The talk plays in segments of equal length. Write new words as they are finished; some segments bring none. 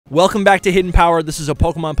Welcome back to Hidden Power. This is a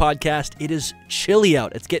Pokemon podcast. It is chilly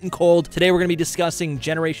out. It's getting cold. Today we're going to be discussing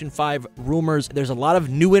Generation 5 rumors. There's a lot of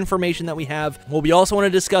new information that we have. What we also want to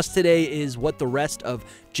discuss today is what the rest of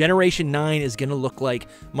Generation 9 is going to look like.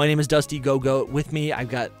 My name is Dusty Go-Go. With me, I've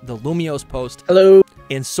got the Lumios post. Hello.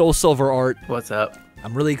 And Soul Silver Art. What's up?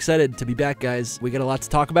 I'm really excited to be back, guys. We got a lot to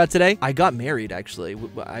talk about today. I got married, actually.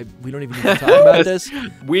 We don't even need to talk about this.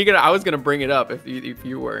 I was gonna bring it up if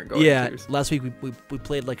you weren't going. Yeah, to. last week we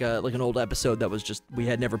played like an old episode that was just we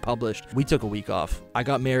had never published. We took a week off. I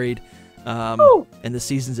got married, and the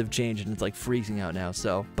seasons have changed, and it's like freezing out now.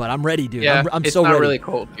 So, but I'm ready, dude. Yeah, I'm it's so not ready. really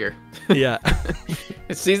cold here. Yeah,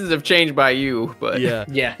 The seasons have changed by you, but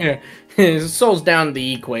Yeah. His soul's down to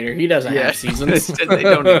the equator. He doesn't have seasons. They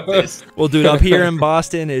don't exist. Well, dude, up here in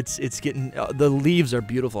Boston, it's getting the leaves are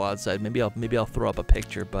beautiful outside. Maybe I'll throw up a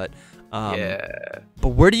picture, but. But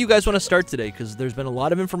where do you guys want to start today? Because there's been a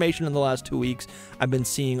lot of information in the last 2 weeks. I've been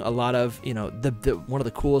seeing a lot of, the one of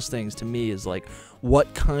the coolest things to me is like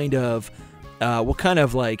what kind of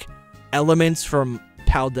like elements from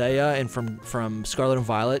Paldea and from Scarlet and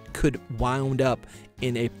Violet could wound up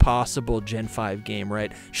in a possible Gen 5 game,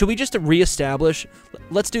 right? Should we just reestablish?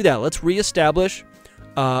 Let's do that. Let's reestablish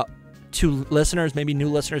to listeners, maybe new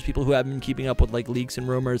listeners, people who haven't been keeping up with like leaks and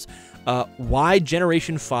rumors, why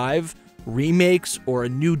Generation 5 remakes or a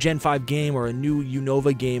new Gen 5 game or a new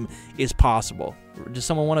Unova game is possible. Does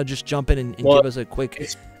someone want to just jump in and give us a quick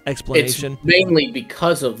explanation? It's mainly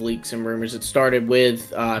because of leaks and rumors. It started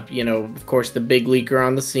with, of course, the big leaker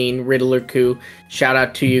on the scene, Riddler Koo. Shout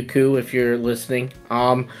out to you, Koo, if you're listening.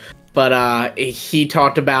 But he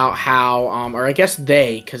talked about how, or I guess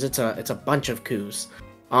they, because it's a bunch of Koos.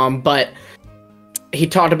 But he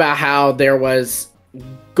talked about how there was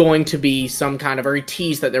going to be some kind of, or he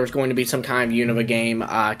teased that there was going to be some kind of Unova game,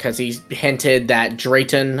 because he hinted that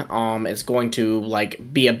Drayton is going to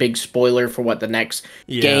like be a big spoiler for what the next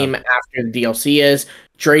game after the DLC is.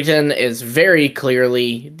 Drayton is very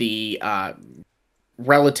clearly the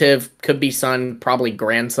relative, could be son, probably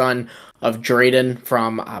grandson of Drayden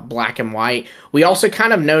from Black and White. We also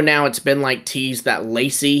kind of know now, it's been like teased that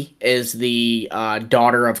Lacey is the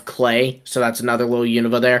daughter of Clay, so that's another little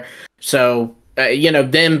Unova there. So,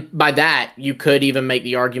 then by that, you could even make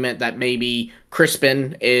the argument that maybe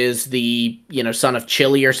Crispin is the, son of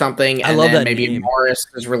Chili or something, and then maybe name. Morris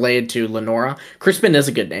is related to Lenora. Crispin is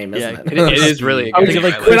a good name, isn't it? It is really a good name.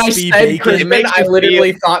 When I said Crispin, I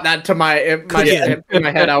literally thought that to in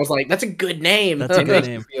my head. I was like, that's a good name. That's a good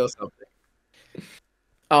name. Feel something.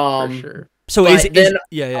 For sure. So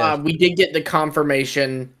we did get the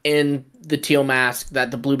confirmation in the Teal Mask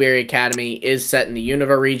that the Blueberry Academy is set in the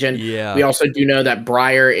Unova region. Yeah. We also do know that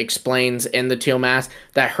Briar explains in the Teal Mask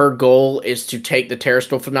that her goal is to take the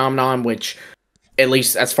Terrestrial phenomenon, which, at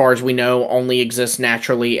least as far as we know, only exists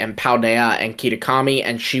naturally in Paldea and Kitakami,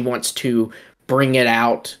 and she wants to bring it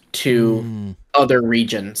out to other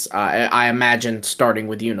regions. I imagine starting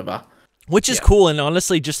with Unova. Which is cool, and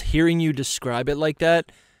honestly, just hearing you describe it like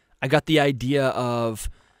that, I got the idea of,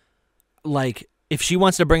 like, if she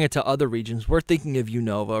wants to bring it to other regions, we're thinking of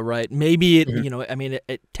Unova, right? Maybe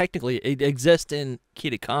it, technically it exists in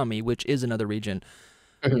Kitakami, which is another region.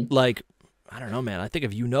 Like, I don't know, man. I think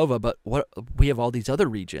of Unova, but we have all these other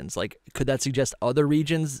regions. Like, could that suggest other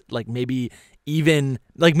regions? Like, maybe we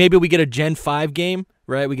get a Gen 5 game,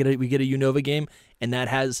 right? We get a Unova game, and that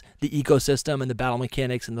has the ecosystem and the battle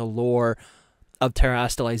mechanics and the lore of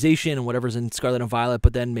terrestrialization and whatever's in Scarlet and Violet,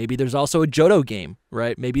 but then maybe there's also a Johto game,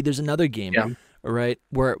 right? Maybe there's another game, right,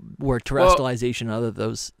 where terrestrialization and other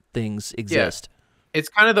those things exist. Yeah. It's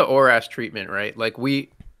kind of the ORAS treatment, right? Like we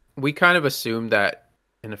kind of assumed that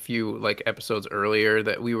in a few like episodes earlier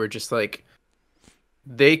that we were just like,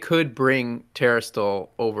 they could bring Terrastal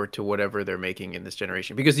over to whatever they're making in this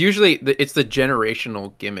generation, because usually it's the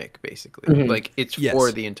generational gimmick, basically. Like it's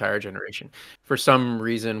for the entire generation. For some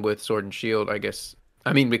reason with Sword and Shield, I guess.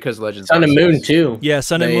 I mean, because Legends Sun and Moon too. Yeah,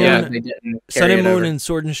 Sun and Moon. Sun and Moon and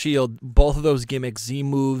Sword and Shield, both of those gimmicks, Z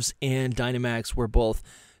moves and Dynamax, were both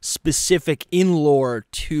specific in lore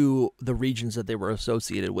to the regions that they were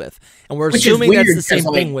associated with, and we're assuming that's the same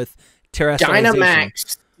thing with terrestrialization.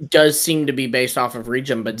 Dynamax does seem to be based off of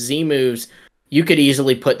region, but Z moves, you could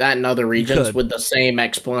easily put that in other regions with the same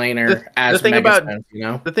explainer as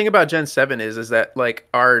Megasense, The thing about Gen 7 is that like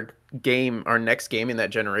our next game in that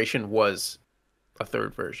generation was a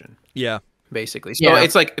third version. Yeah. Basically. So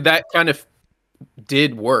it's like that kind of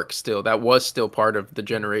did work still. That was still part of the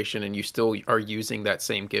generation, and you still are using that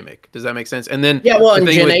same gimmick. Does that make sense? And then and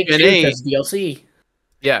Gen 8 too, that's DLC.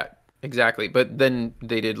 Yeah. Exactly. But then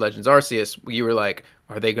they did Legends Arceus. You were like,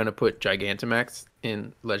 are they going to put Gigantamax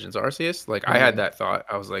in Legends Arceus? Like, I had that thought.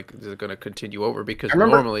 I was like, is it going to continue over? Because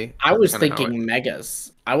normally I was thinking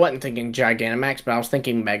Megas. I wasn't thinking Gigantamax, but I was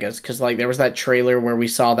thinking Megas because like there was that trailer where we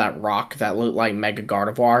saw that rock that looked like Mega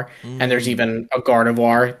Gardevoir, and there's even a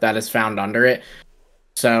Gardevoir that is found under it.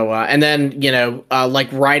 So, and then,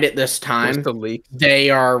 like right at this time, they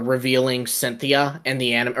are revealing Cynthia in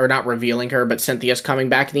the anime, or not revealing her, but Cynthia's coming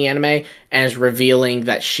back in the anime and is revealing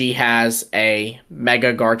that she has a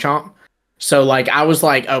Mega Garchomp. So, like, I was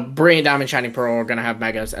like, oh, Brilliant Diamond Shining Pearl are going to have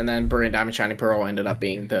Megas, and then Brilliant Diamond Shining Pearl ended up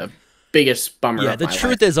being the biggest bummer. Yeah, the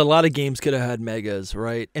truth is a lot of games could have had Megas,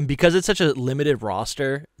 right? And because it's such a limited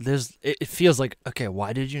roster, it feels like, okay,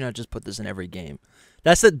 why did you not just put this in every game?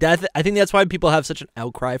 I think that's why people have such an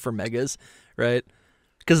outcry for Megas, right?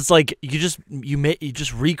 Because it's like you just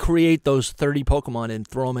recreate those 30 Pokemon and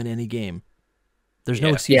throw them in any game. There's no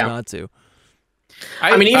excuse not to.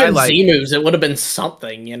 I mean, even Z moves, it would have been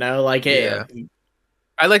something, like it. Yeah.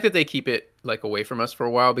 I like that they keep it like away from us for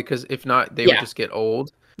a while, because if not, they would just get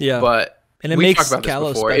old. Yeah, but and it makes talked about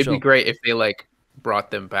this before. It'd be great if they like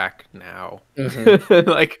brought them back now. Mm-hmm.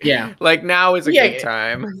 like now is a good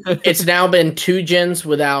time. It's now been 2 gens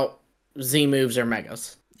without Z moves or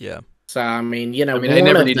Megas. Yeah. So I mean, I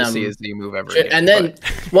never need to see a Z move ever again. And then,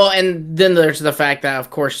 and then there's the fact that, of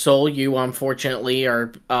course, Soul, you unfortunately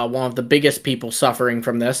are one of the biggest people suffering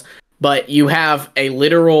from this. But you have a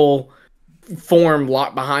literal form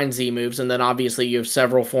locked behind Z moves, and then obviously you have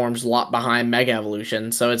several forms locked behind Mega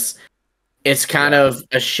Evolution. So it's kind of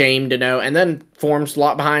a shame to know. And then forms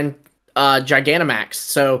locked behind Gigantamax.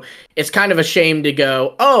 So it's kind of a shame to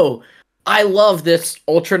go, oh, I love this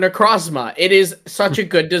Ultra Necrozma. It is such a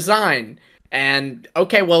good design. And,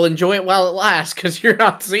 okay, well, enjoy it while it lasts, because you're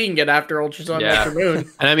not seeing it after Ultra Sun, Ultra Moon.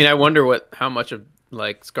 And I mean, I wonder how much of,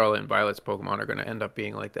 like, Scarlet and Violet's Pokemon are going to end up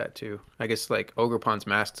being like that, too. I guess, like, Ogerpon's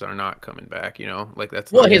masks are not coming back, Like,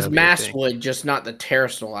 that's well, his mask would, just not the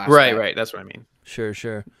Terrastal aspect. Right, that's what I mean. Sure.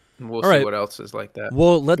 We'll see what else is like that.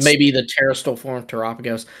 Well, maybe the Terrastal form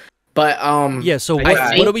Terapagos. But so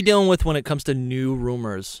what are we dealing with when it comes to new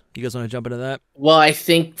rumors? You guys want to jump into that? Well, I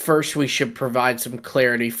think first we should provide some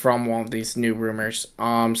clarity from one of these new rumors.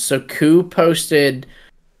 So Ku posted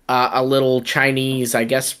a little Chinese, I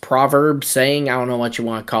guess, proverb saying, I don't know what you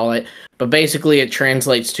want to call it, but basically it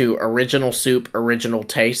translates to original soup, original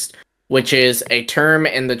taste, which is a term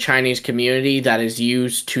in the Chinese community that is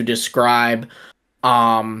used to describe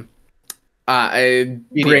Brilliant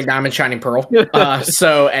Diamond Shining Pearl.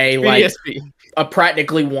 So a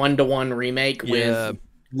practically 1-to-1 remake with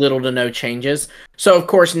little to no changes. So of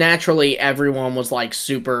course, naturally, everyone was like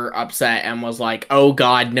super upset and was like, "Oh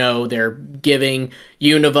God, no! They're giving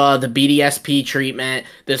Unova the BDSP treatment.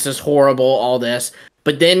 This is horrible. All this."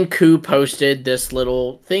 But then Ku posted this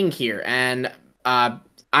little thing here, and I'm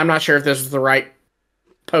not sure if this is the right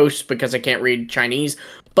post because I can't read Chinese,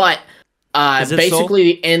 but.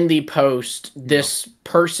 Basically, in the post, this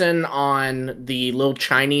person on the little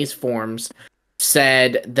Chinese forums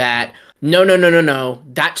said that no,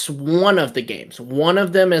 that's one of the games. One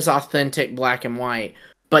of them is authentic black and white,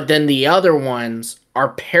 but then the other ones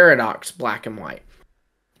are Paradox black and white.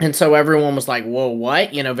 And so everyone was like, whoa,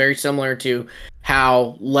 what? Very similar to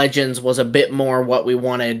how Legends was a bit more what we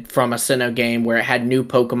wanted from a Sinnoh game, where it had new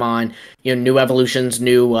Pokemon, new evolutions,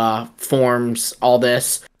 new forms, all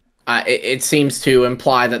this. It seems to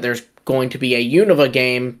imply that there's going to be a Unova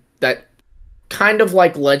game that, kind of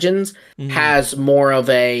like Legends, has more of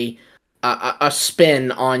a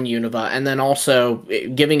spin on Unova, and then also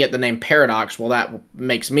giving it the name Paradox. Well, that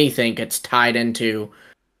makes me think it's tied into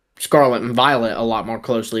Scarlet and Violet a lot more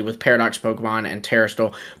closely with Paradox Pokemon and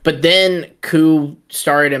Terrastal. But then Ku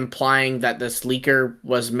started implying that this leaker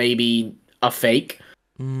was maybe a fake.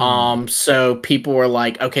 So people were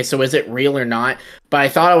like, okay, so is it real or not? But I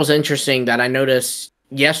thought it was interesting that I noticed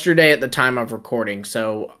yesterday at the time of recording,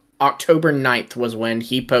 so October 9th was when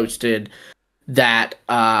he posted that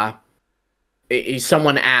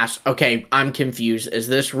someone asked, okay, I'm confused. Is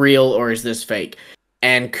this real or is this fake?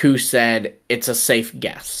 And Ku said it's a safe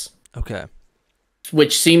guess. Okay.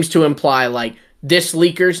 Which seems to imply, like, this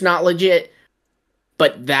leaker's not legit,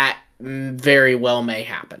 but that very well may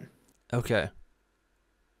happen. Okay.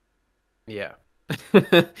 Yeah.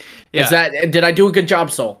 Did I do a good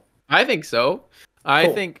job, Soul? I think so. I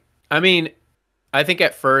think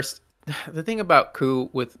at first, the thing about Ku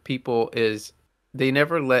with people is they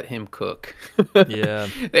never let him cook. Yeah.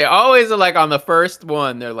 They always are like on the first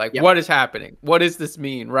one, they're like, what is happening? What does this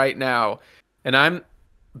mean right now? And I'm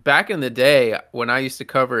back in the day when I used to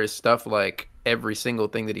cover his stuff, like every single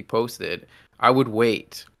thing that he posted, I would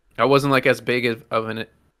wait. I wasn't like as big of an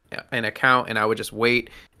an account and I would just wait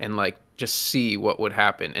and like just see what would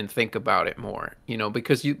happen and think about it more, you know,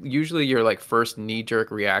 because usually your like first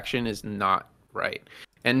knee-jerk reaction is not right.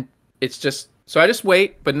 And it's just, so I just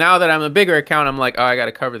wait. But now that I'm a bigger account, I'm like, oh, I got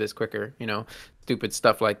to cover this quicker, you know, stupid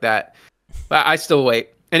stuff like that. But I still wait.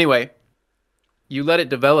 Anyway, you let it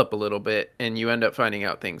develop a little bit and you end up finding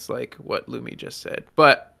out things like what Lumi just said.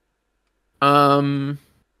 But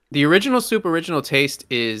the original Super Original Taste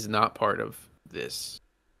is not part of this.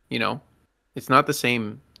 You know, it's not the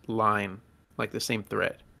same line, like the same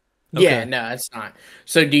thread. Okay. Yeah, no, it's not.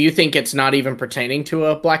 So do you think it's not even pertaining to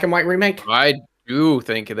a black and white remake? I do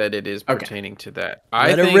think that it is pertaining to that.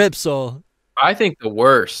 Let it rip, Soul. I think the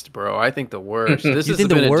worst, bro. I think the worst. This has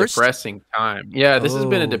been a depressing time. Yeah, this has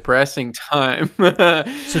been a depressing time.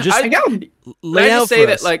 So just lay out for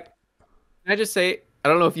us. Like, can I just say, I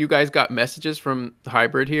don't know if you guys got messages from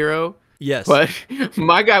Hybrid Hero. Yes. But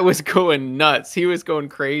my guy was going nuts. He was going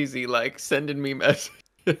crazy, like sending me messages.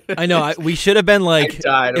 I know. We should have been like,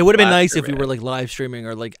 it would have been nice if we were like live streaming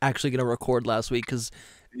or like actually going to record last week. Cause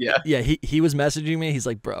he was messaging me. He's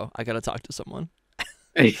like, bro, I got to talk to someone.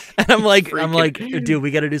 And I'm like, dude,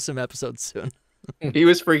 we got to do some episodes soon. He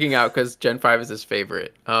was freaking out because Gen 5 is his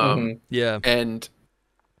favorite. Yeah. And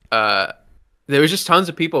there was just tons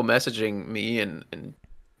of people messaging me and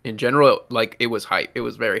in general, like it was hype. It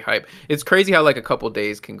was very hype. It's crazy how like a couple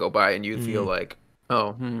days can go by and you feel like,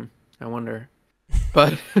 I wonder.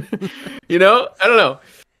 But you know, I don't know.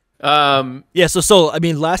 Yeah. So I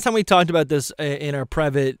mean, last time we talked about this in our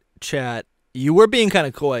private chat, you were being kind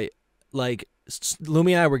of coy. Like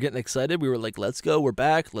Lumi and I were getting excited. We were like, "Let's go. We're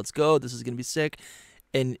back. Let's go. This is gonna be sick."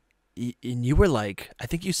 And you were like, I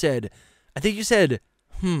think you said,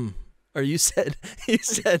 or you said.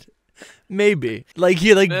 Maybe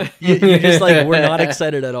you're just like, we're not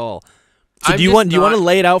excited at all. So do you want to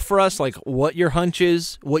lay it out for us, like what your hunch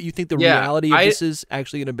is, what you think the reality of this is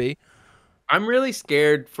actually going to be? I'm really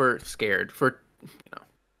scared for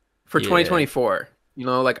 2024. You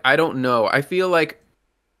know, like I don't know. I feel like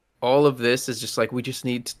all of this is just like we just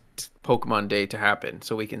need Pokemon Day to happen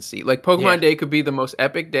so we can see. Like Pokemon Day could be the most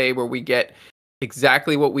epic day where we get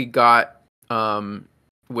exactly what we got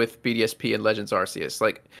with BDSP and Legends Arceus.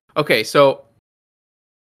 Like, okay, so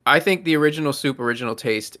I think the original Super Original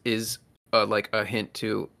Taste is like a hint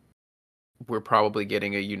to we're probably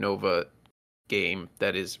getting a Unova game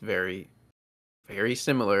that is very, very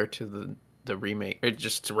similar to the remake, or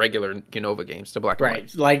just regular Unova games, to Black and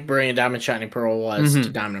White. Like Brilliant Diamond Shining Pearl was to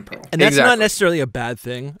Diamond and Pearl. And that's not necessarily a bad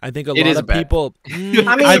thing. I think a lot of people are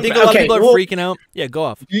freaking out. Yeah, go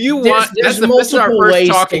off. There's multiple ways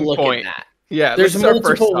to look at that. Yeah, there's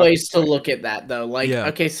multiple ways to look at that though. Like,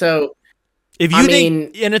 okay, so if you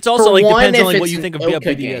think, and it's also like depends on like what you think of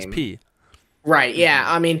BDSP. Right. Yeah.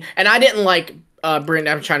 I mean, and I didn't like Brilliant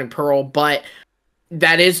Diamond Shining Pearl, but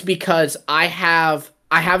that is because I have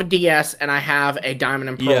a DS and I have a Diamond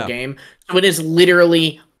and Pearl game, so it is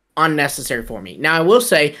literally unnecessary for me. Now, I will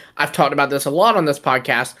say I've talked about this a lot on this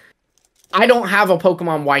podcast. I don't have a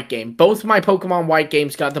Pokemon White game. Both my Pokemon White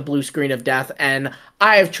games got the blue screen of death, and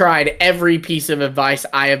I have tried every piece of advice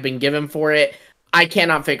I have been given for it. I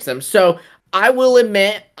cannot fix them. So I will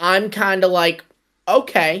admit I'm kind of like,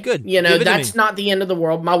 okay, good. You know, that's not the end of the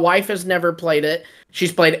world. My wife has never played it.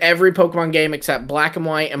 She's played every Pokemon game except Black and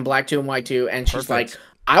White and Black 2 and White 2, and she's like,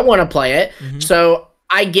 I want to play it. So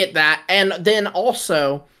I get that. And then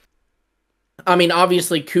also, I mean,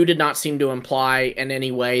 obviously, Ku did not seem to imply in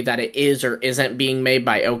any way that it is or isn't being made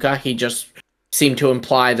by ILCA. He just seemed to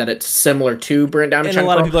imply that it's similar to Brilliant Diamond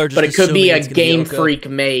Shining Pearl, but it could be a Game Freak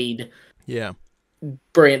made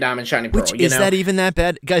Brilliant Diamond Shining Pearl. Is that even that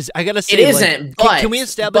bad? Guys, I gotta say, it isn't, but can we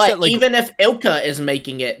establish that, like, even if ILCA is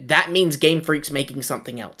making it, that means Game Freak's making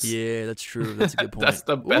something else. Yeah, that's true. That's a good point. That's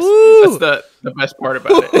the best. Ooh! That's the best part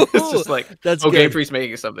about it. It's just like, Game Freak's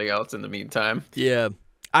making something else in the meantime. Yeah.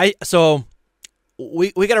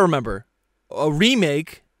 We got to remember, a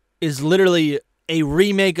remake is literally a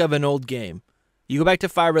remake of an old game. You go back to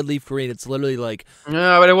Fire Red Leaf Green, it's literally like...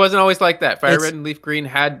 No, but it wasn't always like that. Fire Red and Leaf Green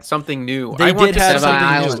had something new. They did have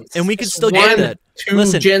something new, and we could still get that. Two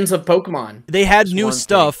gens of Pokemon. They had new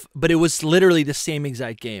stuff, but it was literally the same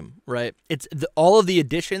exact game, right? It's all of the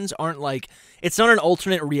additions aren't like... It's not an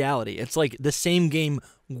alternate reality. It's like the same game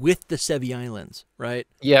with the Sevi Islands, right?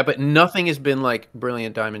 Yeah, but nothing has been like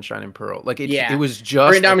Brilliant Diamond, Shining Pearl. Like it was just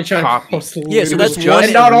Brilliant Diamond, a Shining copy. Pearl. Yeah, so that's just,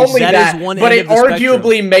 and not only that, but it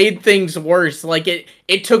arguably made things worse. Like it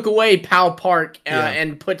took away Pal Park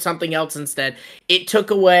and put something else instead. It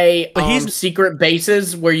took away secret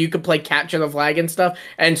bases where you could play capture the flag and stuff,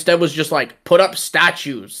 and instead was just like put up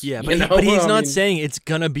statues. Yeah, but he's not saying it's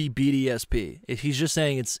gonna be BDSP. He's just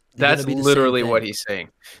saying it's. That's literally what he's saying.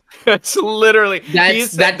 That's literally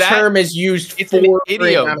that term is used for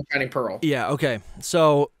Shining Pearl. Yeah. Okay.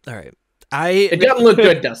 So all right. It doesn't look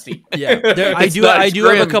good, Dusty. Yeah, I do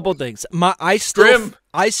have a couple things. I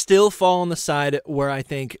still fall on the side where I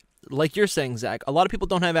think, like you're saying, Zach, a lot of people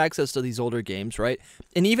don't have access to these older games, right?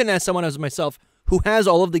 And even as someone as myself who has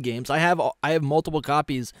all of the games, I have multiple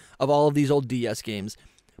copies of all of these old DS games,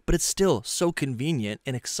 but it's still so convenient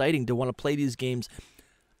and exciting to want to play these games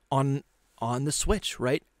on the Switch,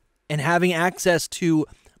 right? And having access to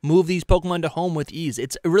move these Pokemon to home with ease.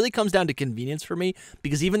 It really comes down to convenience for me,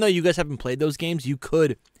 because even though you guys haven't played those games, you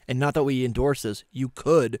could, and not that we endorse this, you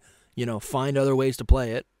could, find other ways to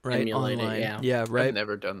play it, right? Emulate online. It, yeah, right. I've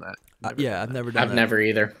never done that. I've never done that. I've never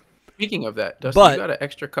either. Speaking of that, Dusty, you got an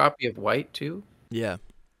extra copy of White too? Yeah.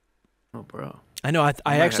 Oh, bro. I know.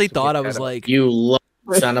 I actually thought I was like, you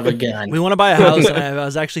son of a gun. We want to buy a house, and I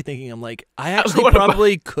was actually thinking, I'm like, I actually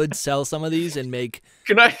probably could sell some of these and make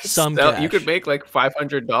some cash. You could make like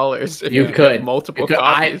 $500 if you could multiple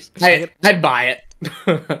copies. I'd buy it.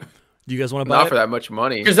 Do you guys want to buy it? Not for that much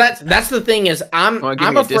money. Because that's the thing is I'm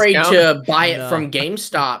afraid to buy it from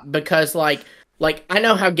GameStop, because like I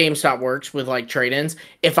know how GameStop works with like trade-ins.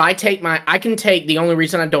 If I can take the only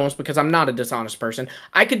reason I don't is because I'm not a dishonest person.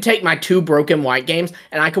 I could take my 2 broken White games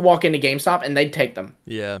and I could walk into GameStop and they'd take them.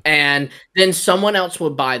 Yeah. And then someone else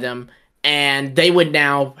would buy them, and they would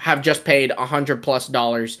now have just paid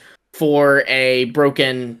 $100+ for a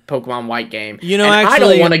broken Pokemon White game. Actually, I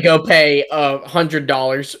don't want to go pay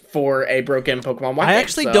 $100 for a broken Pokemon White game. I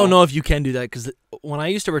actually don't know if you can do that, because when I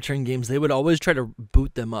used to return games, they would always try to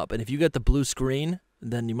boot them up, and if you get the blue screen,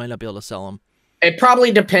 then you might not be able to sell them. It probably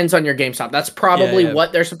depends on your GameStop. That's probably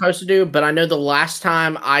what they're supposed to do, but I know the last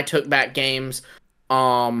time I took back games,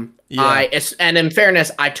 and in fairness,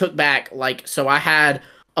 I took back, so I had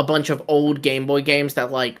a bunch of old Game Boy games that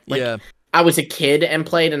I was a kid and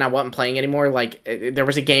played, and I wasn't playing anymore. There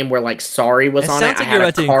was a game where Sorry was on it. I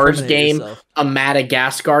had a Cars game, a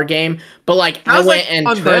Madagascar game, but I went and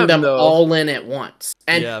turned them all in at once.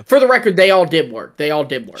 And for the record, they all did work.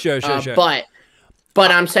 Sure. But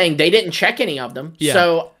I'm saying they didn't check any of them. Yeah.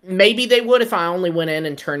 So maybe they would if I only went in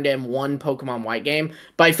and turned in one Pokemon White game.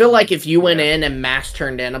 But I feel like if you went in and mass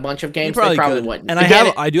turned in a bunch of games, they probably wouldn't. And I do have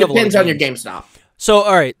a lot of depends on your GameStop. So,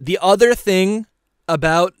 all right, the other thing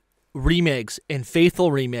about remakes and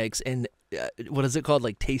faithful remakes and what is it called,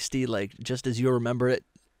 tasty, just as you remember it,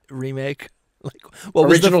 remake, what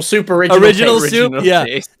original soup, original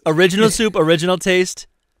taste,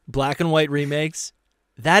 black and white remakes.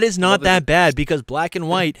 That is not that bad, because Black and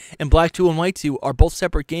White and Black 2 and White 2 are both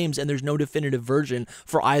separate games, and there's no definitive version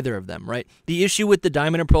for either of them, right? The issue with the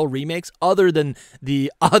Diamond and Pearl remakes, other than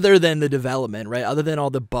the development, right, other than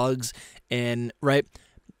all the bugs and right,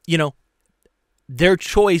 their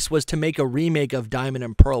choice was to make a remake of Diamond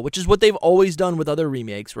and Pearl, which is what they've always done with other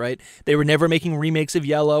remakes, right? They were never making remakes of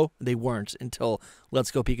Yellow. They weren't until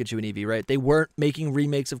Let's Go Pikachu and Eevee, right? They weren't making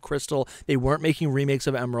remakes of Crystal. They weren't making remakes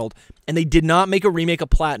of Emerald. And they did not make a remake of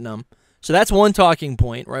Platinum. So that's one talking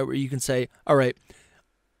point, right, where you can say, all right,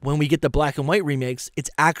 when we get the Black and White remakes, it's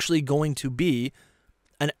actually going to be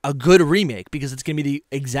a good remake, because it's going to be the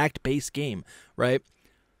exact base game, right?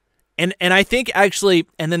 And I think actually,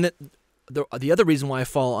 and then the other reason why I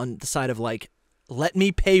fall on the side of let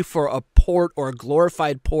me pay for a port or a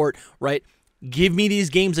glorified port, Give me these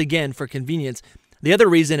games again for convenience. The other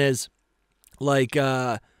reason is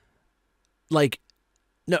no,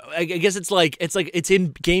 I guess it's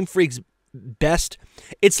in Game Freak's best.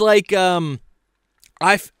 It's I don't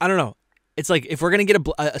know. It's if we're gonna get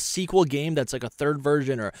a sequel game that's a third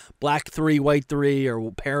version, or Black 3, White 3,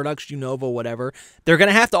 or Paradox Unova, whatever, they're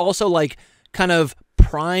gonna have to also kind of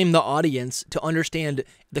prime the audience to understand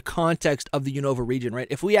the context of the Unova region, right?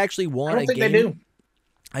 If we actually want a game, they do.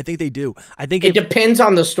 I think they do. I think it depends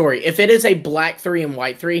on the story. If it is a Black 3 and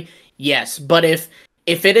White 3, yes. But if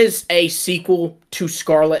it is a sequel to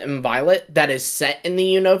Scarlet and Violet that is set in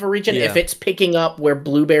the Unova region, if it's picking up where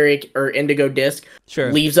Blueberry or Indigo Disc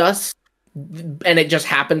leaves us, and it just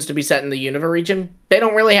happens to be set in the Unova region, they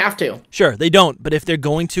don't really have to. Sure, they don't. But if they're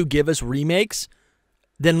going to give us remakes,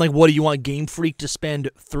 then what do you want Game Freak to spend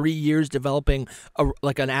 3 years developing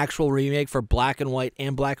an actual remake for Black and White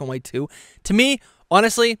and Black and White 2? To me,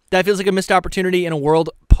 honestly, that feels like a missed opportunity in a world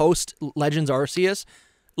post Legends Arceus.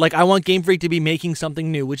 Like, I want Game Freak to be making something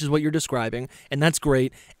new, which is what you're describing, and that's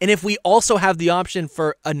great. And if we also have the option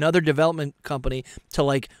for another development company to,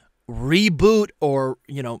 like, reboot or,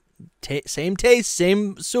 you know, same taste,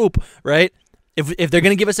 same soup, right? If they're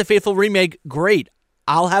going to give us a faithful remake, great.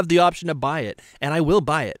 I'll have the option to buy it, and I will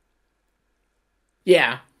buy it.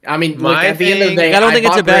 Yeah. I mean, look, at the end of the day, I don't think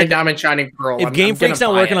it's a bad Diamond Shining Pearl. If Game Freak's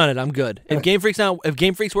not working on it, I'm good. If Game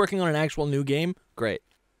Freak's working on an actual new game, great.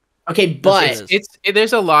 Okay, but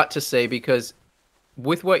there's a lot to say, because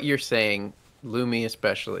with what you're saying, Lumi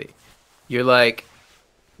especially, you're like,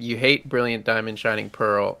 you hate Brilliant Diamond Shining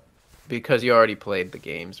Pearl because you already played the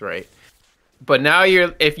games, right? But now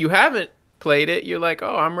if you haven't played it, you're like,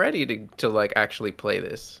 oh, I'm ready to like actually play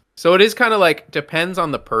this. So it is kind of like depends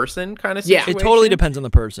on the person kind of situation. Yeah, it totally depends on the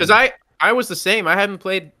person. Because I was the same. I hadn't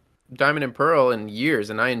played Diamond and Pearl in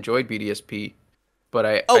years, and I enjoyed BDSP, but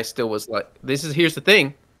I still was like, here's the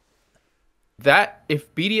thing. That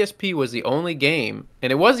if BDSP was the only game,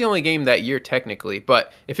 and it was the only game that year technically,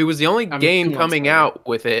 but if it was the only game coming out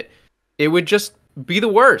with it, it would just be the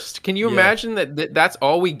worst. Can you imagine that's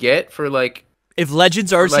all we get for like? If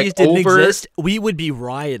Legends Arceus didn't exist, we would be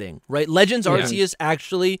rioting, right? Legends Arceus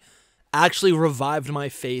actually revived my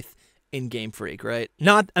faith in Game Freak, right?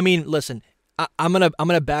 Listen, I'm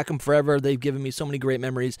gonna back them forever. They've given me so many great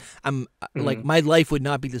memories. Like, my life would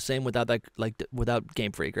not be the same without that, like, without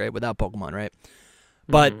Game Freak, right? Without Pokemon, right?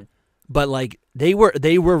 But like they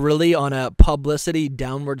were really on a publicity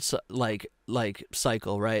downward like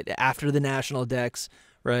cycle, right? After the national decks,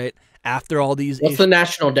 right? After all these, what's the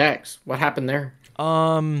national decks? What happened there?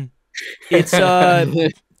 It's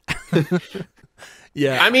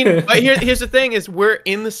yeah. I mean, but here's the thing: is we're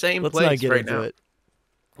in the same place right now.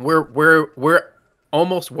 We're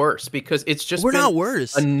almost worse, because it's just we're not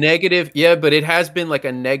worse. A negative, yeah, but it has been like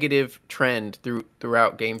a negative trend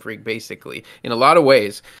throughout Game Freak, basically, in a lot of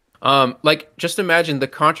ways. Like, just imagine the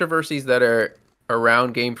controversies that are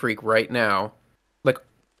around Game Freak right now. Like,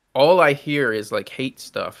 all I hear is like hate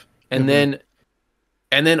stuff, and then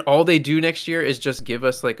all they do next year is just give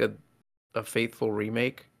us like a faithful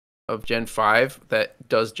remake of Gen 5 that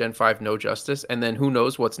does Gen 5 no justice, and then who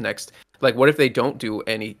knows what's next. Like, what if they don't do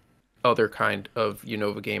any other kind of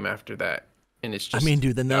Unova game after that? And it's just,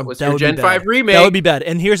 then that was would Gen be 5 bad. remake. That would be bad.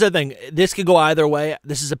 And here's the thing: this could go either way.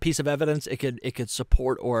 This is a piece of evidence. It could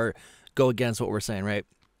support or go against what we're saying, right?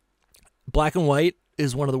 Black and White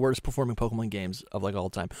is one of the worst performing Pokemon games of like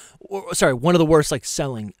all time. Sorry, one of the worst like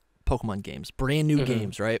selling Pokemon games, brand new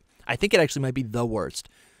games, right? I think it actually might be the worst.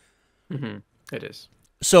 It is.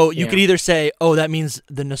 So you could either say, oh, that means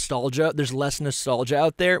the nostalgia, there's less nostalgia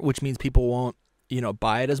out there, which means people won't,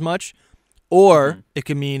 buy it as much. Or it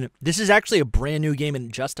could mean this is actually a brand new game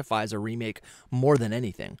and justifies a remake more than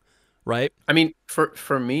anything, right? I mean,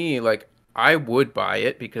 for me, like, I would buy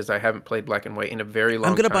it because I haven't played Black and White in a very long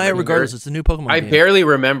time. I'm going to buy it regardless. It's a new Pokemon game. I barely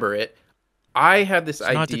remember it. I have this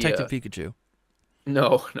idea. Not Detective Pikachu.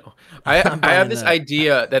 No. I have this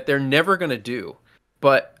idea that they're never going to do.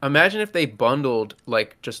 But imagine if they bundled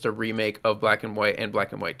like just a remake of Black and White and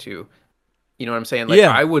Black and White 2. You know what I'm saying? Like,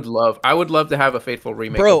 I would love to have a faithful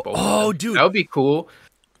remake of both of them. Dude. That would be cool.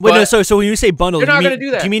 Wait, no, so when you say bundle, they're not going to do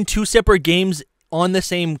that. Do you mean two separate games on the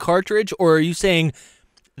same cartridge, or are you saying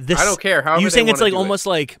this? I don't care. However, you saying it's like almost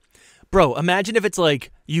like, bro, imagine if it's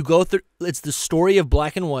like you go through, it's the story of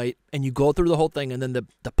Black and White and you go through the whole thing, and then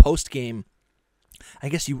the post game. I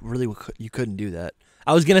guess you couldn't do that.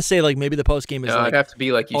 I was gonna say like maybe the post game is like it'd have to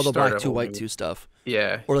be like you all the start Black 2 White 2 stuff.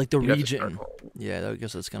 Yeah, or like the region. Yeah, I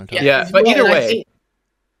guess that's kind of tough. Yeah, but either way,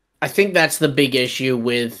 I think that's the big issue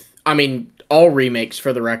with. I mean, all remakes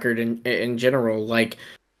for the record in general. Like,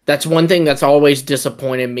 that's one thing that's always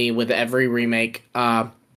disappointed me with every remake,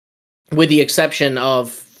 with the exception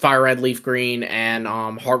of Fire Red, Leaf Green, and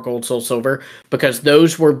Heart Gold, Soul Silver, because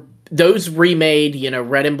those remade,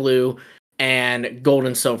 Red and Blue and Gold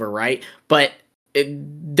and Silver, right? But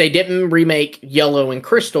they didn't remake Yellow and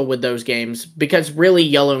Crystal with those games because really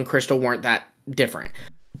Yellow and Crystal weren't that different.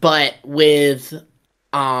 But with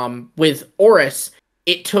Oris,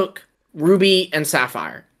 it took Ruby and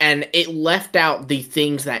Sapphire and it left out the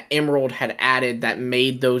things that Emerald had added that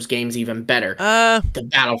made those games even better. The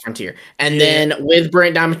Battle Frontier. And then with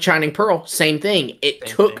Brilliant Diamond Shining Pearl, same thing. It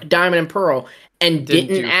took Diamond and Pearl and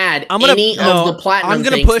didn't add any of the platinum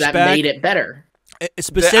things that made it better.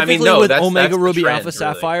 Specifically with Omega Ruby Alpha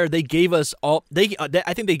Sapphire, they gave us all.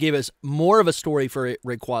 I think they gave us more of a story for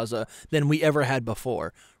Rayquaza than we ever had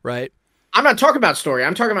before, right? I'm not talking about story.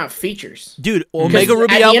 I'm talking about features. Dude, Omega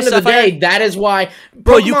Ruby at Alpha the end of the Sapphire, day, that is why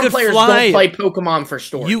bro, Pokemon you could players fly. don't play Pokemon for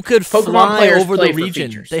story. You could Pokemon fly players over play the for region.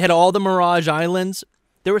 features. They had all the Mirage Islands.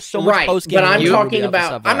 There was so much post game. But I'm Ruby talking Alpha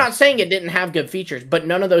about. Sapphire. I'm not saying it didn't have good features, but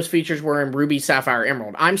none of those features were in Ruby, Sapphire,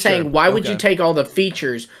 Emerald. I'm saying why would you take all the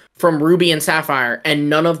features from Ruby and Sapphire and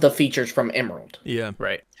none of the features from Emerald? Yeah,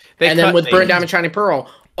 right. And then with Burnt Diamond, Shiny Pearl,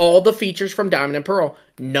 all the features from Diamond and Pearl,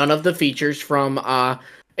 none of the features from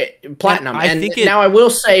Platinum. Now I will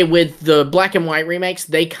say with the Black and White remakes,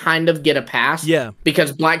 they kind of get a pass. Yeah.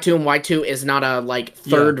 Because Black 2 and White 2 is not a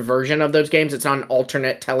third version of those games. It's not an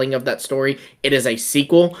alternate telling of that story. It is a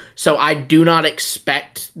sequel. So I do not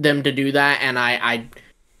expect them to do that, and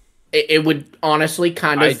it would honestly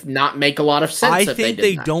kind of not make a lot of sense if they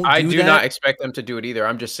did that. I do not expect them to do it either.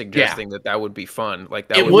 I'm just suggesting that would be fun. Like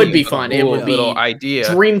that would be fun. It would be a little idea.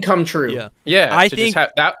 Dream come true. Yeah. I think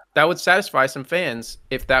that would satisfy some fans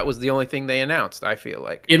if that was the only thing they announced. I feel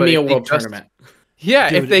like give me a world tournament. Yeah,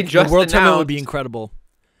 dude, if they just the world tournament would be incredible.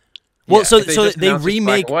 Well, so they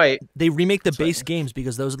remake the base games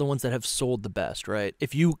because those are the ones that have sold the best, right?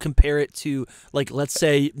 If you compare it to let's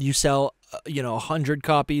say you sell 100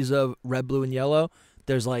 copies of Red, Blue, and Yellow,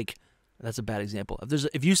 there's that's a bad example.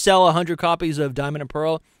 If you sell 100 copies of Diamond and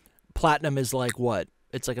Pearl, Platinum is what?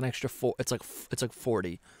 It's an extra 4. It's like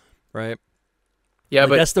 40, right? Yeah,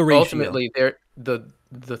 but that's the ratio. Ultimately,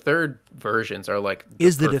 the third versions are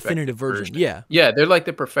the definitive version. Yeah, they're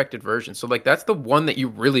the perfected version. So that's the one that you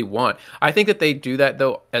really want. I think that they do that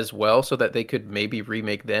though as well, so that they could maybe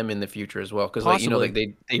remake them in the future as well. Because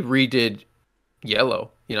they redid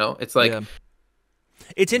Yellow. It's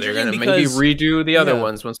it's interesting because maybe redo the other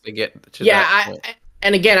ones once they get to that point.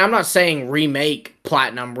 And again, I'm not saying remake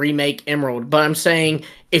Platinum, remake Emerald, but I'm saying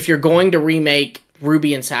if you're going to remake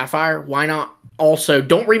Ruby and Sapphire, why not also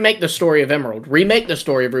don't remake the story of Emerald, remake the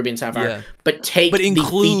story of Ruby and Sapphire, but the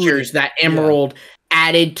features that Emerald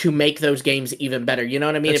added to make those games even better. You know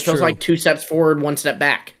what I mean? It feels like 2 steps forward, 1 step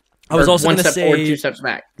back. I was also going to say 2 steps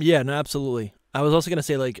back. Yeah, no, absolutely. I was also going to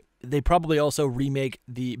say they probably also remake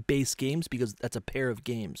the base games because that's a pair of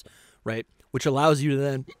games, right? Which allows you to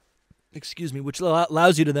then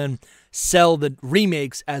allows you to then sell the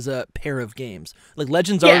remakes as a pair of games. Like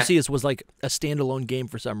Legends Arceus was a standalone game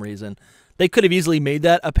for some reason. They could have easily made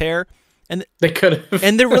that a pair, and they could have.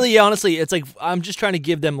 And they're really honestly, it's I'm just trying to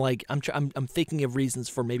give them I'm thinking of reasons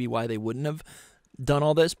for maybe why they wouldn't have done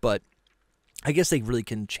all this, but I guess they really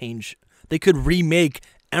can change. They could remake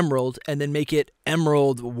Emerald and then make it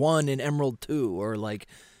Emerald 1 and Emerald 2, or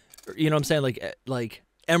you know what I'm saying, like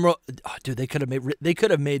Emerald. Oh, dude, they could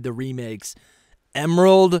have made the remakes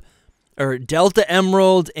Emerald or Delta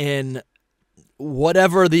Emerald and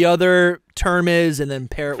whatever the other term is, and then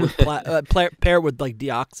pair it with pair it with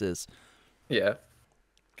Deoxys. Yeah,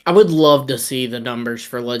 I would love to see the numbers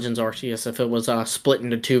for Legends Arceus if it was split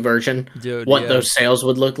into 2 version. Dude, what those sales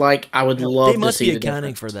would look like. I would love to see. They must be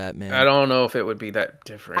accounting for that, man. I don't know if it would be that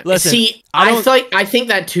different. Listen, see, I think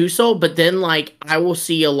that too, so. But then, I will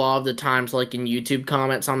see a lot of the times, in YouTube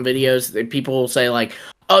comments on videos, that people will say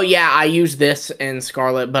 "Oh yeah, I use this in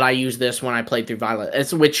Scarlet, but I use this when I played through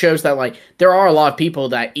Violet." Which shows that there are a lot of people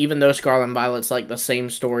that even though Scarlet and Violet's the same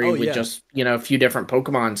story with just a few different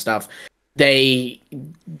Pokemon stuff,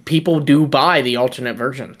 people do buy the alternate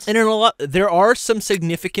versions. And there are some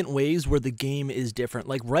significant ways where the game is different.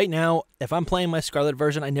 Like right now, if I'm playing my Scarlet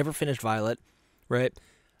version, I never finished Violet, right?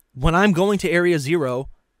 When I'm going to Area 0,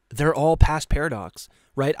 they're all past Paradox,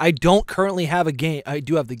 right? I don't currently have a game. I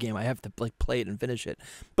do have the game. I have to play it and finish it.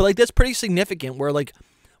 But that's pretty significant where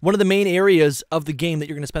one of the main areas of the game that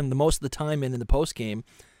you're going to spend the most of the time in the post game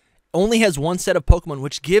only has 1 set of Pokemon,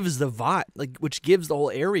 which gives the vibe, which gives the whole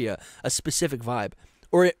area a specific vibe.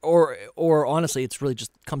 Or honestly, it's really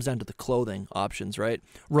just comes down to the clothing options, right?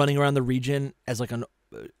 Running around the region as a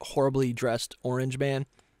horribly dressed orange man.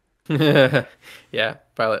 Yeah,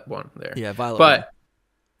 Violet 1 there. Yeah, Violet. But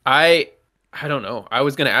 1. I don't know. I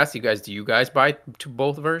was gonna ask you guys, do you guys buy to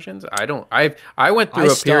both versions? I don't. I went through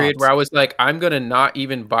a period where I was I'm gonna not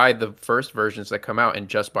even buy the first versions that come out and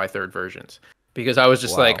just buy third versions. Because I was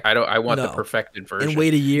just I want the perfected version. And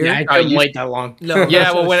wait a year? Yeah, I couldn't wait that long. No.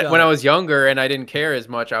 Yeah, well, when I was younger and I didn't care as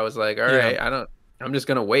much, I was all right, I'm just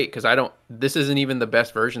gonna wait because this isn't even the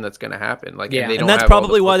best version that's gonna happen. And that's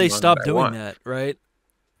probably why they stopped doing that, right?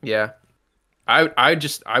 Yeah,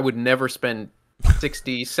 I would never spend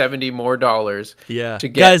 $60, $70 more to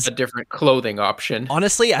get a different clothing option.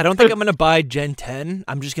 Honestly, I don't think I'm gonna buy Gen 10.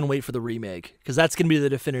 I'm just gonna wait for the remake because that's gonna be the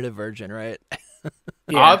definitive version, right?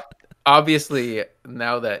 Yeah. Obviously,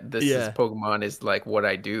 now that this is Pokemon is what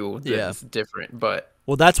I do, it's different. But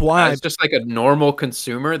Well, that's why it's just like a normal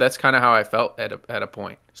consumer. That's kind of how I felt at a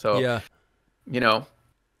point. So yeah, you know,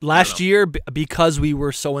 last year because we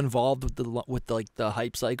were so involved with the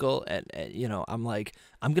hype cycle, and you know, I'm like,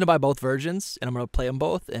 I'm gonna buy both versions and I'm gonna play them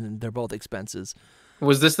both, and they're both expenses.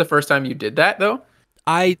 Was this the first time you did that though?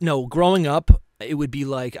 No, growing up, it would be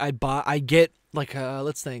like I get like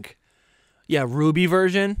let's think, yeah, Ruby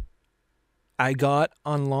version, I got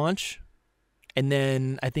on launch. And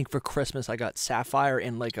then I think for Christmas I got Sapphire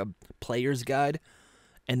and like a player's guide.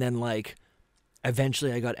 And then like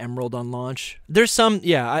eventually I got Emerald on launch. There's some,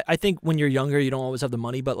 yeah, I think when you're younger you don't always have the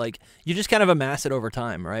money, but like you just kind of amass it over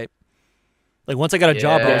time, right? Like once I got a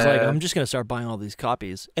job, I was like, I'm just going to start buying all these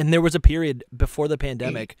copies. And there was a period before the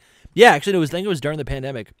pandemic. Yeah, actually I think it was during the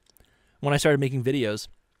pandemic when I started making videos.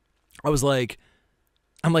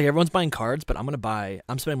 I'm like, everyone's buying cards, but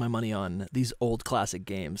I'm spending my money on these old classic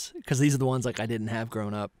games because these are the ones like I didn't have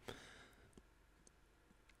growing up.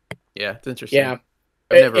 Yeah, it's interesting. Yeah.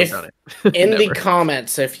 I've never done it. In the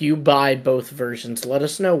comments, if you buy both versions, let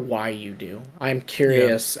us know why you do. I'm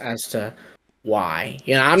curious as to why.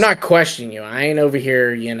 You know, I'm not questioning you. I ain't over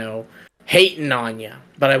here, you know, hating on you,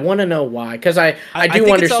 but I want to know why. Because I do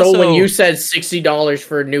wonder. So also, when you said $60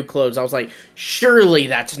 for new clothes, I was like, surely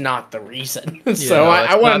that's not the reason. So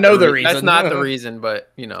I want to know the reason. That's not the reason,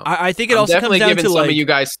 but you know, I think it also definitely comes down giving to some like, of you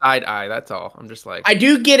guys side eye. That's all. I'm just like, I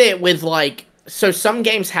do get it with like. So some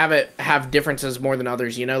games have differences more than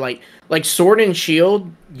others, you know, like Sword and Shield,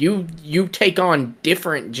 you take on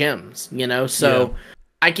different gems, you know, so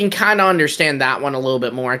I can kind of understand that one a little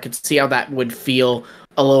bit more. I could see how that would feel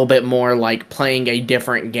a little bit more like playing a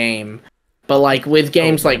different game, but like with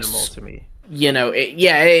games like, to me, you know,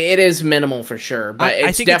 it is minimal for sure, but I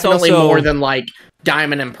it's think definitely it's also more than like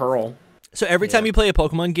Diamond and Pearl. So every time you play a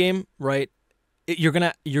Pokemon game, right? You're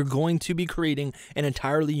going to be creating an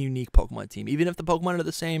entirely unique Pokemon team, even if the Pokemon are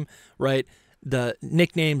the same, right? The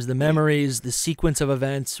nicknames, the memories, the sequence of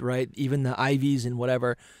events, right? Even the IVs and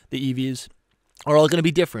whatever, the EVs, are all going to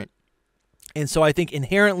be different. And so I think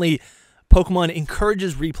inherently, Pokemon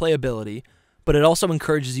encourages replayability, but it also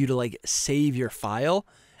encourages you to like save your file.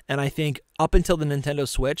 And I think up until the Nintendo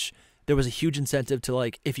Switch, there was a huge incentive to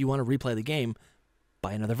like, if you want to replay the game,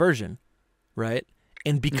 buy another version, right?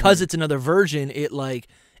 And because it's another version, it like,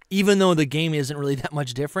 even though the game isn't really that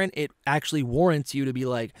much different, it actually warrants you to be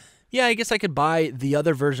like, yeah, I guess I could buy the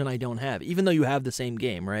other version I don't have, even though you have the same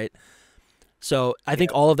game, right? So I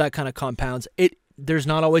think all of that kind of compounds. There's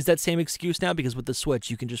not always that same excuse now because with the Switch,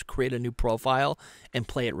 you can just create a new profile and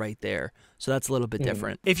play it right there. So that's a little bit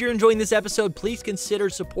different. If you're enjoying this episode, please consider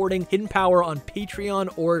supporting Hidden Power on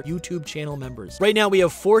Patreon or YouTube channel members. Right now, we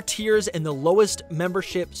have 4 tiers, and the lowest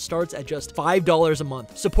membership starts at just $5 a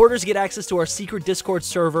month. Supporters get access to our secret Discord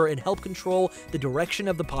server and help control the direction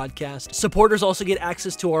of the podcast. Supporters also get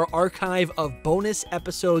access to our archive of bonus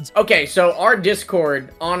episodes. Okay, so our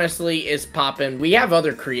Discord, honestly, is popping. We have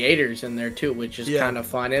other creators in there, too, which is kind of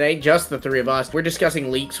fun. It ain't just the 3 of us. We're discussing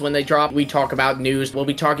leaks when they drop. We talk about news. We'll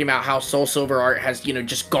be talking about how Soul Silver Art has, you know,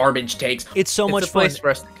 just garbage takes. It's so much fun. It's a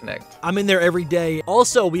place for us to connect. I'm in there every day.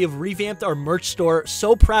 Also, we have revamped our merch store.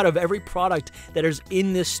 So proud of every product that is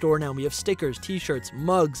in this store now. We have stickers, t-shirts,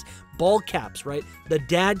 mugs, ball caps, right? The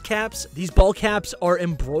dad caps. These ball caps are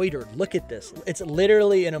embroidered. Look at this. It's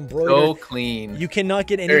literally an embroidered. So clean. You cannot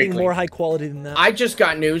get anything more high quality than that. I just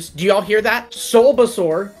got news. Do y'all hear that?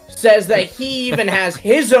 Solbasaur says that he even has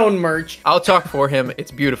his own merch. I'll talk for him.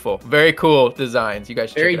 It's beautiful. Very cool designs. You guys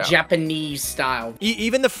should Very check it out. Japanese style.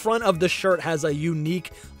 Even the front of the shirt has a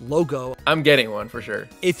unique logo. I'm getting one for sure.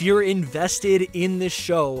 If you're invested in this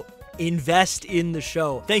show, invest in the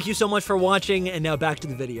show. Thank you so much for watching, and now back to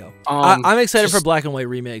the video. I'm excited for Black and White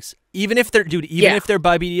remakes. Even if they're, if they're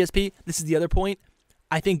by BDSP, this is the other point.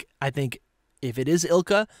 I think if it is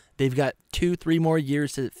ILCA, they've got 2-3 more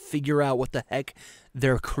years to figure out what the heck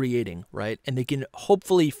they're creating, right? And they can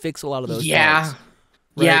hopefully fix a lot of those bugs, right?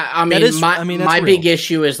 Yeah, I mean, my big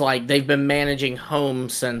issue is like they've been managing home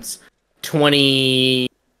since 2019,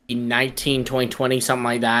 2020, something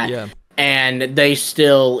like that. Yeah. And it is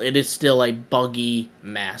still a buggy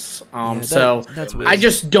mess. So that's weird. I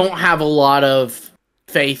just don't have a lot of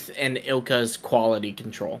faith in ILCA's quality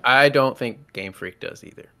control. I don't think Game Freak does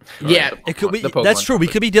either. Yeah, it could be. That's true. We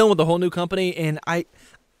could be dealing with a whole new company, and I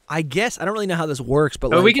guess I don't really know how this works,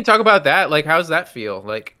 but like, we can talk about that. Like, how's that feel?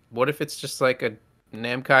 Like, what if it's just like a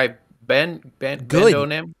Namkai Bendo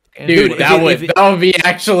Nam? Dude, that would be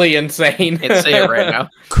actually insane. Can't say it right now.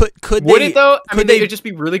 Could would they, it though? I mean, they would just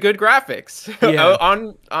be really good graphics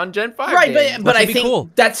on Gen 5. Right, games. but I think cool.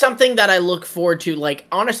 that's something that I look forward to. Like,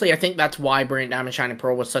 honestly, I think that's why Brilliant Diamond Shining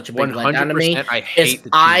Pearl was such a big letdown to me. I hate the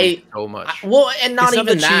chibi so much. Well, and not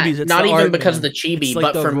even that. Chibis, not even art, because man. of the chibi,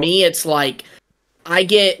 like but for me, it's like I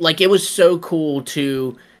get like it was so cool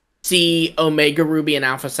to see Omega Ruby and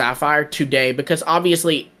Alpha Sapphire today because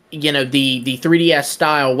obviously, you know, the 3DS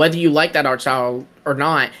style, whether you like that art style or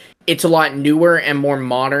not, it's a lot newer and more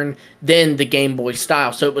modern than the Game Boy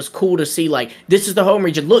style. So it was cool to see like this is the home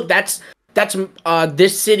region. Look, that's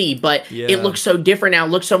this city, but it looks so different now. It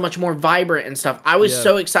looks so much more vibrant and stuff. I was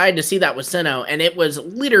so excited to see that with Sinnoh, and it was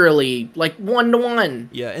literally like 1-to-1.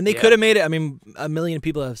 Yeah, and they could have made it. I mean, a million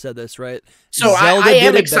people have said this, right? So I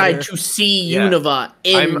am excited to see Unova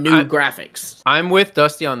in new graphics. I'm with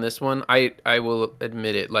Dusty on this one. I will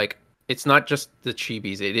admit it. Like, it's not just the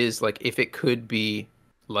chibis. It is like if it could be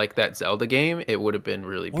like that Zelda game, it would have been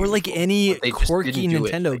really beautiful. Or like any quirky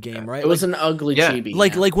Nintendo game, right? It was an ugly chibi.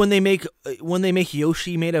 Like when they make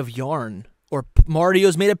Yoshi made of yarn or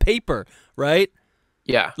Mario's made of paper, right?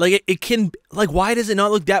 Yeah. Like it can like why does it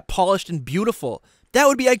not look that polished and beautiful? That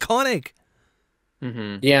would be iconic.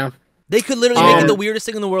 Mm-hmm. Yeah. They could literally make it the weirdest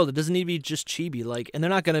thing in the world. It doesn't need to be just chibi, like, and they're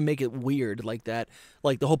not gonna make it weird like that.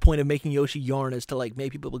 Like the whole point of making Yoshi yarn is to like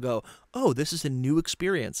make people go, "Oh, this is a new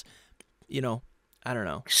experience." You know. I don't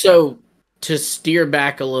know. So to steer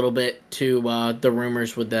back a little bit to the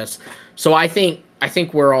rumors with this, so I think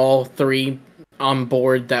we're all three on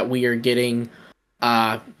board that we are getting,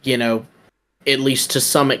 you know, at least to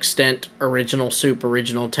some extent, original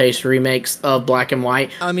taste remakes of Black and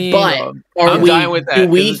White. I mean, but do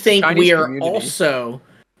we think we are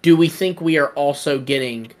also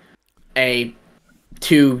getting a,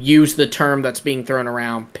 to use the term that's being thrown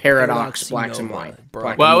around, paradox Blacks and White.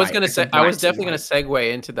 Well, I was definitely gonna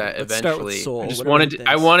segue into that eventually.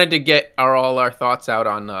 I wanted to get all our thoughts out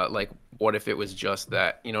on like what if it was just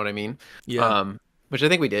that, you know what I mean? Yeah. Which I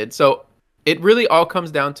think we did. So it really all comes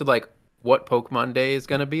down to like what Pokemon Day is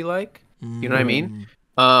gonna be like. You know what I mean?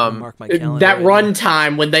 Mark my calendar. That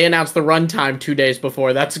runtime, when they announced the runtime 2 days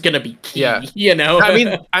before, that's gonna be key. Yeah. You know.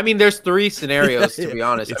 I mean, there's 3 scenarios to be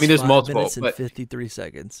honest. I mean, there's multiple. 5 minutes and 53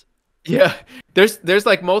 seconds. Yeah, there's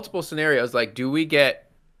like multiple scenarios. Like, do we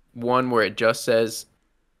get one where it just says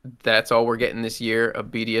that's all we're getting this year, a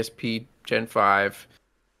BDSP Gen 5,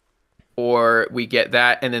 or we get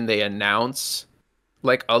that and then they announce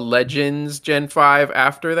like a Legends Gen 5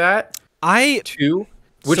 after that?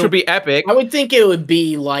 Which would be epic. I would think it would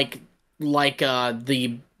be like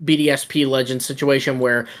the BDSP Legends situation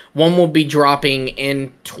where one will be dropping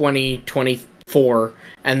in 2024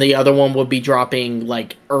 and the other one will be dropping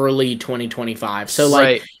like early 2025. So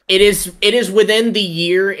like it is within the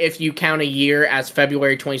year if you count a year as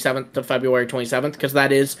February 27th to February 27th because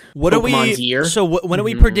that is Pokemon's year. So when are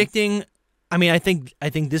we predicting? I mean, I think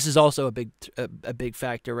this is also a big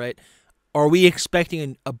factor, right? Are we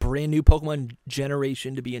expecting a brand new Pokemon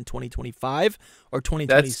generation to be in 2025 or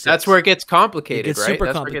 2026? That's where it gets complicated, it gets right?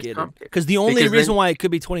 super complicated. Because the only reason why it could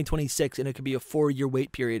be 2026 and it could be a 4-year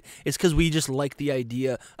wait period is because we just like the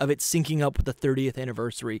idea of it syncing up with the 30th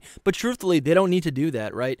anniversary. But truthfully, they don't need to do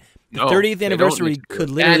that, right? The 30th anniversary could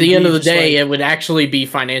literally at the end of the day, it would actually be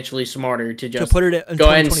financially smarter to just put it go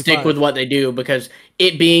ahead and stick with what they do because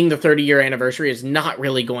it being the 30-year anniversary is not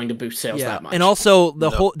really going to boost sales that much. And also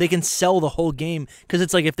they can sell the whole game because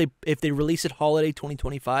it's like if they release it holiday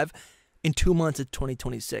 2025, in 2 months it's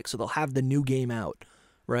 2026, so they'll have the new game out,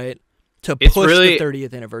 right? To push the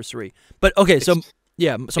 30th anniversry. But okay, so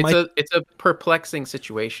it's a perplexing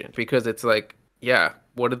situation because it's like,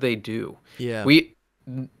 what do they do? Yeah.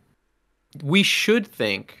 We should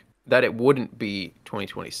think that it wouldn't be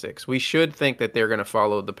 2026. We should think that they're going to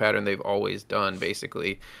follow the pattern they've always done,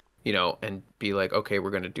 basically, you know, and be like, okay,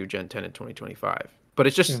 we're going to do Gen 10 in 2025. But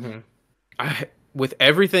it's just, with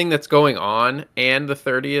everything that's going on and the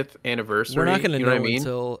 30th anniversary, we're not going to know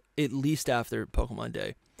until at least after Pokemon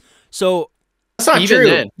Day. So that's not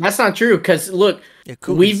true. That's not true because look,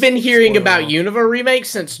 we've been hearing about Unova remakes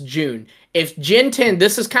since June. If Gen 10,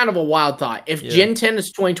 this is kind of a wild thought. If Gen 10 is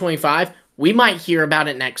 2025, we might hear about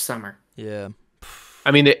it next summer. Yeah. I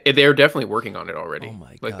mean, they're definitely working on it already. Oh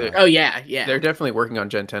my god. They're definitely working on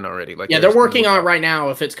Gen 10 already. Like, they're working on it right now.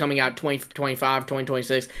 If it's coming out 2025,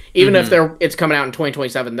 2026, even if it's coming out in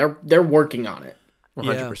 2027, they're working on it.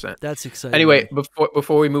 100%. Yeah, that's exciting. Anyway,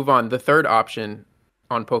 before we move on, the third option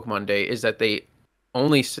on Pokemon Day is that they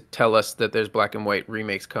only tell us that there's Black and White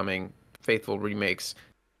remakes coming, faithful remakes,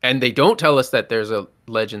 and they don't tell us that there's a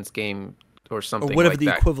Legends game or something, or whatever like the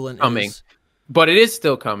that equivalent coming. is. But it is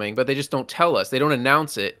still coming, but they just don't tell us. They don't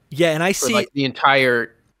announce it. Yeah, and I for see like the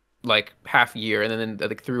entire like half year, and then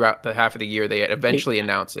like throughout the half of the year they eventually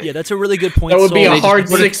announce it. Yeah, that's a really good point. That would be a hard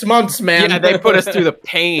 6 months, man. Yeah, they put us through the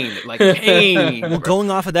pain, like pain. Well, going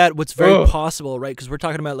off of that, what's very possible, right? Because we're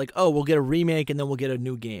talking about like, oh, we'll get a remake and then we'll get a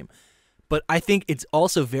new game. But I think it's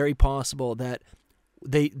also very possible that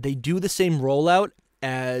they do the same rollout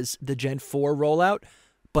as the Gen 4 rollout,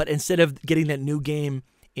 but instead of getting that new game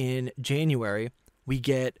in January, we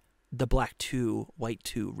get the Black 2, White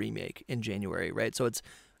 2 remake in January, right? So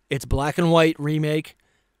it's Black and White remake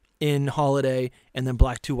in holiday, and then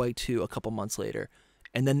Black 2, White 2 a couple months later.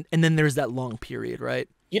 And then there's that long period, right?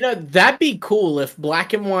 You know, that'd be cool if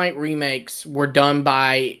Black and White remakes were done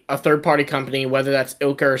by a third-party company, whether that's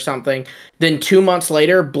ILCA or something. Then 2 months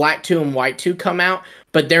later, Black 2 and White 2 come out,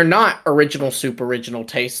 but they're not original, super original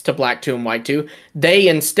tastes to Black 2 and White 2. They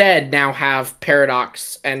instead now have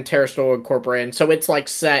Paradox and Terrasol incorporated. So it's like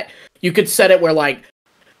set. You could set it where like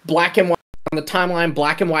Black and White on the timeline,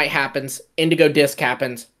 Black and White happens, Indigo Disc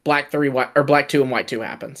happens, Black 3 White or Black 2 and White 2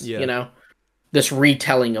 happens. Yeah. You know, this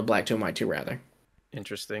retelling of Black 2 and White 2 rather.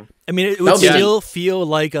 Interesting. I mean, it would still feel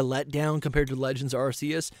like a letdown compared to Legends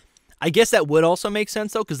Arceus. I guess that would also make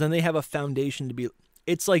sense, though, because then they have a foundation to be...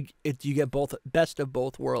 It's like you get both best of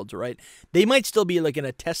both worlds, right? They might still be like in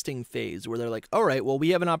a testing phase where they're like, all right, well,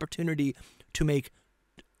 we have an opportunity to make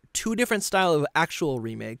 2 different style of actual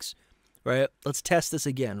remakes, right? Let's test this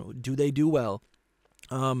again. Do they do well?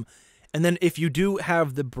 And then if you do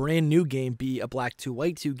have the brand new game be a Black 2,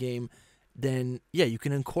 White 2 game, then, yeah, you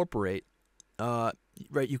can incorporate...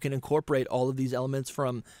 right, you can incorporate all of these elements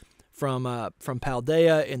from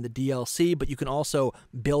Paldea and the DLC, but you can also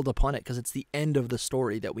build upon it because it's the end of the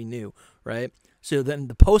story that we knew, right? So then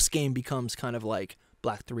the post game becomes kind of like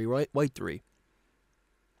Black 3, White 3.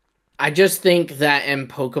 I just think that in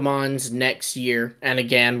Pokemon's next year, and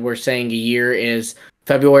again, we're saying a year is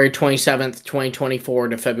February 27th, 2024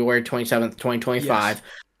 to February 27th, 2025. Yes.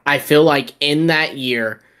 I feel like in that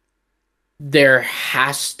year, there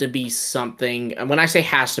has to be something. And when I say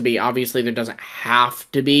has to be, obviously there doesn't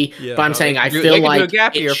have to be. Yeah, but I'm saying I feel like do a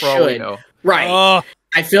gap year for all we know. Right.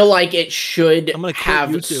 I feel like it should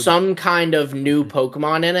have some kind of new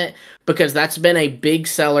Pokemon in it, because that's been a big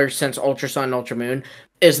seller since Ultra Sun, Ultra Moon,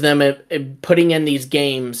 is them putting in these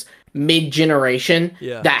games mid-generation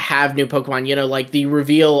that have new Pokemon. You know, like the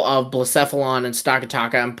reveal of Blacephalon and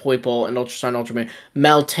Stakataka and Poipole and Ultra Sun, Ultra Moon,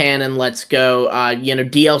 Meltan and Let's Go, you know,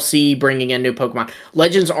 DLC bringing in new Pokemon.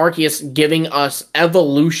 Legends Arceus giving us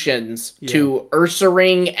evolutions to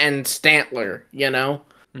Ursaring and Stantler, you know?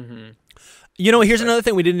 Mm-hmm. You know, here's another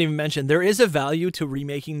thing we didn't even mention. There is a value to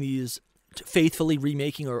remaking these, faithfully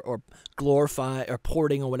remaking or glorify or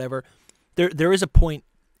porting or whatever. There is a point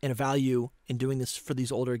and a value in doing this for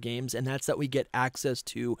these older games, and that's that we get access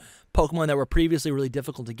to Pokemon that were previously really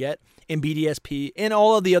difficult to get in BDSP and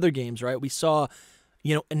all of the other games, right? We saw,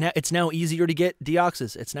 you know, and it's now easier to get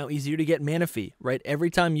Deoxys. It's now easier to get Manaphy, right? Every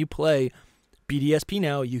time you play BDSP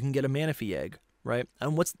now, you can get a Manaphy egg, right?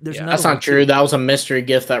 And that's not true. That was a mystery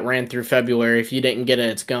gift that ran through February. If you didn't get it,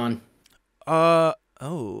 it's gone.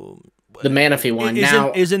 The Manaphy one.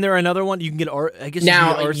 Isn't there another one you can get? I guess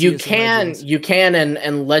now you can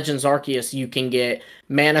in Legends Arceus you can get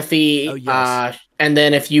Manaphy. Oh, yes. And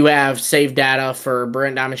then if you have save data for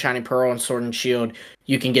Brilliant Diamond, Shining Pearl, and Sword and Shield,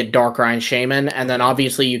 you can get Darkrai and Shaman. And then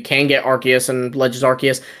obviously you can get Arceus and Legends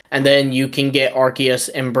Arceus, and then you can get Arceus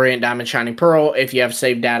and Brilliant Diamond, Shining Pearl if you have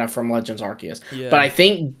save data from Legends Arceus. Yeah. But I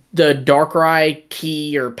think the Darkrai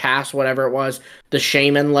key or pass, whatever it was, the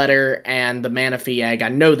Shaman letter and the Manaphy egg. I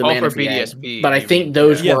know the Manaphy egg, but I think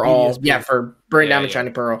those were all for Brilliant Diamond,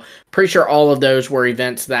 Shining Pearl. Pretty sure all of those were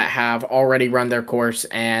events that have already run their course,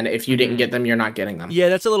 and if you didn't get them, you're not getting them. Yeah,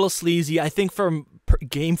 that's a little sleazy. I think from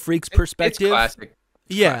Game Freak's perspective, it's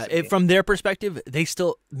classic. From their perspective, they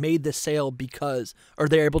still made the sale or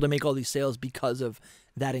they're able to make all these sales because of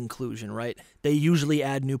that inclusion, right? They usually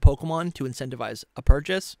add new Pokemon to incentivize a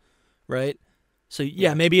purchase, right? So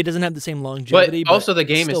maybe it doesn't have the same longevity. But also the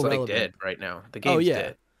game is like dead right now. The game's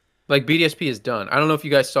dead. Like BDSP is done. I don't know if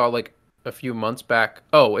you guys saw like a few months back.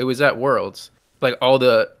 Oh, it was at Worlds. Like all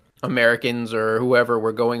the Americans or whoever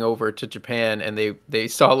were going over to Japan, and they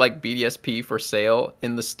saw like BDSP for sale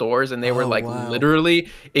in the stores, and they were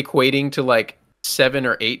literally equating to like $7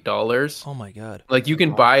 or $8. Oh my god! Like you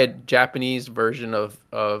can buy a Japanese version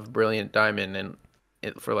of Brilliant Diamond and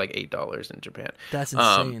for like $8 in Japan. That's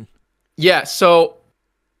insane. Yeah, so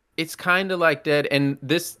it's kind of like dead, and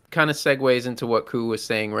this kind of segues into what Ku was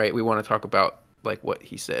saying, right? We want to talk about like what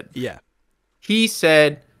he said. Yeah, he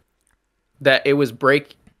said that it was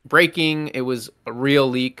breaking, it was a real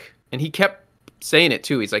leak, and he kept saying it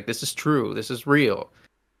too. He's like, this is true. This is real.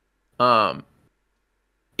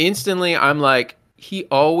 Instantly, I'm like, he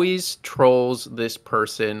always trolls this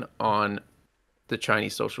person on the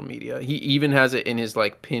Chinese social media. He even has it in his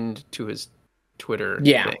like pinned to his Twitter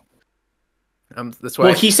thing. That's why.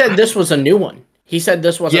 Well, he said this was a new one. He said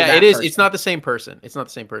this wasn't. Yeah, it is. Person. It's not the same person. It's not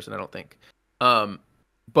the same person. I don't think.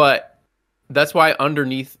 But that's why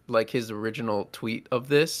underneath like his original tweet of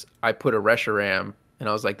this, I put a Reshiram, and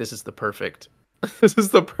I was like, this is the perfect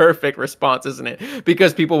response, isn't it?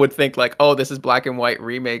 Because people would think like, oh, this is black and white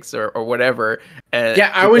remakes or whatever. And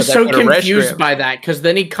yeah, I was so confused by that because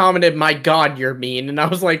then he commented, "My God, you're mean," and I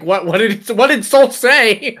was like, "What did Soul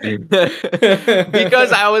say?"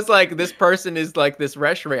 Because I was like, this person is like this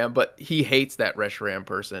Reshiram, but he hates that Reshiram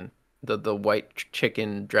person, the white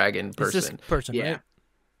chicken dragon person. It's this person, yeah, right?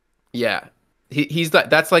 Yeah. He's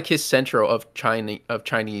that's like his central of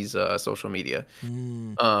Chinese social media.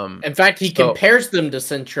 In fact, he compares them to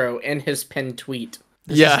Centro in his pinned tweet.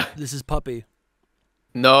 This is Puppy.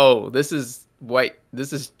 No, this is white.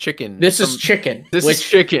 This is Chicken. This is Chicken. This is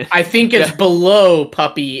Chicken. I think it's below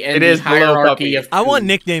Puppy in the hierarchy of. I want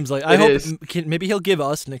nicknames like. I hope maybe he'll give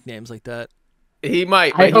us nicknames like that. He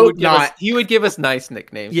might. I hope not. He would give us nice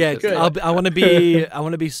nicknames. Yeah, I want to be. I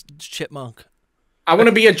want to be Chipmunk. I want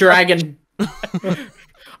to be a dragon.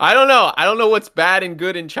 I don't know. I don't know what's bad and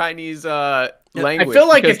good in Chinese language. I feel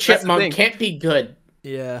like a chipmunk can't be good.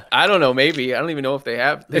 Yeah. I don't know. Maybe. I don't even know if they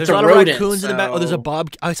have. There's a lot of raccoons in the back. Oh, there's a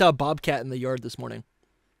I saw a bobcat in the yard this morning.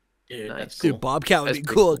 Dude, nice. Cool. Dude, bobcat would be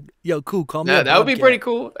cool. Yo, cool. Call me. Yeah, that would be pretty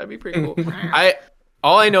cool. That'd be pretty cool.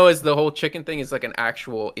 All I know is the whole chicken thing is like an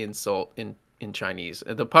actual insult in Chinese.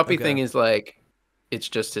 The puppy thing is like, it's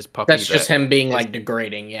just his puppy. That's just him being like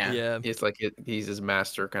degrading. Yeah. Yeah. It's like he's his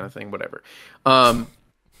master kind of thing. Whatever.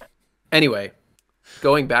 Anyway,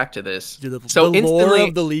 going back to this. Dude, the lore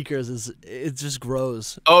of the leakers it just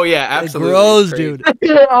grows. Oh yeah, absolutely. It grows, dude.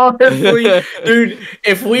 Honestly, dude,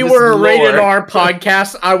 if we were a rated R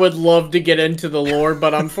podcast, I would love to get into the lore,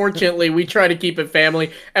 but unfortunately, we try to keep it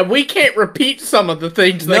family, and we can't repeat some of the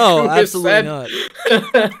things that no, Kuga absolutely said.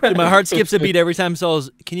 not. Dude, my heart skips a beat every time Saul's.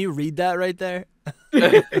 Can you read that right there?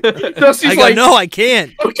 Dusty's like, no, I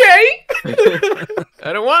can't. Okay.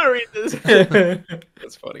 I don't want to read this.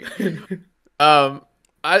 That's funny.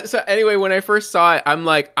 So anyway, when I first saw it, I'm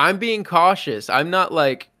like, I'm being cautious. I'm not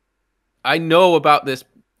like, I know about this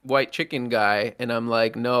white chicken guy, and I'm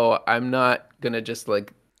like, no, I'm not gonna just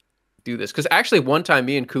like do this. Because actually, one time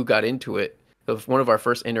me and Ku got into it. It was one of our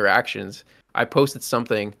first interactions. I posted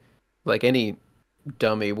something like any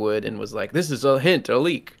dummy would, and was like, this is a hint, a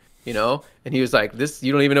leak. You know, and he was like, "This,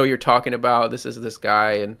 you don't even know what you're talking about. This is this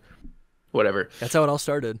guy," and whatever. That's how it all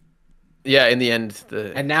started. Yeah, in the end,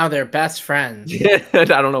 and now they're best friends. I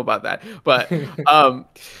don't know about that, but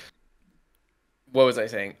what was I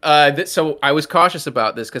saying? So I was cautious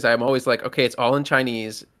about this because I'm always like, okay, it's all in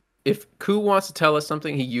Chinese. If Ku wants to tell us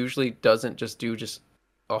something, he usually doesn't just do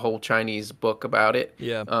a whole Chinese book about it.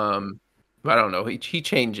 Yeah. I don't know. He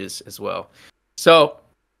changes as well. So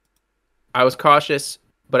I was cautious.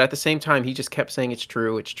 But at the same time, he just kept saying it's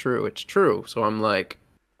true, it's true, it's true. So I'm like,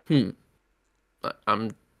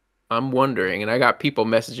 I'm wondering, and I got people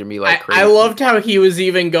messaging me like crazy. I loved how he was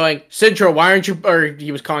even going, Centro, why aren't you? Or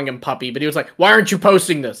he was calling him Puppy, but he was like, why aren't you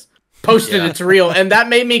posting this? Post it, it's real, and that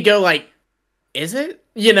made me go like, is it?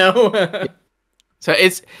 You know? So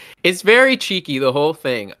it's very cheeky, the whole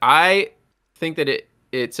thing. I think that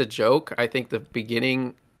it's a joke. I think the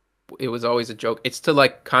beginning. It was always a joke. It's to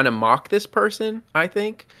like kind of mock this person, I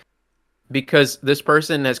think, because this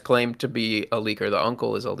person has claimed to be a leaker. The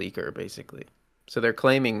uncle is a leaker, basically. So they're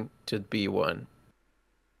claiming to be one.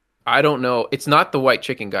 I don't know. It's not the white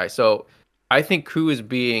chicken guy. So I think Ku is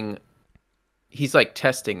he's like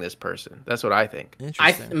testing this person. That's what I think.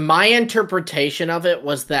 My interpretation of it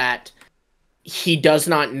was that he does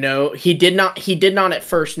not know. He did not at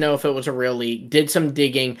first know if it was a real leak. Did some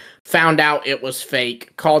digging, found out it was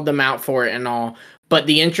fake, called them out for it and all. But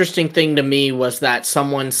the interesting thing to me was that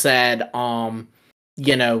someone said,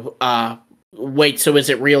 wait, so is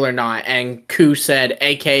it real or not? And Ku said,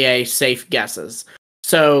 AKA safe guesses.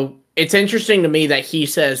 So it's interesting to me that he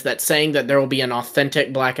says that saying that there will be an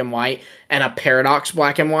authentic black and white and a paradox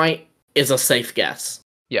black and white is a safe guess.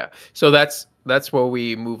 Yeah. So that's where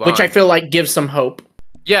we move on. Which I feel like gives some hope.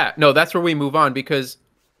 Yeah, no, that's where we move on, because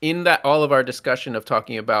in that all of our discussion of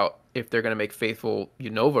talking about if they're going to make faithful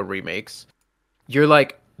Unova remakes, you're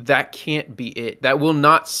like, that can't be it. That will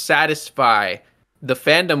not satisfy. The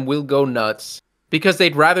fandom will go nuts because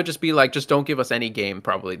they'd rather just be like, just don't give us any game,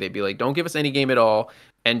 probably. They'd be like, don't give us any game at all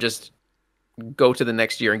and just go to the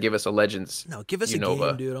next year and give us a Legends. No, give us Unova. a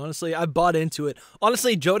game, dude. Honestly, I bought into it.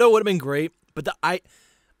 Honestly, Johto would have been great, but and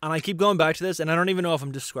I keep going back to this, and I don't even know if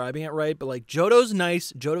I'm describing it right, but like Johto's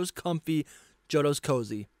nice, Johto's comfy, Johto's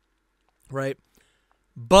cozy, right?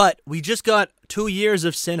 But we just got 2 years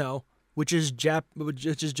of Sinnoh, which is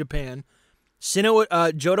Japan. Sinnoh,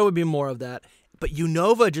 Johto would be more of that. But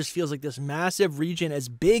Unova just feels like this massive region as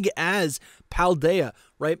big as Paldea,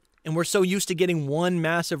 right? And we're so used to getting one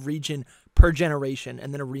massive region per generation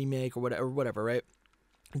and then a remake or whatever, right?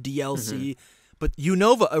 DLC. Mm-hmm. But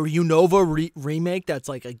Unova remake that's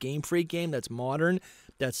like a Game Freak game that's modern,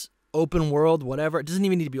 that's open world, whatever. It doesn't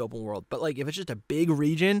even need to be open world. But like if it's just a big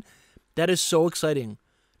region, that is so exciting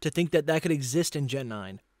to think that could exist in Gen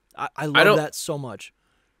 9. I love that so much.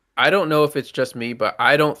 I don't know if it's just me, but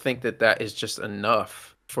I don't think that is just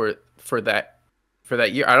enough for that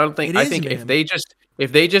year. I don't think. I think if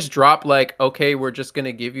they just drop like, okay, we're just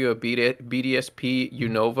gonna give you a BDSP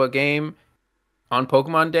Unova game on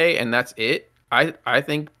Pokemon Day and that's it. I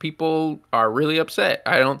think people are really upset.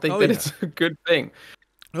 I don't think it's a good thing.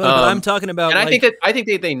 Well, but I'm talking about, and I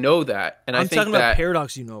think they know that. And I'm talking about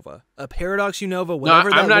Paradox Unova, a Paradox Unova. Whatever.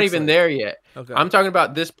 No, I'm not even there yet. Okay. I'm talking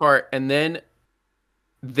about this part, and then.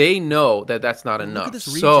 They know that that's not enough.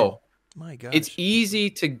 So my gosh. It's easy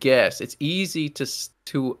to guess. It's easy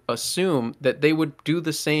to assume that they would do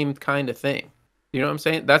the same kind of thing. You know what I'm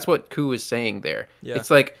saying? That's what Ku is saying there. Yeah.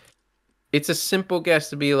 It's like, it's a simple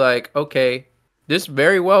guess to be like, okay, this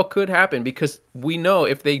very well could happen because we know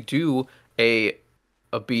if they do a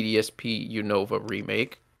BDSP Unova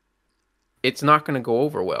remake, it's not going to go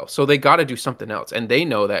over well. So they got to do something else. And they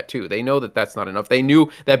know that too. They know that that's not enough. They knew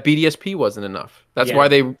that BDSP wasn't enough. That's why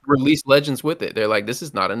they released Legends with it. They're like, this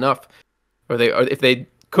is not enough. Or if they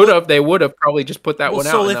could have, they would have probably just put that one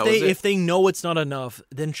out. So if they know it's not enough,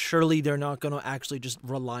 then surely they're not going to actually just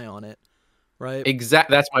rely on it. Right?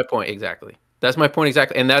 That's my point. Exactly. That's my point.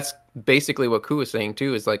 Exactly. And that's basically what Ku is saying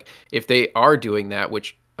too, is like, if they are doing that,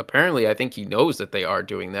 which apparently I think he knows that they are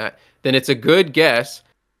doing that, then it's a good guess.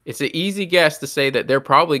 It's an easy guess to say that they're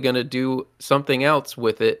probably going to do something else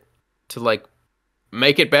with it to like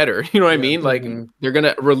make it better. You know what I mean? Like they're going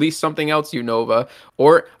to release something else, Unova,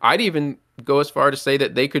 or I'd even go as far to say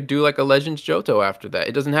that they could do like a Legends Johto after that.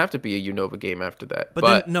 It doesn't have to be a Unova game after that.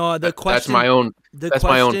 But then, no, the question, that's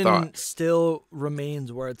my own thought. Still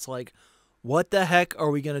remains where it's like, what the heck are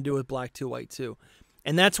we going to do with Black 2 White 2?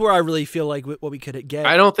 And that's where I really feel like what we could get.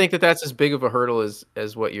 I don't think that that's as big of a hurdle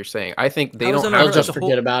as what you're saying. I think they don't have to just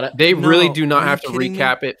forget about it. They really do not have to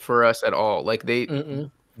recap it for us at all. Like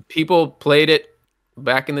people played it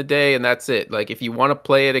back in the day, and that's it. Like if you want to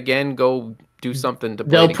play it again, go do something to play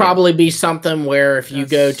There'll probably be something where if you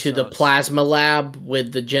go to the Plasma Lab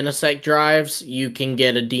with the Genesect drives, you can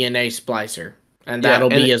get a DNA splicer. And that'll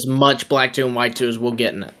be as much Black 2 and White 2 as we'll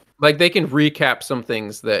get in it. Like they can recap some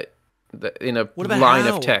things that in a line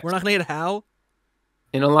of text. We're not going to get How?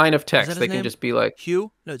 In a line of text, they can just be like...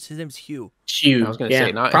 Hugh? No, his name's Hugh. Hugh. I was going to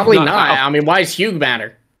say, probably not. I mean, why does Hugh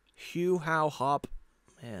matter? Hugh, How, Hop.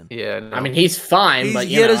 Man. Yeah, no. I mean, he's fine, but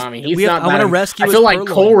he's not I want to rescue. I feel like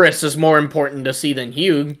Chorus is more important to see than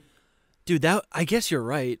Hugh. Dude, I guess you're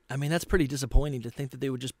right. I mean, that's pretty disappointing to think that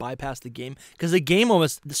they would just bypass the game because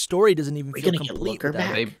the story doesn't even feel complete.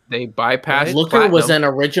 They bypassed. Looker Platinum. Was an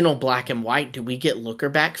original Black and White. Do we get Looker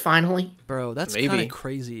back finally? Bro, that's kind of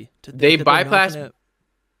crazy. They bypassed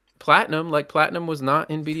Platinum. Like Platinum was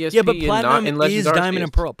not in BDSP. Yeah, but Platinum and not in Legends is Arceus. Diamond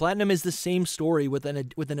and Pearl. Platinum is the same story with an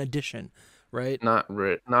addition. Right? Not.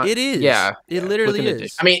 It is. Yeah. It literally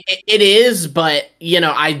is. I mean, it is, but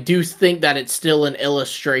I do think that it's still an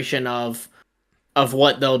illustration of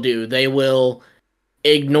what they'll do. They will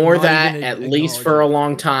ignore that at least for a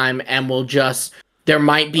long time, and will just. There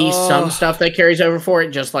might be some stuff that carries over for it,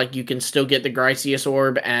 just like you can still get the Gryceus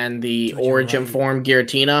Orb and the Origin Form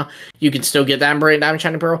Giratina. You can still get that in Brilliant Diamond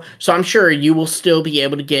Shining Pearl. So I'm sure you will still be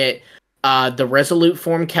able to get the Resolute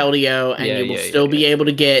Form Keldeo, and you will still be able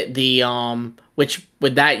to get the which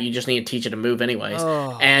with that you just need to teach it to move anyways.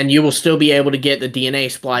 And you will still be able to get the DNA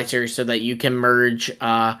splicer so that you can merge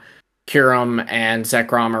Kyurem and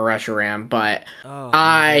Zekrom or Reshiram. But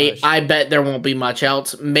I bet there won't be much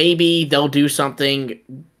else. Maybe they'll do something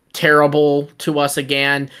terrible to us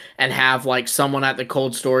again and have like someone at the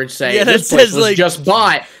cold storage say this place was just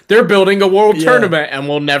bought, they're building a world tournament, and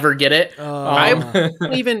we'll never get it. I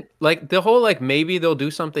don't even like the whole like maybe they'll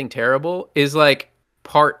do something terrible is like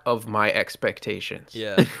part of my expectations.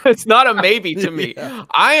 It's not a maybe to me.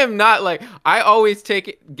 I am not like, I always take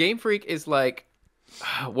it, Game Freak is like,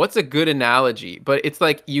 what's a good analogy? But it's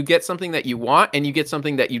like you get something that you want and you get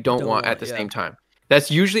something that you don't want at the same time.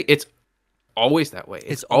 That's usually, it's always that way.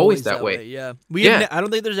 It's always that way. Yeah. I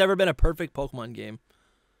don't think there's ever been a perfect Pokemon game.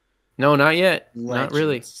 No, not yet. Legends. Not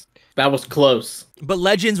really. That was close. But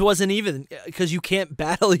Legends wasn't even, because you can't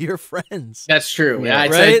battle your friends. That's true. Yeah,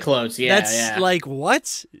 I'd right? say close. Yeah, That's like,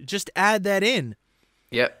 what? Just add that in.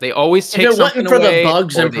 Yeah, they always take if it something wasn't for away, the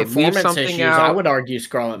bugs or and they leave performance something issues, out. I would argue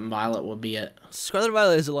Scarlet and Violet would be it. Scarlet and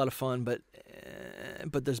Violet is a lot of fun, but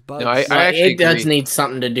there's bugs. No, I actually it does agree. need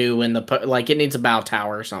something to do in the like it needs a bow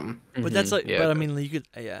tower or something. But that's like, Yeah, but I it mean, you could,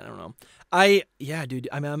 I don't know. Dude.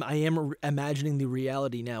 I mean, I am imagining the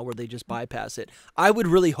reality now where they just bypass it. I would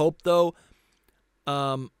really hope though,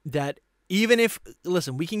 that even if,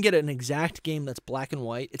 listen, we can get an exact game that's black and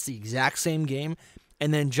white. It's the exact same game.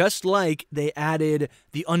 And then just like they added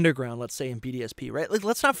the underground, let's say in BDSP, right? Like,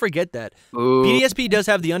 let's not forget that. Ooh. BDSP does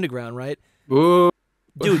have the underground, right? Ooh.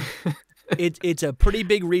 Dude, it's a pretty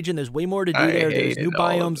big region. There's way more to do there. There's new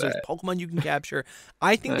biomes. There's Pokemon you can capture.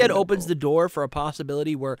 I think that opens the door for a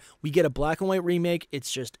possibility where we get a black and white remake.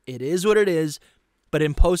 It's just, it is what it is. But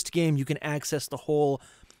in post-game, you can access the whole,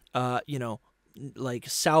 like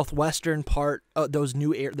southwestern part of those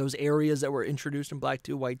those areas that were introduced in Black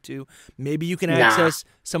 2, White 2. Maybe you can access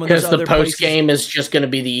some of those other places. Because the post game is just going to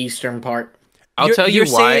be the eastern part. I'll tell you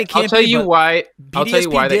why. I'll tell you why.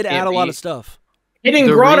 BDSP did add a lot of stuff. Hidden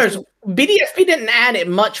Grottos. BDSP didn't add it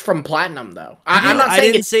much from Platinum though. I'm not saying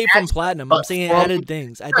I didn't say from Platinum. I'm saying it added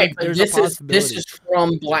things. I think there's a possibility. This is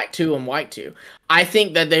from Black 2 and White 2. I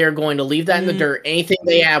think that they are going to leave that in the dirt. Anything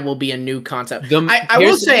they add will be a new concept. I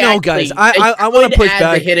will say, no, guys, I want to push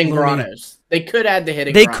back. The Hidden Grottos. They could add the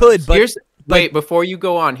Hidden. They Grottos. could, but wait, before you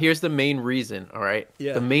go on, here's the main reason. All right,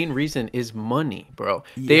 yeah. The main reason is money, bro.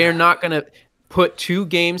 Yeah. They are not gonna put two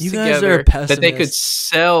games together that they could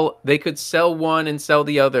sell. They could sell one and sell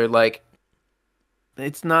the other. Like,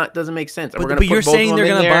 it's not, doesn't make sense. But you're saying they're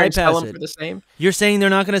going to bypass it. For the same? You're saying they're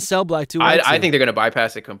not going to sell Black 2. I think they're going to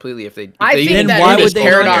bypass it completely if they. Then why would they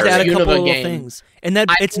not add a couple of little things? And that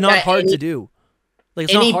it's not hard to do. Like,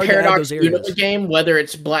 it's any not hard Paradox to add those areas. Unova game, whether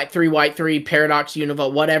it's Black 3, White 3, Paradox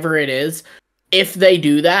Unova, whatever it is, if they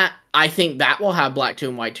do that, I think that will have Black 2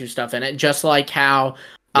 and White 2 stuff in it, just like how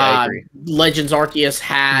Legends Arceus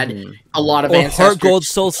had a lot of ancestors. Heart Gold,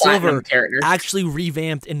 Soul Silver characters. Actually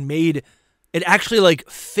revamped and made it actually like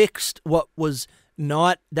fixed what was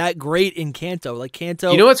not that great in Kanto. Like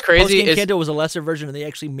Kanto, you know what's crazy? Kanto was a lesser version, and they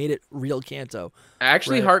actually made it real Kanto.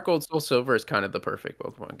 Actually, right? Heart Gold, Soul Silver is kind of the perfect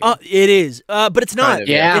Pokemon game. It is, but it's not. Kind of,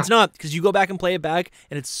 yeah, it's not, because you go back and play it back,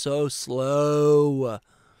 and it's so slow.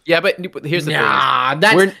 Yeah, but here's the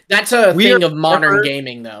thing. That's a thing of modern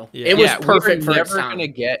gaming, though. Yeah. It was perfect for its time. We're never gonna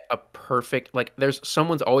get a perfect, like,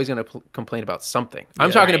 someone's always gonna complain about something.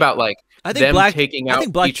 I'm talking about, like, I think them taking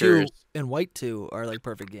out Black features. 2 and White 2 are like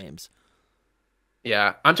perfect games.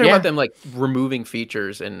 Yeah, I'm talking about them like removing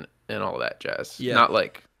features and all that jazz. Yeah. Not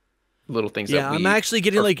like little things. Yeah, I'm actually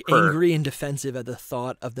getting like angry and defensive at the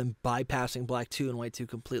thought of them bypassing Black 2 and White 2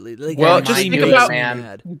 completely. Like, well, just think about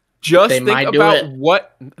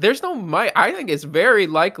what. There's no might. I think it's very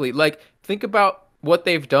likely. Like, think about what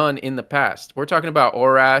they've done in the past. We're talking about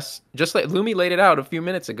Oras. Just like Lumi laid it out a few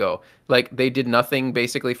minutes ago. Like, they did nothing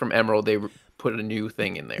basically from Emerald. They put a new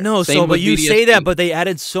thing in there. No, but you say that, but they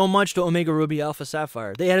added so much to Omega Ruby Alpha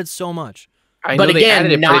Sapphire. They added so much. I know they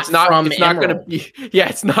added it, but it's not gonna be. Yeah,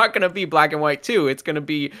 it's not gonna be Black and White 2. It's gonna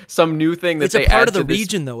be some new thing that they add. It's a part of the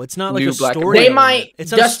region, though. It's not like a story. They might,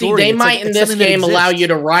 Dusty. They might in this game allow you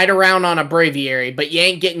to ride around on a Braviary, but you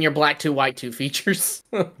ain't getting your Black 2, White 2 features.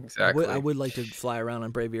 Exactly. I would like to fly around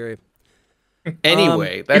on Braviary.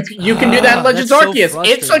 Anyway, you can do that in Legends Arceus.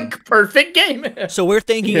 It's a perfect game. So we're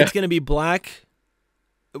thinking it's gonna be Black.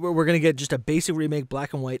 We're going to get just a basic remake,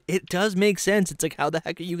 Black and White. It does make sense. It's like, how the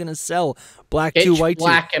heck are you going to sell Black 2, White 2?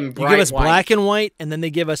 And you give us Black and White, and then they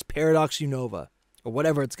give us Paradox Unova, or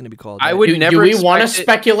whatever it's going to be called. I would never. Do we want to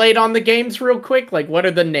speculate on the games real quick? Like, what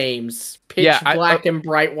are the names? Pitch Black and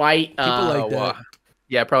Bright White. People like that.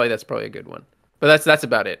 Yeah, that's probably a good one. But that's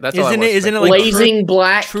about it. That's isn't it like Blazing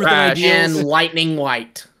Black and Lightning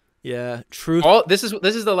White? Yeah, Truth. This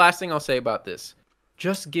is the last thing I'll say about this.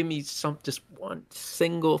 Just give me just one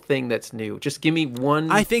single thing that's new. Just give me one.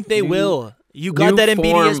 I think they will. You got that in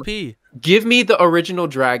BDSP. Give me the original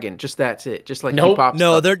dragon. Just that's it. Just like nope.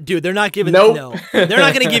 No, they're not giving. Nope. No, they're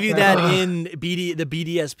not going to give you that in the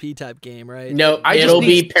BDSP type game, right? No, it'll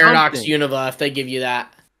be Paradox Unova if they give you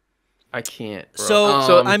that. I can't. Bro.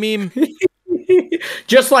 So I mean.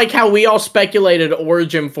 Just like how we all speculated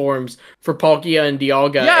origin forms for Palkia and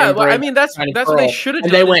Dialga. Yeah, I mean that's what they should have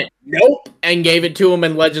done. And they went nope and gave it to them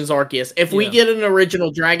in Legends Arceus. If we get an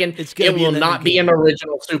original dragon, it will not be an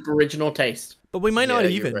original, super original taste. But we might not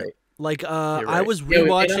even. Right. Like You're I right. was Yeah,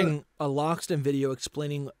 rewatching a Lockston video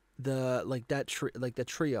explaining the the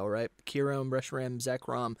trio, right? Kiram, Reshiram,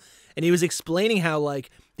 Zekrom, and he was explaining how like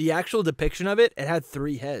the actual depiction of it had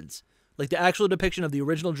 3 heads. Like the actual depiction of the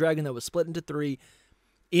original dragon that was split into 3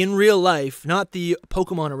 in real life, not the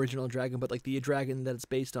Pokemon original dragon, but like the dragon that it's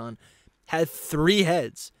based on, had 3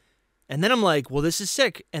 heads. And then I'm like, well, this is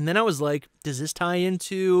sick. And then I was like, does this tie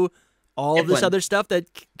into all of this other stuff that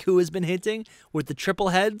Ku has been hinting with the triple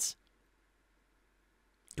heads?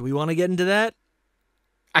 Do we want to get into that?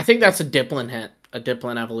 I think that's a Dipplin hint, a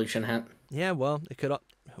Dipplin evolution hint. Yeah, well, it could.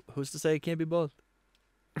 Who's to say it can't be both?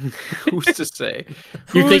 Who's to say?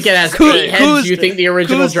 You think it has 8 heads? You think the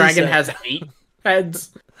original dragon has 8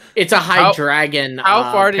 heads? It's a high dragon.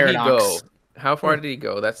 How far did paradox. he go? How far did he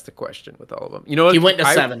go? That's the question with all of them. You know what? He went to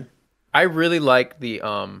 7. I really like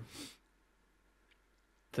the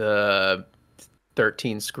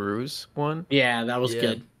 13 screws one. Yeah, that was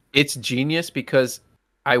good. It's genius because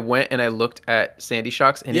I went and I looked at Sandy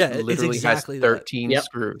Shocks and it literally exactly has 13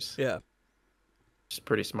 screws. Yeah. It's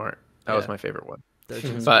pretty smart. That was my favorite one.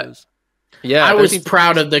 13 but screws. Yeah, I was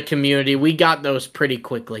proud of the community. We got those pretty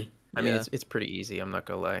quickly. I mean, it's pretty easy. I'm not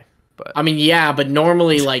gonna lie. But I mean, yeah, but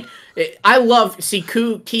normally, like, I love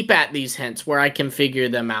keep at these hints where I can figure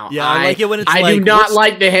them out. Yeah, I like it when it's I like, do not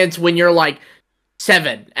like the hints when you're like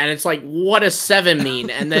 7, and it's like, what does 7 mean?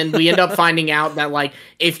 And then we end up finding out that like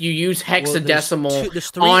if you use hexadecimal there's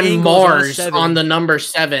 3 on angles Mars on on the number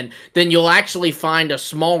 7, then you'll actually find a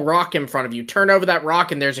small rock in front of you. Turn over that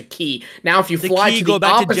rock, and there's a key. Now, if you fly to the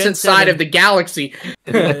opposite side of the galaxy,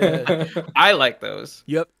 I like those.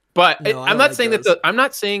 Yep. But I'm not saying that I'm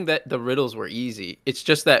not saying that the riddles were easy. It's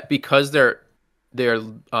just that because they're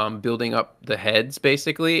building up the heads,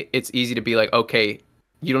 basically, it's easy to be like, okay,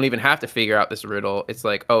 you don't even have to figure out this riddle. It's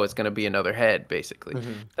like, oh, it's gonna be another head, basically.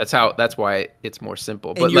 Mm-hmm. That's why it's more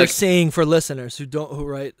simple. But you're saying for listeners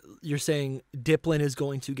you're saying Dipplin is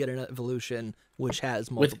going to get an evolution which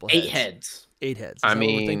has multiple with 8 heads. 8 heads. Is I that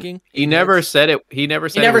mean, what we're thinking? He never said it. He never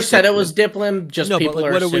said it was Dipplin. Just people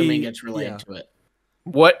are assuming it's related to it.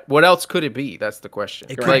 What else could it be? That's the question.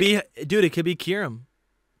 It could be, dude. It could be Kiram.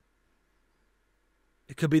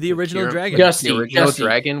 It could be the original dragon. The original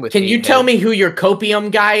dragon. With Can you tell me who your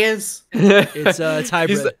copium guy is? It's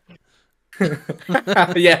hybrid.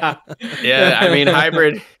 Yeah. Yeah. I mean,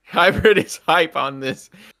 hybrid is hype on this.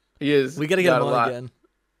 He is. We gotta get him on again.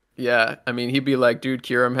 Yeah. I mean, he'd be like, dude,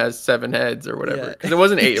 Kiram has 7 heads or whatever. Because it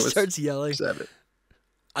wasn't 8. It was starts yelling. 7.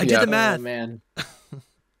 I did the math, man.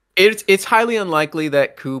 It's highly unlikely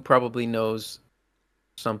that Ku probably knows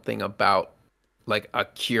something about like a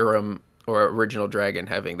Kiram or original dragon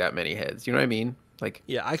having that many heads. You know what I mean? Like,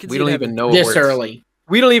 yeah, I could. We don't even know this early.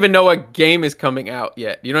 We don't even know a game is coming out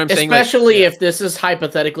yet. You know what I'm saying? Especially if this is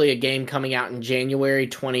hypothetically a game coming out in January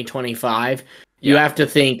 2025, you have to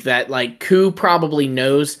think that like Ku probably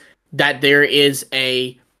knows that there is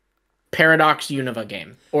a Paradox Unova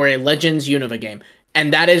game or a Legends Unova game.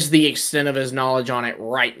 And that is the extent of his knowledge on it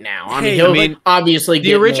right now. I mean, obviously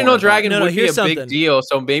the original dragon would be a something. big deal.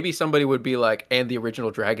 So maybe somebody would be like, and the original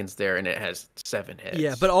dragon's there and it has 7 heads.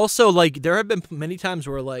 Yeah, but also like there have been many times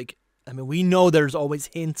where like, I mean, we know there's always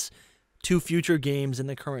hints to future games in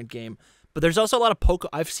the current game, but there's also a lot of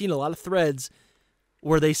I've seen a lot of threads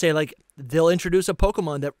where they say like they'll introduce a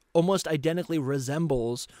Pokemon that almost identically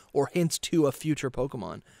resembles or hints to a future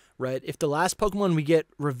Pokemon, right? If the last Pokemon we get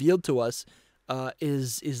revealed to us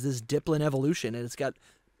is this Dipplin evolution, and it's got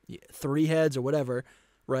 3 heads or whatever,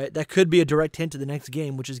 right? That could be a direct hint to the next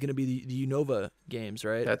game, which is going to be the Unova games,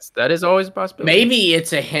 right? That is always a possibility. Maybe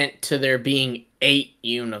it's a hint to there being 8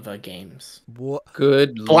 Unova games. What?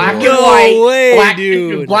 Good black Lord. and white, no way,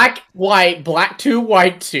 dude. Black, white, black 2,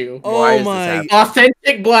 white 2. Oh my!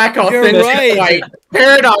 Authentic black, authentic white,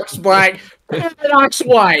 paradox black, paradox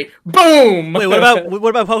white. Boom. Wait, what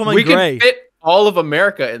about Pokemon we Gray? Could fit all of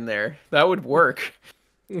America in there. That would work.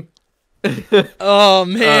 Oh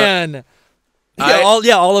man.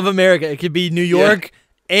 All of America. It could be New York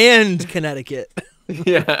and Connecticut.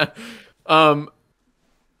 Yeah. What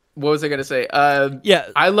was I gonna say?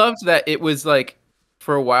 I loved that it was like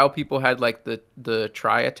for a while people had like the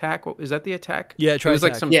tri attack. Is that the attack? Yeah, tri. It was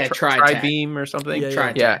like some tri beam or something.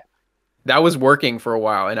 Yeah. That was working for a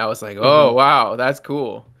while, and I was like, oh wow, that's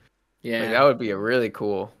cool. Yeah, like, that would be a really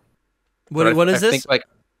cool. What is this? I think like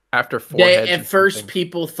after 4 heads. At first,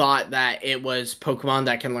 people thought that it was Pokemon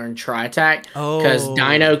that can learn Tri Attack because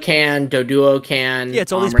Dino can, Doduo can. Yeah,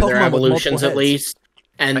 it's all these Pokemon their evolutions with at least,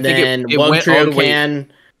 and then Wugtrio can.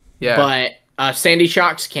 Yeah, but Sandy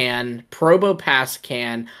Shocks can, Probopass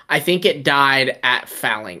can. I think it died at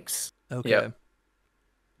Phalanx. Okay. Yeah.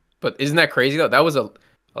 But isn't that crazy though? That was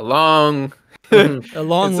a long a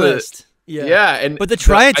long list. Yeah, and but the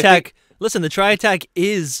tri-attack. Listen, the tri-attack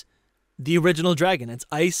is the original dragon. It's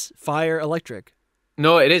ice, fire, electric.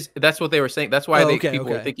 No, it is. That's what they were saying. That's why people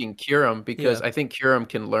were thinking Kyurem, because I think Kyurem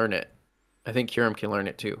can learn it. I think Kyurem can learn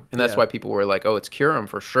it too, and that's why people were like, "Oh, it's Kyurem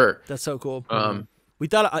for sure." That's so cool. We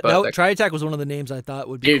thought tri-attack was one of the names I thought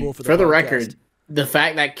would be cool for the the record. The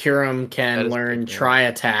fact that Kyurem can learn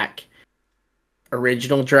tri-attack,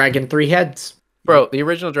 original dragon 3 heads. Bro, the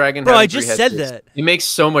original dragon. Bro, I just said that. It makes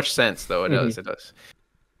so much sense, though. It does. It does.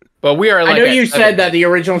 But we are. Like, I know you said that the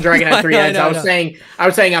original dragon had 3 heads. I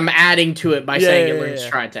was saying I'm adding to it by saying it learns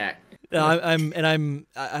tri-attack. No,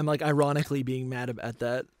 I'm like ironically being mad at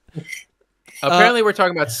that. Apparently, we're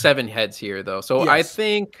talking about 7 heads here, though. So I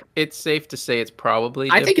think it's safe to say it's probably.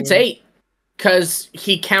 I think it's 8 because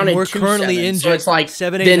he counted. We're currently 7, in, so it's like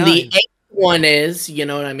 7, 8, then 9. the 8th one is. You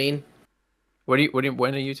know what I mean?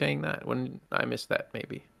 When are you saying that? When I missed that,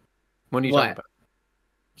 maybe. When are you talking about?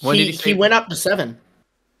 When did he went up to 7.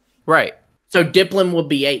 Right. So Diplin would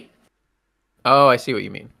be 8. Oh, I see what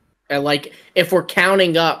you mean. And like if we're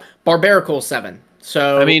counting up, Barbarical 7.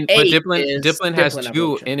 So I mean, but 8 Diplin has 2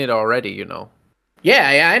 evolution. In it already, you know.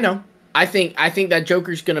 Yeah, I know. I think that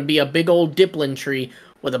Joker's gonna be a big old Diplin tree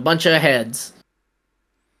with a bunch of heads.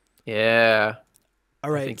 Yeah.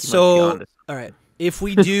 All right. So all right. If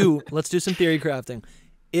we do, let's do some theory crafting.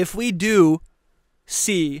 If we do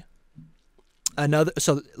see another,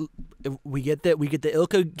 so we get the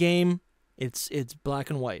ILCA game, it's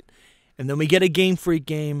black and white, and then we get a Game Freak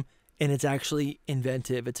game, and it's actually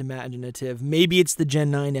inventive, it's imaginative. Maybe it's the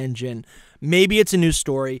Gen 9 engine, maybe it's a new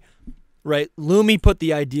story, right? Lumi put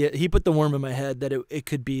the worm in my head that it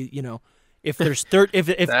could be, you know, if there's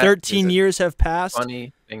 13 years have passed.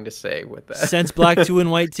 Funny thing to say with that. Since Black 2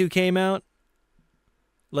 and White 2 came out.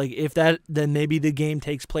 Like, if that, then maybe the game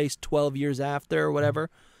takes place 12 years after or whatever.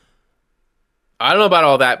 I don't know about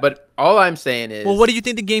all that, but all I'm saying is... Well, what do you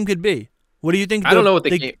think the game could be? What do you think? I don't know what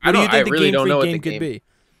the game... I really don't know what the game could be.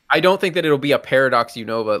 I don't think that it'll be a Paradox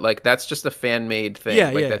Unova. Like, that's just a fan-made thing.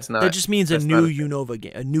 Yeah, like, that's not... That just means a new Unova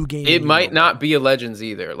game, a new game. It might not be a Legends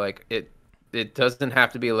either. Like, it doesn't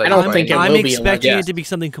have to be a Legends. I don't think it will be. I'm expecting it to be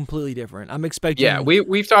something completely different. I'm expecting... Yeah,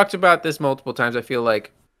 we've talked about this multiple times. I feel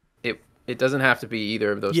like it doesn't have to be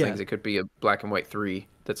either of those things. It could be a Black and White 3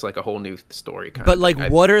 that's like a whole new story kind of like,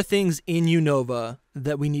 what are things in Unova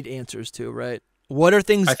that we need answers to, right? What are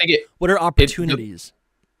things... what are opportunities?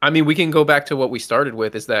 I mean, we can go back to what we started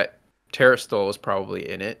with, is that Terrastol is probably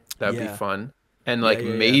in it. That'd be fun. And like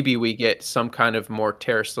maybe we get some kind of more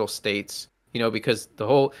Terrastol states, you know, because the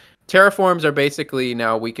whole terraforms are basically,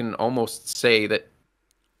 now we can almost say that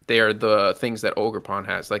they are the things that Ogerpon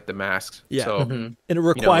has, like the masks. Yeah. So, and it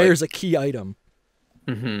requires a key item.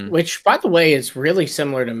 Which, by the way, is really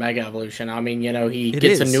similar to Mega Evolution. I mean, you know, he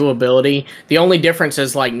gets a new ability. The only difference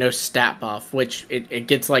is like no stat buff, which it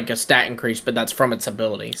gets like a stat increase, but that's from its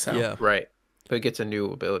ability. So yeah, right. But it gets a new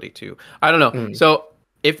ability too. I don't know. So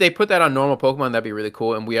if they put that on normal Pokemon, that'd be really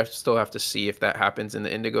cool. And we still have to see if that happens in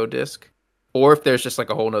the Indigo disc, or if there's just like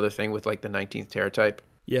a whole other thing with like the 19th Terra type.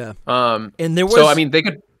 Yeah. And there was. So I mean,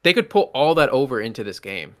 they could pull all that over into this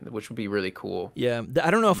game, which would be really cool. Yeah, I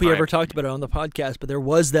don't know if we ever talked about it on the podcast, but there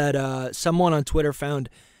was that someone on Twitter found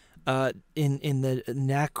in the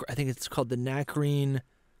I think it's called the Nakreen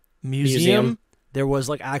Museum. There was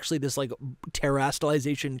like actually this like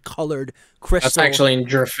terastallization colored crystal. That's actually in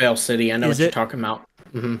Driftvale City. I know what you're talking about.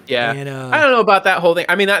 Yeah, and, I don't know about that whole thing.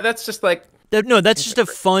 I mean, that's just like. No, that's just a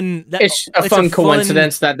fun. It's a fun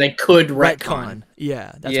coincidence that they could retcon.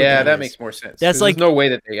 Yeah, that makes more sense. That's like there's no way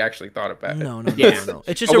that they actually thought about it. No.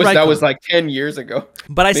 It's just that was like 10 years ago.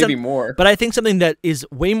 But maybe more. But I think something that is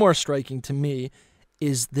way more striking to me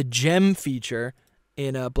is the gem feature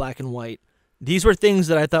in Black and White. These were things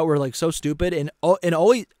that I thought were like so stupid, and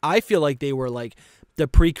always I feel like they were like the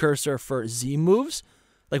precursor for Z moves.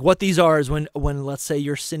 Like what these are is when let's say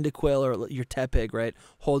your Cyndaquil or your Tepig, right,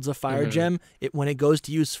 holds a fire gem, when it goes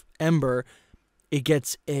to use Ember, it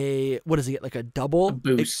gets a, what does it get, like a double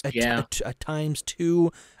boost, a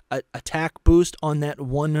 ×2 attack boost on that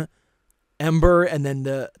one Ember, and then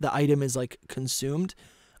the item is like consumed.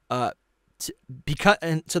 So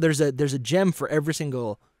there's a gem for every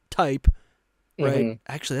single type. Right.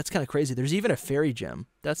 Actually, that's kind of crazy. There's even a fairy gem.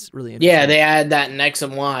 That's really interesting. Yeah, they added that in X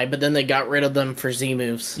and Y, but then they got rid of them for Z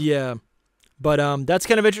moves. Yeah. But that's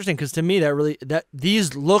kind of interesting because to me that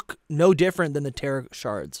these look no different than the Terra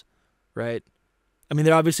shards, right? I mean,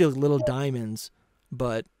 they're obviously like little diamonds,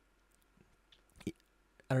 but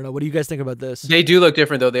I don't know. What do you guys think about this? They do look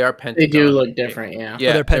different though. They are pentagons. They do look different, yeah.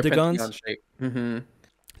 Yeah, they're pentagons. Pentagon shape.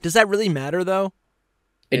 Does that really matter though?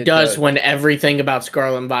 It does when everything about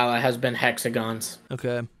Scarlet and Violet has been hexagons.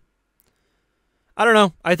 Okay. I don't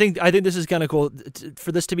know. I think this is kind of cool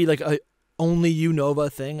for this to be like a only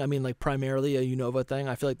Unova thing. I mean, like primarily a Unova thing.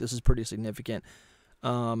 I feel like this is pretty significant.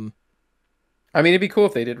 I mean, it'd be cool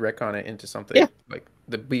if they did retcon it into something. Yeah. Like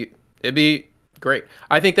it'd be great.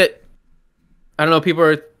 I think that I don't know. People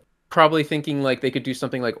are probably thinking like they could do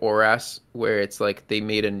something like Oras, where it's like they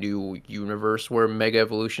made a new universe where Mega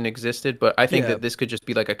Evolution existed. But I think that this could just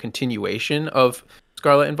be like a continuation of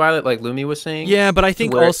Scarlet and Violet, like Lumi was saying. Yeah, but I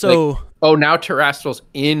think also, like, now Terrestrial's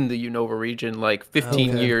in the Unova region, like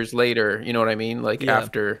 15 years later. You know what I mean? Like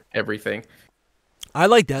after everything. I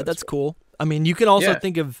like that. That's cool. I mean, you can also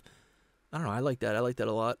think of. I don't know. I like that. I like that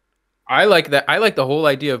a lot. I like that. I like the whole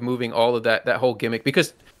idea of moving all of that whole gimmick,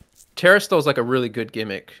 because Terrestrial is like a really good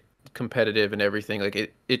gimmick, competitive and everything.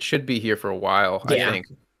 Like it should be here for a while. I think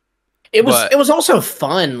it was also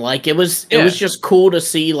fun. Like it was just cool to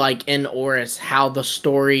see, like, in Oris how the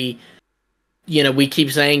story, you know, we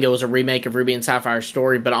keep saying it was a remake of Ruby and Sapphire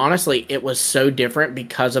story, but honestly it was so different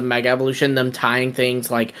because of Mega Evolution, them tying things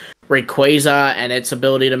like Rayquaza and its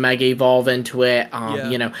ability to Mega Evolve into it,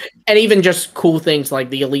 you know, and even just cool things like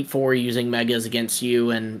the Elite Four using Megas against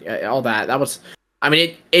you and all that. That was, I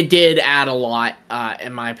mean, it did add a lot,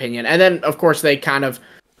 in my opinion. And then, of course, they kind of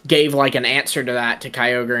gave like an answer to that to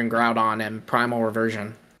Kyogre and Groudon and Primal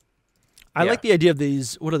Reversion. I like the idea of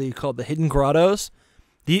these, what are they called? The hidden grottos?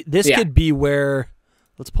 This could be where,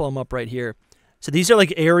 let's pull them up right here. So these are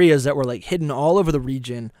like areas that were like hidden all over the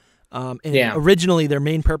region. And originally their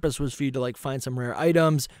main purpose was for you to like find some rare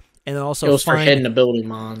items, and then also for hidden ability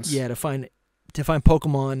mons. Yeah, to find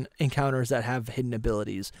Pokemon encounters that have hidden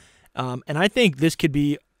abilities. And I think this could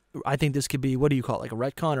be, what do you call it, like a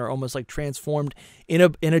retcon, or almost like transformed in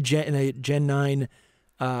a Gen 9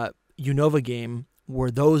 Unova game,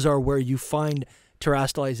 where those are where you find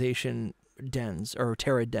terrestrialization dens or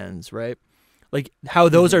Terra dens, right? Like how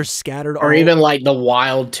those are scattered, or even like the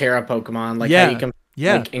wild Terra Pokemon, like how you can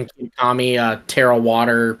like in Kami, Terra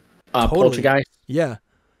Water, Poltergeist. Yeah,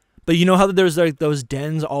 but you know how there's like those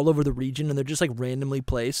dens all over the region, and they're just like randomly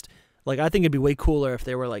placed. Like, I think it'd be way cooler if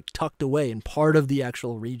they were like tucked away in part of the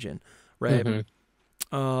actual region, right?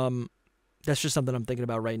 That's just something I'm thinking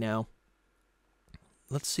about right now.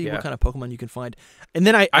 Let's see what kind of Pokemon you can find. And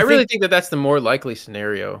then I really think that that's the more likely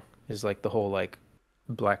scenario, is like the whole like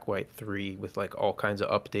Black White 3 with like all kinds of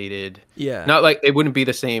updated. Yeah. Not like it wouldn't be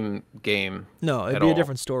the same game. No, it'd be a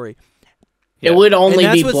different story. It would only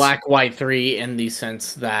be Black White 3 in the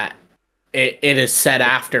sense that it is set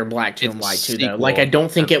after Black 2 and White 2, though. Like, I don't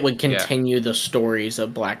think it would continue the stories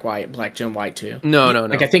of Black 2 and White 2. No.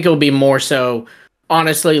 Like, I think it would be more so,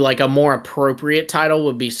 honestly, like a more appropriate title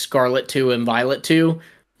would be Scarlet 2 and Violet 2,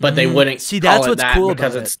 but they wouldn't call it that cool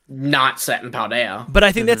because it's not set in Paldea. But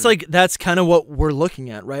I think that's kind of what we're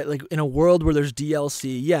looking at, right? Like, in a world where there's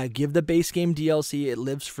DLC, give the base game DLC, it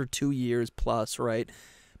lives for 2 years plus, right?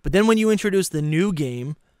 But then when you introduce the new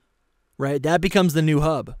game, right, that becomes the new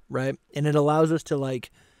hub, right? And it allows us to like,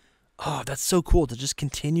 oh, that's so cool to just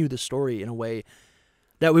continue the story in a way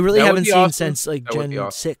that we really haven't seen since like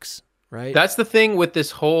Gen 6, right? That's the thing with this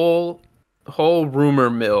whole rumor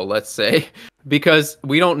mill, let's say, because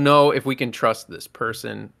we don't know if we can trust this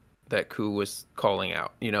person that Ku was calling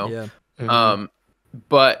out, you know? Yeah.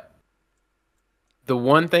 But the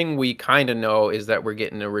one thing we kind of know is that we're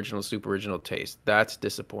getting original, super original taste. That's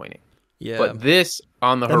disappointing. Yeah. But this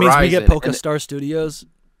on the horizon. That means we get Polkastar Studios?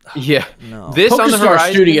 Yeah. No. This on the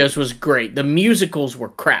horizon. Studios was great. The musicals were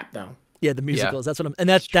crap, though. Yeah, the musicals. That's what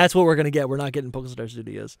that's what we're going to get. We're not getting Polkastar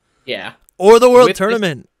Studios. Yeah. Or the World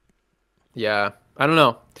Tournament. I don't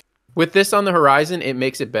know. With this on the horizon, it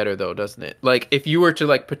makes it better, though, doesn't it? Like, if you were to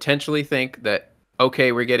like potentially think that,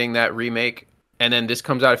 okay, we're getting that remake, and then this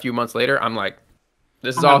comes out a few months later, I'm like,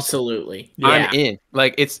 this is absolutely awesome. I'm in.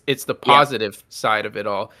 Like, it's the positive side of it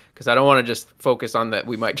all, because I don't want to just focus on that.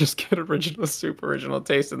 We might just get original, super original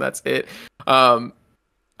taste, and that's it. That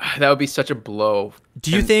would be such a blow. Do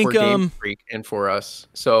you think for Game Freak and for us?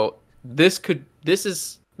 So this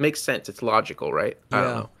makes sense. It's logical, right? I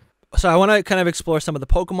don't know. So I want to kind of explore some of the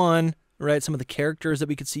Pokemon, right? Some of the characters that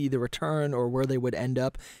we could see either return or where they would end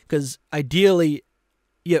up. Because ideally,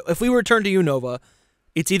 if we return to Unova,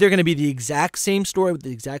 it's either going to be the exact same story with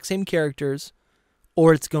the exact same characters,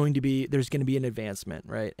 or there's going to be an advancement,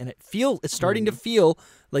 right? And it's starting to feel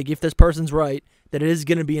like, if this person's right, that it is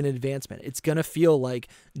going to be an advancement. It's going to feel like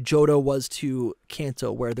Johto was to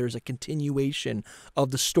Kanto, where there's a continuation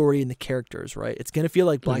of the story and the characters, right? It's going to feel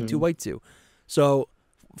like Black 2, White 2. So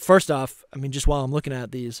first off, I mean, just while I'm looking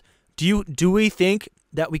at these, do we think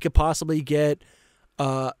that we could possibly get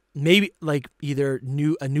maybe like either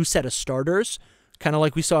a new set of starters, kind of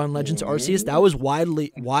like we saw in Legends Arceus. That was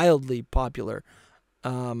wildly popular.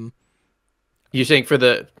 You're saying for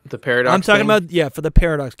the Paradox? I'm talking about for the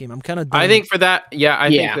Paradox game. I'm kind of. I think for that, I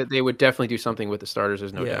think that they would definitely do something with the starters.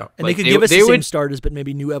 There's no doubt, and like, they could give us the same starters, but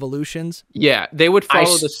maybe new evolutions. Yeah, they would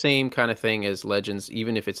follow the same kind of thing as Legends,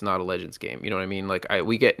 even if it's not a Legends game. You know what I mean? Like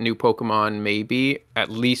we get new Pokemon, maybe at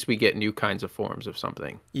least we get new kinds of forms of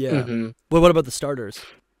something. Yeah. Mm-hmm. Well, what about the starters?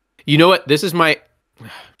 You know what? This is my.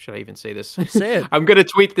 Should I even say this? Say it. I'm gonna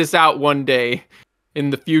tweet this out one day. In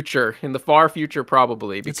the future, in the far future,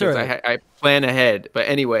 probably, because I plan ahead. But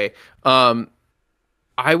anyway, I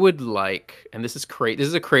would like, and this is crazy. This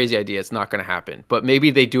is a crazy idea. It's not going to happen, but maybe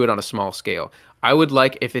they do it on a small scale. I would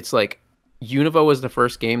like if it's like Unova was the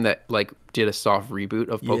first game that like did a soft reboot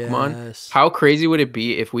of Pokemon. Yes. How crazy would it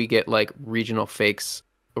be if we get like regional fakes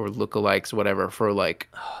or lookalikes, whatever, for like?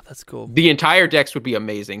 Oh, that's cool. The entire dex would be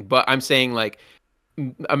amazing, but I'm saying like.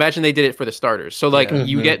 Imagine they did it for the starters. So like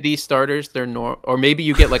you get these starters, or maybe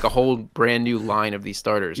you get like a whole brand new line of these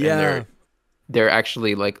starters, and they're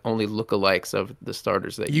actually like only lookalikes of the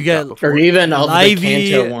starters that you got before. Or even of the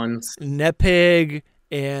Kanto ones, Nepig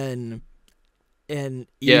and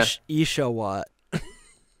Ishawat.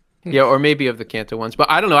 Yeah, or maybe of the Kanto ones, but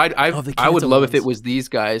I don't know. I would love if it was these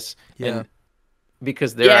guys, and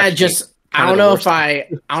because they're I don't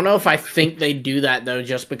know if I think they do that though,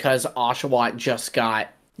 just because Oshawott just got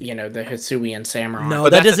the Hisui and Samurai. No,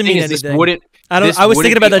 that doesn't mean anything. I was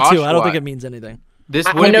thinking about that too. I don't think it means anything.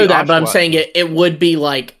 I know that, but I'm saying it would be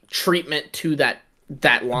like treatment to that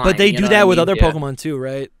line. But they do that with other Pokemon too,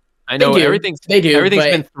 right? I know everything's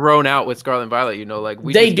been thrown out with Scarlet and Violet. Like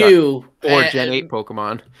they do or Gen 8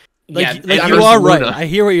 Pokemon. Like you are right. I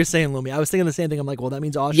hear what you're saying, Lumi. I was thinking the same thing. I'm like, well, that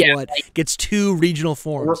means Oshawott gets 2 regional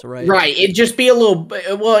forms, right? Right. It'd just be a little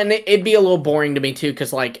and it'd be a little boring to me too,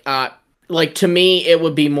 because like to me, it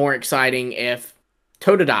would be more exciting if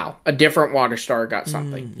Totodile, a different water star, got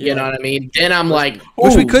something. You know what I mean? Then I'm like,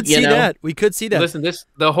 which we could see that. We could see that. Listen,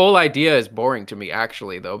 the whole idea is boring to me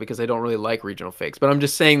actually, though, because I don't really like regional fakes. But I'm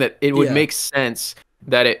just saying that it would make sense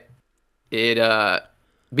that it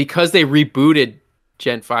because they rebooted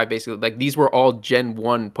Gen 5, basically, like these were all Gen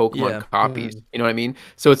 1 Pokemon copies. You know what I mean?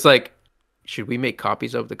 So it's like, should we make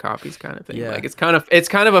copies of the copies kind of thing? Yeah. Like it's kind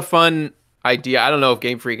of a fun idea. I don't know if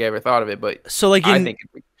Game Freak ever thought of it, but I think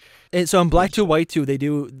so in Black 2 White 2, they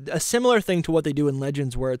do a similar thing to what they do in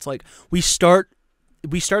Legends, where it's like we start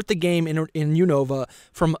the game in Unova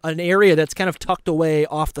from an area that's kind of tucked away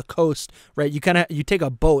off the coast, right? You take a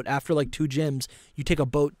boat after like 2 gyms, you take a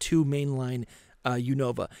boat to mainline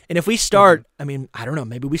Unova. And if we start, I mean, I don't know,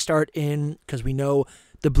 maybe we start in, because we know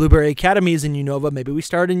the Blueberry Academy is in Unova, maybe we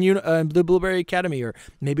start in the Blueberry Academy, or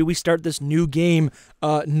maybe we start this new game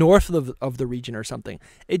north of the region or something.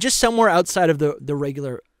 It's just somewhere outside of the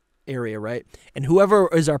regular area, right? And whoever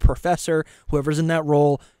is our professor, whoever's in that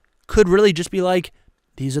role, could really just be like,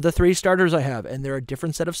 these are the 3 starters I have, and they're a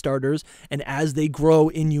different set of starters, and as they grow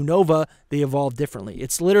in Unova, they evolve differently.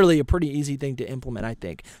 It's literally a pretty easy thing to implement, I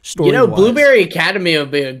think. Blueberry Academy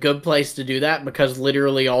would be a good place to do that, because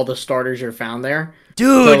literally all the starters are found there.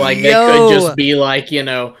 Dude, so like they could just be like,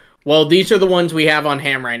 well, these are the ones we have on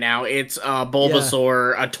hand right now. It's a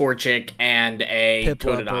Bulbasaur, a Torchic, and a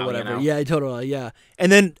Totodile, or whatever. Yeah, Totodile, yeah.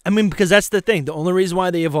 And then, I mean, because that's the thing. The only reason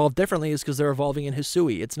why they evolve differently is because they're evolving in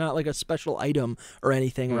Hisui. It's not like a special item or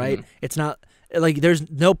anything, right? It's not, like, there's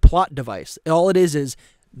no plot device. All it is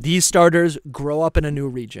these starters grow up in a new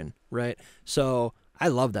region, right? So I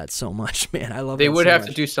love that so much, man. I love They that would so have much.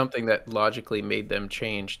 to do something that logically made them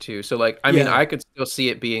change, too. So, like, I mean, I could still see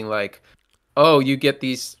it being like, oh, you get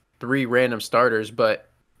these 3 random starters, but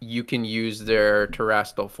you can use their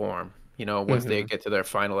terrestrial form, once they get to their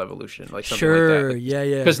final evolution, like something like that.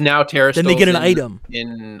 Yeah. Because now Terrastol then they get an item.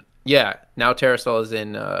 Now Terrastol is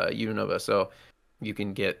in Unova, so you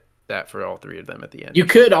can get that for all 3 of them at the end. You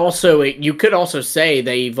could also say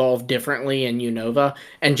they evolve differently in Unova,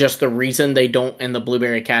 and just the reason they don't in the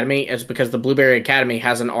Blueberry Academy is because the Blueberry Academy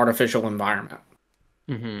has an artificial environment.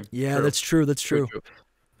 Yeah, true. That's true. True.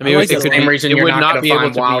 I mean, it's the same reason you're not going to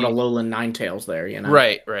find wild Alolan Ninetales there,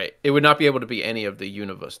 Right. It would not be able to be any of the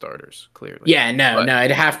Unova starters, clearly. Yeah, no, it'd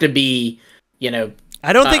have to be, I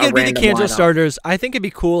don't think it'd be the Kanto starters. I think it'd be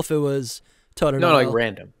cool if it was Totodile. No, like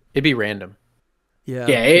random. It'd be random. Yeah.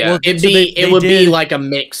 It would be like a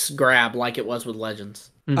mix grab, like it was with Legends.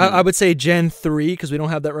 I would say Gen 3, because we don't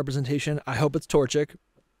have that representation. I hope it's Torchic.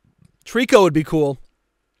 Trico would be cool.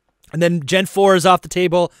 And then Gen 4 is off the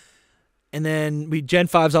table. And then Gen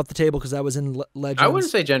 5's off the table because that was in Legends. I wouldn't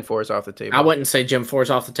say Gen 4 is off the table. I wouldn't say Gen 4 is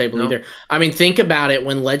off the table either. I mean, think about it.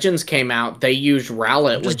 When Legends came out, they used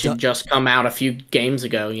Rowlet, which had just come out a few games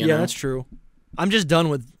ago. You know? That's true. I'm just done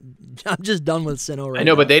with Sinnoh right I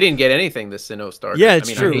know, now. but they didn't get anything the Sinnoh started. Yeah, it's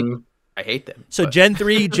true. I hate them. So Gen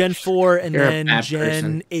 3, Gen 4, and then Gen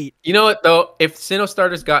person. 8. You know what, though? If Sinnoh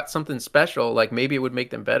starters got something special, like maybe it would make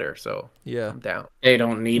them better. So yeah, I'm down. They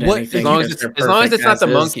don't need anything. As long as it's not the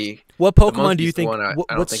monkey. What Pokemon do you think? I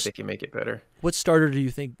don't think they can make it better. What starter do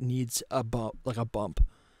you think needs a bump? Like a bump?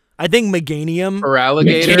 I think Meganium. For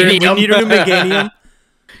Alligator. We need a new Meganium.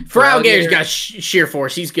 For Alligator's got Sheer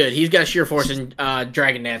Force. He's good. He's got Sheer Force and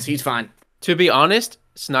Dragon Dance. He's fine. To be honest,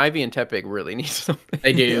 Snivy and Tepig really need something.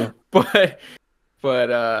 They do. But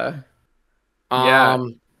yeah.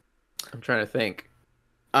 I'm trying to think.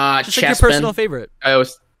 Just like your personal favorite. We're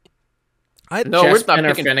not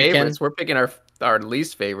picking Fennekin. favorites. We're picking our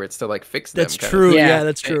least favorites to like fix them. That's true. Yeah,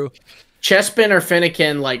 that's true. Chespin or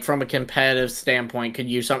Fennekin, like from a competitive standpoint, could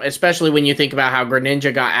use something, especially when you think about how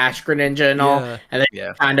Greninja got Ash Greninja and all, and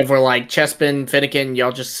they kind of were like Chespin, Fennekin,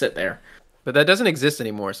 y'all just sit there. But that doesn't exist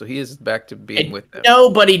anymore, so he is back to being with them.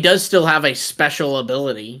 No, but he does still have a special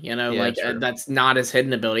ability, you know, that's not his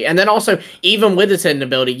hidden ability. And then also, even with his hidden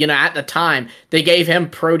ability, you know, at the time, they gave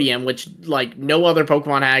him Protean, which, like, no other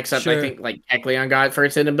Pokemon had except, I think, like, Ekleon got for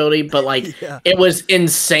its hidden ability. But, like, it was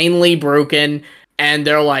insanely broken. And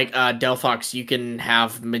they're like, Delphox, you can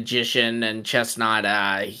have Magician and Chestnut.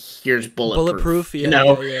 Here's Bulletproof. Yeah, you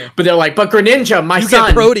know? But they're like, but Greninja, my son. You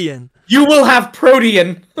get Protean. You will have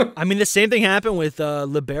Protean. I mean, the same thing happened with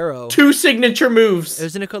Libero. 2 signature moves.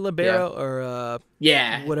 Isn't it called Libero or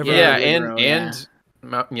whatever? Yeah, and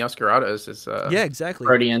Meowscarada is yeah, exactly.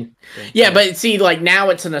 Protean. Yeah, but see, like now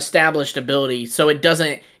it's an established ability, so it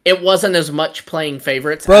wasn't as much playing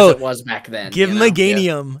favorites as it was back then. Give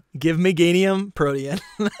Meganium. Yeah. Give Meganium Protean.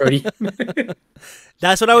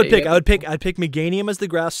 That's what I would pick. I'd pick Meganium as the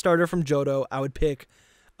grass starter from Johto. I would pick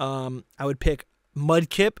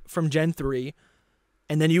Mudkip from Gen 3.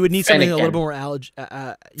 And then you would need something a little bit more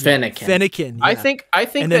Fennekin. Yeah. I think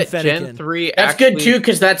that Fennekin. Gen 3 that's good too,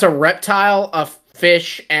 because that's a reptile, a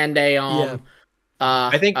fish, and a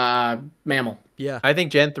I think mammal. Yeah. I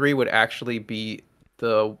think Gen 3 would actually be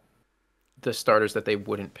the starters that they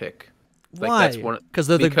wouldn't pick. Like, why? Because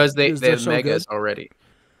they have megas already.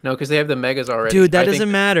 No, because they have the megas already. Dude, that doesn't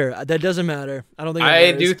matter. That doesn't matter. I don't think.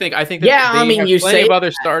 I think that they have plenty of other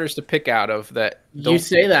starters to pick out of that. You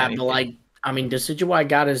say that, but like, I mean, Decidueye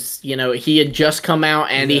got his, you know, he had just come out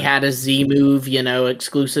and he had a Z move, you know,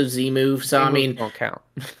 exclusive Z move. So, I mean, don't count.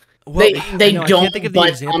 Well, they don't,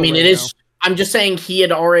 but I mean, it is. I'm just saying he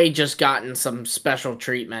had already just gotten some special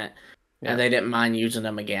treatment and they didn't mind using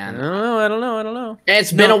them again. I don't know.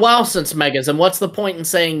 It's been a while since Megas. And what's the point in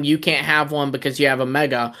saying you can't have one because you have a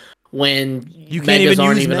Mega when you can't Megas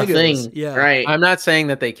aren't use even Megas. a thing? Yeah. Right. I'm not saying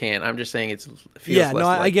that they can't. I'm just saying it feels less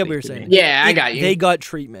I get what you're saying. Yeah, I got you. They got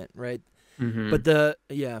treatment, right? Mm-hmm. But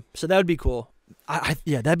so that would be cool.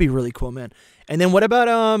 That'd be really cool, man. And then what about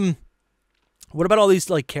all these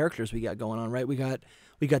like characters we got going on, right? We got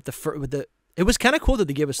it was kind of cool that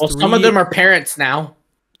they gave us 3. Some of them are parents now.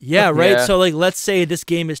 Yeah, right. Yeah. So like, let's say this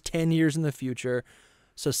game is 10 years in the future.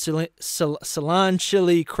 So Salon,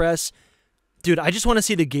 Chili, Cress. Dude, I just want to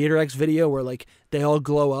see the Gator X video where like they all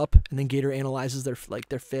glow up and then Gator analyzes their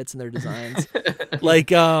fits and their designs. Like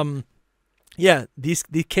yeah, these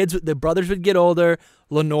kids, the brothers would get older.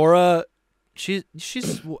 Lenora, she's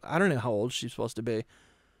I don't know how old she's supposed to be.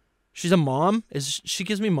 She's a mom. She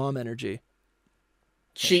gives me mom energy.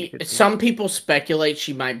 Some people speculate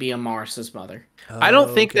she might be a Mars's mother. I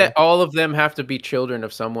don't think that all of them have to be children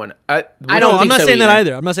of someone. I'm not saying that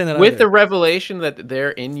either. With the revelation that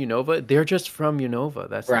they're in Unova, they're just from Unova.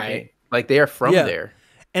 That's right. Like they are from there.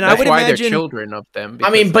 And that's I would why imagine they're children of them. I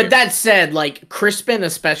mean, but that said, like Crispin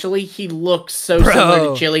especially, he looks so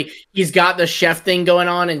similar to Chili. He's got the chef thing going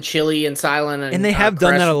on, and Chili and Silent and they have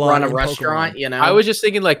done that a lot. Run a restaurant, you know. I was just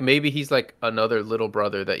thinking, like maybe he's like another little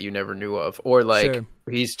brother that you never knew of, or like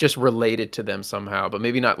he's just related to them somehow, but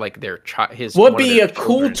maybe not like their his. Would be a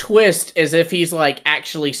cool twist is if he's like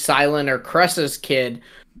actually Silent or Cress's kid,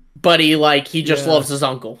 but he just loves his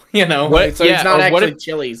uncle, you know. So he's not actually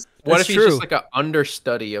Chili's. What if he's just like an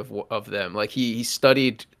understudy of them? Like he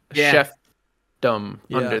studied chefdom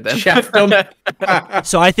under them. Chefdom.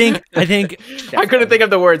 So I think I couldn't think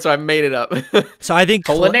of the word, so I made it up. So I think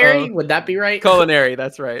culinary, would that be right? Culinary,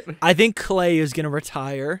 that's right. I think Clay is gonna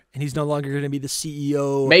retire and he's no longer gonna be the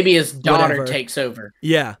CEO. Maybe his daughter takes over.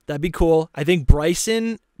 Yeah, that'd be cool. I think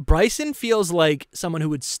Bryson Bryson feels like someone who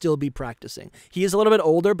would still be practicing. He is a little bit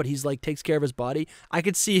older, but he's like takes care of his body. I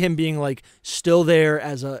could see him being like still there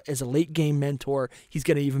as a late game mentor. He's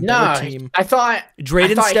got an even better team. I thought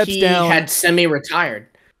steps down. Had semi-retired.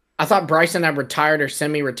 I thought Bryson had retired or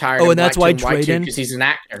semi-retired. Oh, and that's why Drayden, because he's an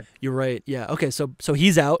actor. You're right. Yeah. Okay. So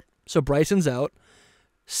he's out. So Bryson's out.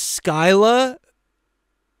 Skyla,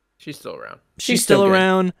 she's still around. She's still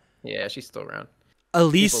around. Yeah, she's still around.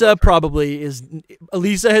 Elisa probably is.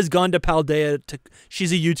 Elisa has gone to Paldea.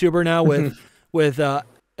 She's a YouTuber now with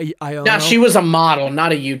Iona. No, she was a model,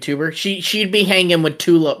 not a YouTuber. She'd be hanging with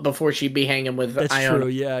Tulip before she'd be hanging with That's Iona. true.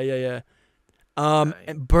 Yeah.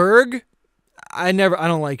 And Berg, I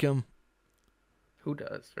don't like him. Who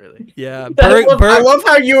does, really? Yeah, Berg. I love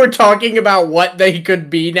how you were talking about what they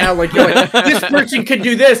could be now. Like, you're like, this person could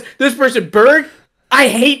do this. This person, Berg. I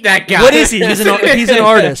hate that guy. What is he? He's an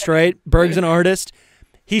artist, right? Berg's an artist.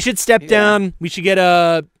 He should step down. We should get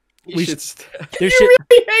a. You really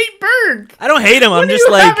hate Berg. I don't hate him. What I'm do just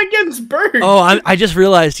you like. have against Berg? Oh, I just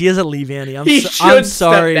realized he has a leave Annie. I'm sorry.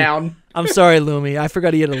 Step down. I'm sorry, Lumi. I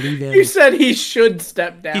forgot he had a leave Annie. You said he should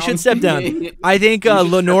step down. He should step down. I think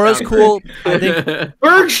Lenora's cool. I think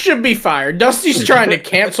Berg should be fired. Dusty's trying to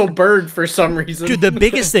cancel Berg for some reason. Dude, the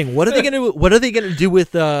biggest thing. What are they gonna do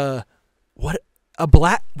with what?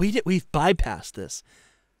 We've bypassed this.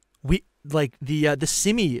 We like the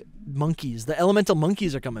simi monkeys, the elemental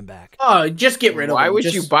monkeys are coming back. Oh, just get rid of them. Why would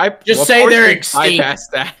you bypass? Just say they're extinct. Bypass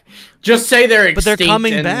that. Just say they're extinct. But they're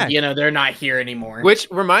coming and, back. They're not here anymore. Which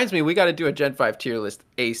reminds me, we got to do a Gen 5 tier list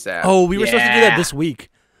ASAP. Oh, we were supposed to do that this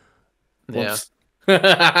week. Yeah.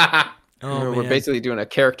 Oh, we're basically doing a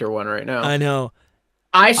character one right now. I know.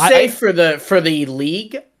 I say for the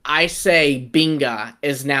league, I say Binga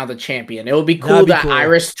is now the champion. It would be cool that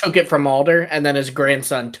Iris took it from Alder and then his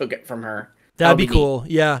grandson took it from her. That'd be cool.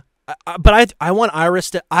 Yeah. But I want Iris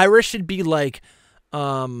to. Iris should be like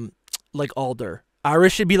Alder.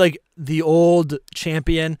 Iris should be like the old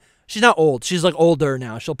champion. She's not old. She's like older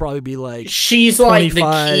now. She'll probably be like. She's like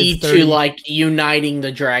the key 30. to like uniting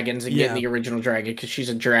the dragons and getting the original dragon because she's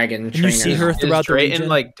a dragon trainer. You see her throughout the region. Drayden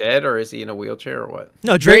like dead or is he in a wheelchair or what?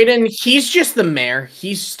 No, Drayden. He's just the mayor.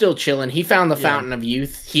 He's still chilling. He found the fountain of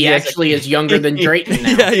youth. He actually is younger than Drayden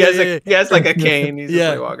now. He has like a cane. He's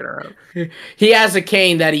just like walking around. He has a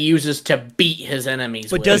cane that he uses to beat his enemies.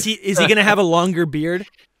 But with. is he gonna have a longer beard?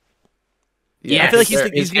 Yeah, I feel like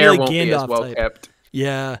he's gonna be like Gandalf well type. Kept.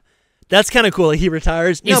 Yeah. That's kind of cool. Like he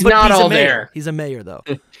retires. He's not all there. He's a mayor, though.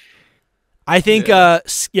 I think,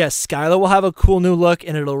 Skyla will have a cool new look,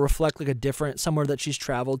 and it'll reflect like a different somewhere that she's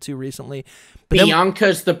traveled to recently. But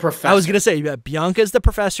Bianca's the professor. I was gonna say, Bianca's the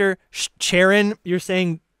professor. Charon, you're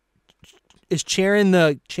saying, is Charon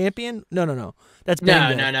the champion? No. That's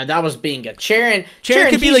Binga. No. That was Binga. Charon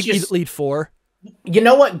could be like Elite Four. You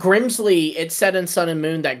know what? Grimsley, it said in Sun and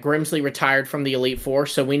Moon that Grimsley retired from the Elite Four,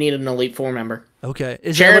 so we need an Elite Four member. Okay.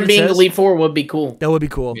 Charon being Elite Four would be cool. That would be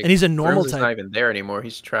cool. And he's a normal type. He's not even there anymore.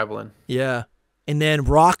 He's traveling. Yeah. And then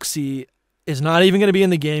Roxy is not even going to be in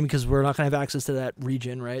the game because we're not going to have access to that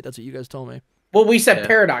region, right? That's what you guys told me. Well, we said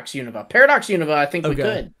Paradox Unova. Paradox Unova, I think we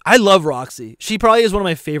could. I love Roxy. She probably is one of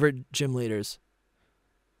my favorite gym leaders.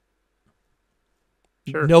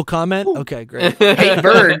 Sure. No comment? Okay, great. Hey,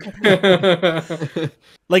 Berg.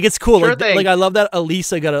 Like, it's cool. Sure like I love that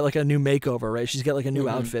Elisa got a new makeover, right? She's got like a new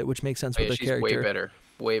outfit, which makes sense with the character. Way better.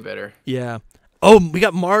 Way better. Yeah. Oh, we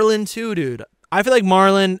got Marlon too, dude. I feel like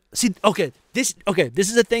Marlon. See, this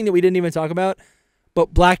is a thing that we didn't even talk about.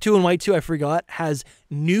 But Black 2 and White 2, I forgot, has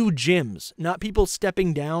new gyms. Not people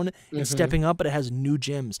stepping down and stepping up, but it has new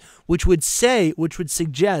gyms, which would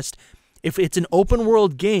suggest if it's an open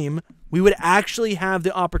world game, we would actually have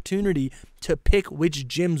the opportunity to pick which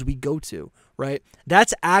gyms we go to, right?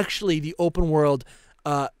 That's actually the open world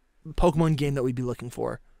Pokemon game that we'd be looking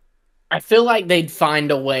for. I feel like they'd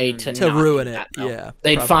find a way to not ruin do that, it. though. Yeah,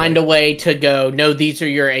 they'd probably find a way to go. No, these are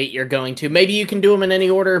your 8 you're going to. Maybe you can do them in any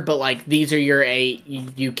order, but like these are your 8.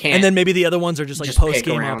 You can't. And then maybe the other ones are just like post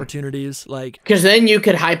game opportunities, like because then you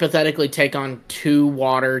could hypothetically take on 2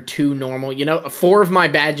 water, 2 normal. 4 of my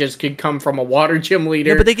badges could come from a water gym leader.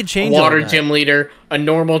 Yeah, but they could change a water gym leader, a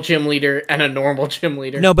normal gym leader, and a normal gym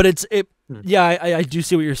leader. No, but yeah, I do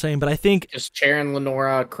see what you're saying, but I think just Charon,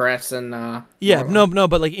 Lenora, Cress, and no,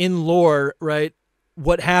 but like in lore, right?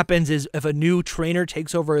 What happens is if a new trainer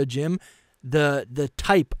takes over a gym, the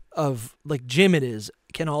type of like gym it is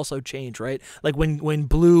can also change, right? Like when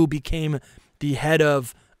Blue became the head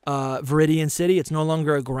of Viridian City, it's no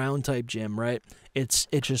longer a ground type gym, right? It's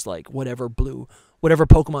just like whatever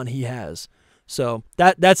Pokemon he has. So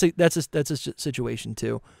that's a situation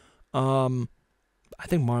too. I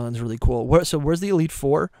think Marlin's really cool. Where's the Elite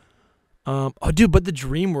Four? Oh, dude, but the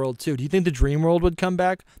Dream World too. Do you think the Dream World would come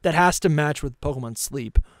back? That has to match with Pokemon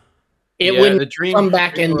Sleep. It wouldn't come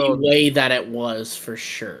back in the way that it was for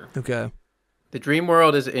sure. Okay. The Dream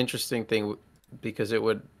World is an interesting thing because it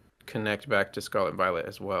would connect back to Scarlet and Violet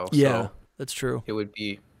as well. Yeah, so that's true. It would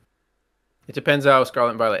be. It depends how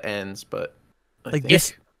Scarlet and Violet ends, but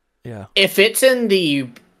this. Yeah. If it's in the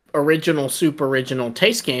original Super Original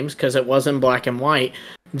Taste games, because it was in black and white,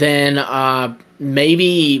 then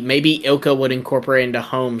maybe ILCA would incorporate into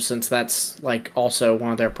Home, since that's like also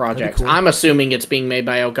one of their projects. Cool. I'm assuming it's being made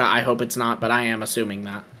by ILCA. I hope it's not, but I am assuming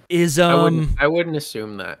that. I wouldn't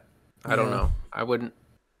assume that. I don't know. I wouldn't.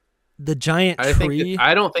 The giant tree.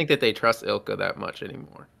 I don't think that they trust ILCA that much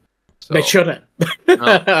anymore. So, they shouldn't.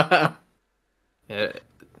 No.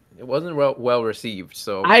 It wasn't well received.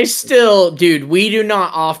 So dude, we do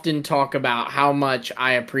not often talk about how much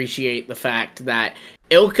I appreciate the fact that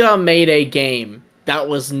ILCA made a game that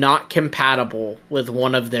was not compatible with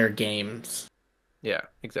one of their games. Yeah,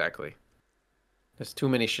 exactly. There's too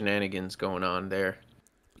many shenanigans going on there.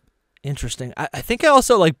 Interesting. I think I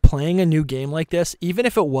also like playing a new game like this, even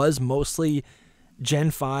if it was mostly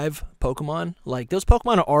Gen 5 Pokemon. Like, those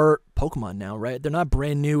Pokemon are Pokemon now, right? They're not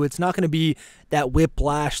brand new. It's not going to be that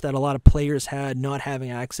whiplash that a lot of players had not having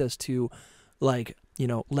access to, like, you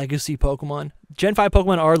know, legacy Pokemon. Gen 5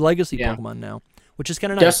 Pokemon are legacy Pokemon now, which is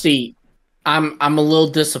kind of nice. Dusty, I'm a little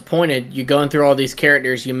disappointed. You're going through all these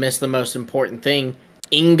characters, you missed the most important thing.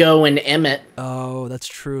 Ingo and Emmett. Oh, that's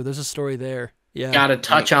true. There's a story there. Yeah. Gotta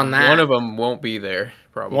touch on that. One of them won't be there,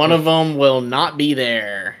 probably. One of them will not be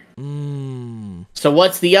there. So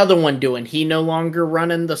what's the other one doing? He no longer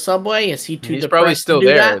running the subway? Is he too He's depressed probably still to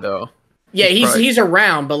do there, that? though. Yeah, he's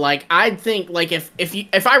around, but like I'd think like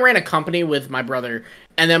if I ran a company with my brother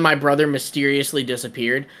and then my brother mysteriously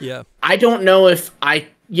disappeared, I don't know if I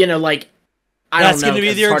like That's don't know. Gonna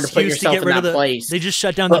be their excuse to get rid of the place. They just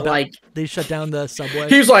shut down they shut down the subway.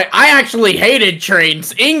 He's like, I actually hated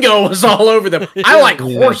trains. Ingo was all over them. I like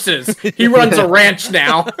horses. He runs a ranch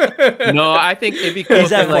now. No, I think it'd be cool.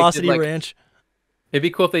 He's at Velocity Ranch. It'd be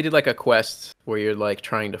cool if they did like a quest where you're like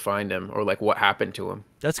trying to find him or like what happened to him.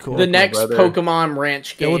 That's cool. The next Pokemon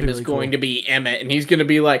Ranch game is going to be Emmett, and he's going to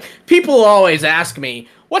be like, people always ask me,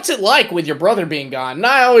 what's it like with your brother being gone? And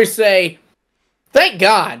I always say, thank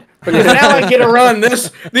God, because now I get to run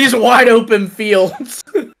these wide open fields.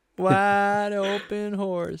 Wide open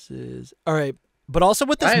horses. All right, but also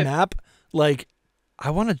with this map, like,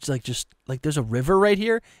 I want to like just like there's a river right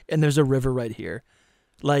here, and there's a river right here.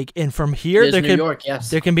 Like, and from here, there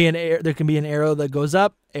can be an arrow that goes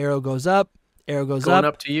up, arrow goes up, arrow goes Going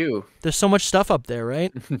up to you. There's so much stuff up there,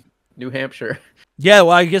 right? New Hampshire. Yeah,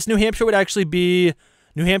 well, I guess New Hampshire would be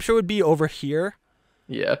over here.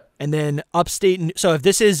 Yeah. And then upstate. So if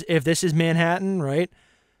this is Manhattan, right?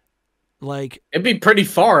 Like, it'd be pretty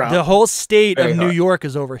far up. The whole state of New York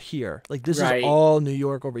is over here. Like, this is all New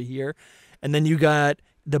York over here. And then you got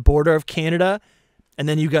the border of Canada. And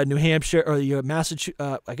then you got New Hampshire, or you have Massachusetts,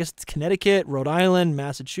 I guess it's Connecticut, Rhode Island,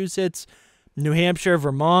 Massachusetts, New Hampshire,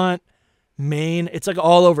 Vermont, Maine. It's like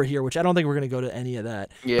all over here, which I don't think we're going to go to any of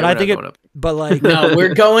that. Yeah, but I think but like. No,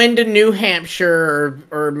 we're going to New Hampshire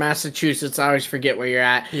or Massachusetts. I always forget where you're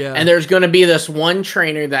at. Yeah. And there's going to be this one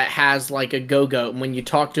trainer that has like a go-go. And when you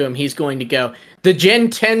talk to him, he's going to go, the Gen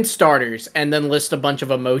 10 starters, and then list a bunch of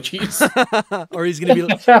emojis. Or he's going to be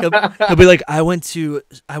like, he'll be like, I went to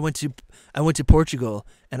Portugal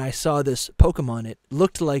and I saw this Pokemon. It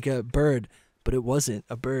looked like a bird, but it wasn't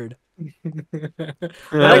a bird. It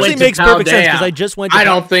actually makes perfect sense because I just went to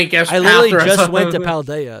I literally just went to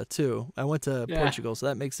Paldea too. I went to Portugal, so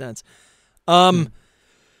that makes sense.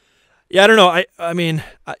 Yeah, I don't know. I mean,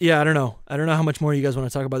 I don't know. I don't know how much more you guys want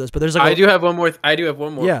to talk about this, but there's like I do have one more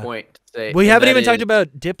point to say. We haven't even talked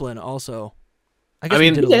about Diplin also. I guess we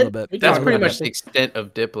did a little bit. That's pretty much the extent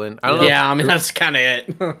of Diplin. I don't know. Yeah, I mean that's kind of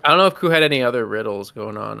it. I don't know if Ku had any other riddles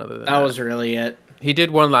going on other than that. That was really it. He did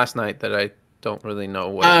one last night that I don't really know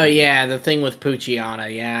what. Oh yeah, the thing with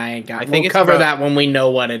Poochyena. Yeah, we'll cover that when we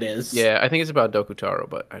know what it is. Yeah, I think it's about Dokutaro,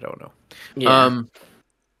 but I don't know. Yeah.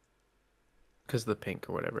 Because the pink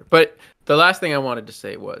or whatever. But the last thing I wanted to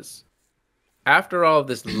say was, after all of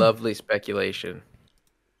this lovely speculation,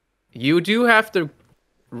 you do have to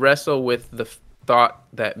wrestle with the thought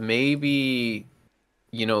that maybe,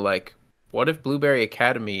 like, what if Blueberry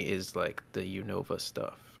Academy is like the Unova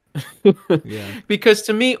stuff? Yeah. Because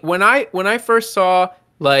to me, when I first saw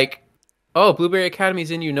like, oh, Blueberry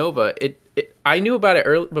Academy's in Unova, I knew about it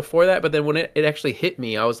early before that, but then when it actually hit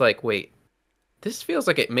me, I was like, wait, this feels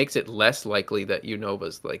like it makes it less likely that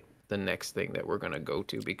Unova's like the next thing that we're gonna go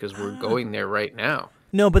to because we're going there right now.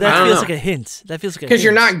 No, but that feels like a hint. That feels like a hint. Because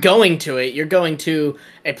you're not going to it. You're going to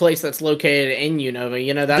a place that's located in Unova.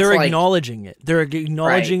 You know, that's they're like... acknowledging it. They're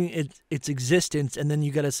acknowledging its existence, and then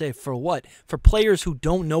you got to say, for what? For players who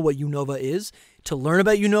don't know what Unova is, to learn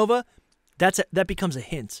about Unova, that becomes a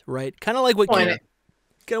hint, right? Kind of like what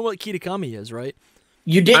Kitakami is, right?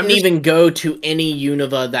 You didn't even go to any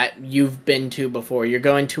Unova that you've been to before. You're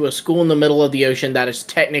going to a school in the middle of the ocean that is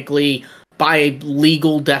technically, by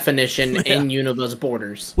legal definition, in Unova's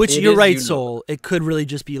borders. Which you're right, Soul. It could really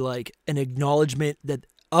just be like an acknowledgement that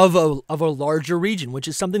of a larger region, which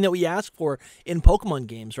is something that we ask for in Pokemon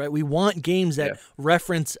games, right? We want games that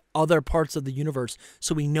reference other parts of the universe,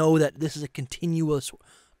 so we know that this is a continuous,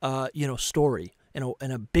 story in a bigger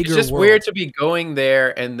world. It's just weird to be going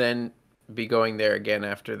there and then be going there again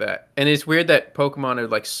after that, and it's weird that Pokemon are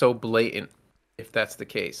like so blatant. If that's the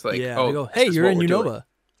case, like, they go, "Hey, you're in Unova."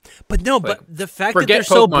 But no, but the fact that they're Pokemon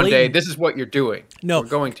so blatant... Day, this is what you're doing. No, we're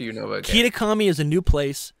going to Unova again. Kitakami is a new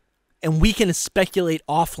place, and we can speculate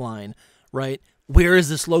offline, right? Where is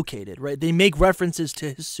this located, right? They make references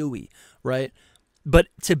to Hisui, right? But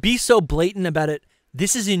to be so blatant about it,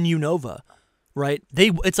 this is in Unova, right?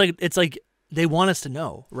 It's like they want us to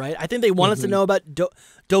know, right? I think they want us to know about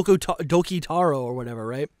Doki Taro or whatever,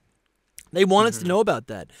 right? They want us to know about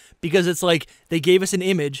that because it's like they gave us an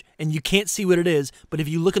image and you can't see what it is, but if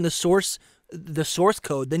you look in the source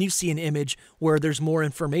code, then you see an image where there's more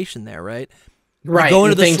information there, right? Right. Go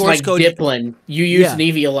into the things source like code. Diplin, you use an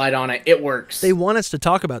Eviolite on it, it works. They want us to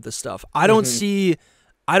talk about this stuff. I don't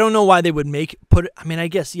know why they would I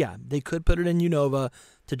guess they could put it in Unova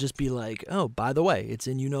to just be like, oh, by the way, it's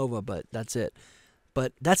in Unova, but that's it.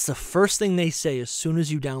 But that's the first thing they say as soon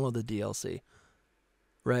as you download the DLC.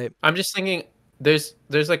 Right. I'm just thinking there's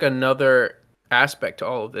like another aspect to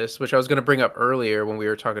all of this, which I was going to bring up earlier when we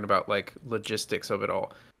were talking about like logistics of it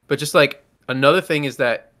all. But just like another thing is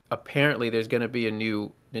that apparently there's going to be a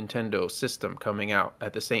new Nintendo system coming out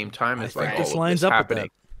at the same time as like all of this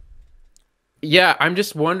happening. Yeah, I'm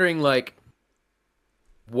just wondering like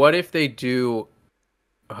what if they do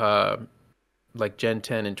like Gen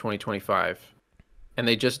 10 in 2025 and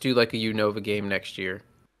they just do like a Unova game next year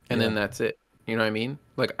and then that's it. You know what I mean?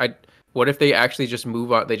 Like, what if they actually just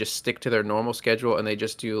move on? They just stick to their normal schedule and they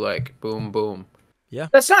just do like boom, boom. Yeah,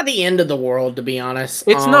 that's not the end of the world, to be honest.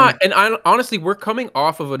 It's not. And honestly, we're coming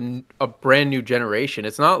off of a brand new generation.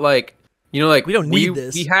 It's not like like we don't need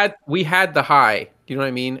this. We had the high. You know what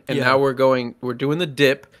I mean? And now we're doing the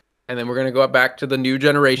dip, and then we're gonna go back to the new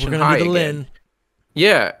generation high again.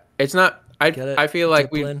 Yeah, it's not. I feel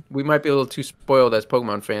like we might be a little too spoiled as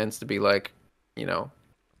Pokemon fans to be like,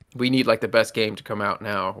 we need like the best game to come out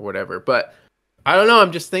now or whatever. But I don't know.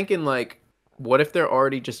 I'm just thinking like, what if they're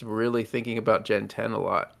already just really thinking about Gen 10 a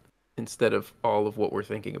lot instead of all of what we're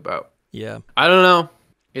thinking about? Yeah. I don't know.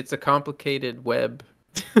 It's a complicated web.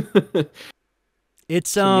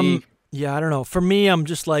 It's I don't know. For me, I'm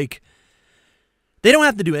just like, they don't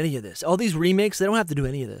have to do any of this. All these remakes, they don't have to do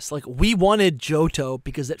any of this. Like, we wanted Johto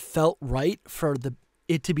because it felt right for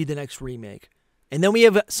it to be the next remake. And then we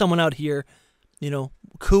have someone out here,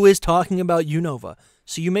 Ku is talking about Unova.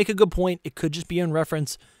 So you make a good point. It could just be in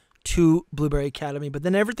reference to Blueberry Academy. But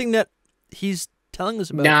then everything that he's telling us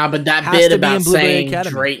about. Nah, but that bit about saying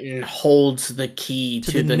Drayton holds the key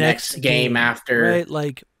to the next game after. Right?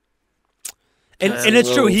 Like, and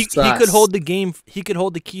it's true. He could hold the game. He could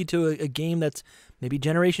hold the key to a game that's maybe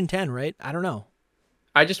Generation 10, right? I don't know.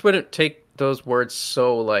 I just wouldn't take those words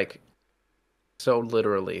so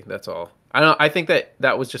literally. That's all. I think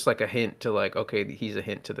that was just like a hint to like, okay, he's a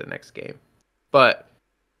hint to the next game. But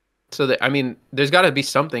there's got to be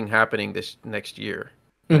something happening this next year.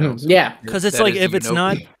 Yeah, because it's like if it's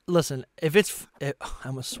not, listen, I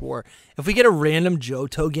almost swore. If we get a random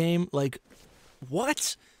Johto game, like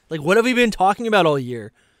what? Like what have we been talking about all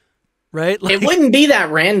year? Right? Like, it wouldn't be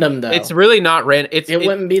that random though. It's really not random. It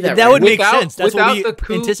wouldn't be that. That would make sense. That's what we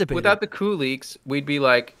anticipated. Without the Ku leaks, we'd be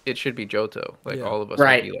like, it should be Johto. Like all of us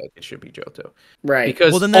would be like, it should be Johto. Right.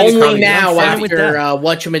 Because only now after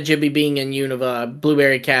Whatchamajibby being in Unova,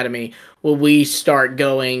 Blueberry Academy, will we start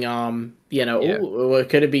going. Ooh,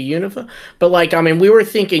 could it be Unova? But like, we were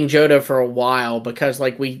thinking Johto for a while because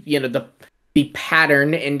like the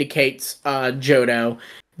pattern indicates Johto.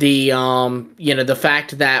 The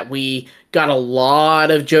fact that we got a lot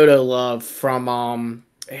of Johto love from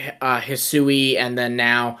Hisui and then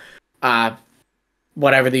now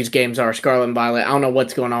whatever these games are, Scarlet and Violet. I don't know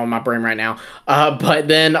what's going on with my brain right now. But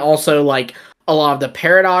then also like a lot of the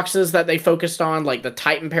paradoxes that they focused on, like the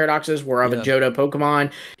Titan paradoxes were of a Johto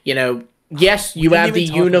Pokemon. Yes, you have the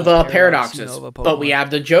Unova paradoxes, but we have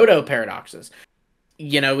the Johto paradoxes.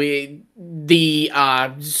 You know, the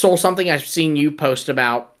Soul Something I've seen you post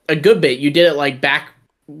about a good bit. You did it like back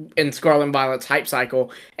in Scarlet and Violet's hype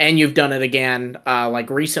cycle, and you've done it again like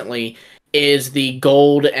recently, is the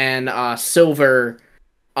gold and silver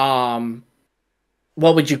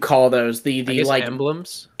what would you call those? The like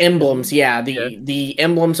emblems? Emblems, yeah. The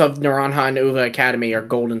emblems of Naranja and Uva Academy are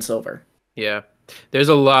gold and silver. Yeah. There's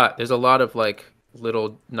a lot of like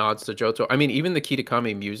little nods to Johto. I mean, even the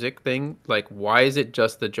Kitakami music thing, like why is it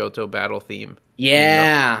just the Johto battle theme?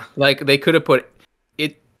 Yeah. Like they could have put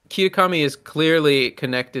it. Kitakami is clearly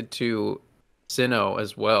connected to Sinnoh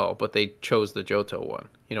as well, but they chose the Johto one.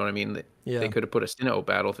 You know what I mean? They could have put a Sinnoh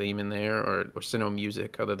battle theme in there or Sinnoh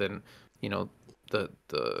music other than, you know,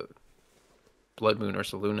 the Blood Moon or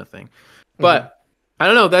Saluna thing. But I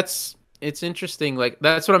don't know, it's interesting. Like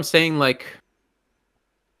that's what I'm saying, like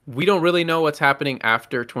we don't really know what's happening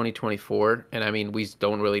after 2024, and I mean we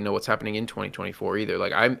don't really know what's happening in 2024 either.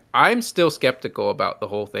 Like I'm still skeptical about the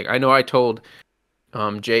whole thing. I know I told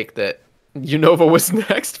Jake that Unova was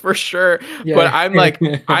next for sure, but I'm like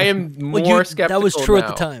I am more skeptical. That was true now. at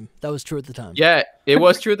the time. That was true at the time. Yeah, it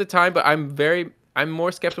was true at the time, but I'm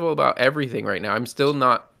more skeptical about everything right now. I'm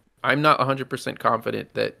not 100%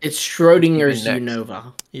 confident that it's Schrodinger's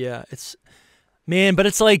Unova. Yeah, but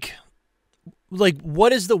it's like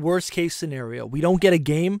what is the worst case scenario? We don't get a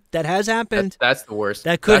game. That has happened. That's the worst.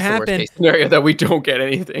 That could happen. The worst case scenario that we don't get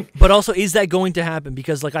anything. But also, is that going to happen?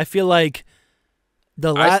 Because like I feel like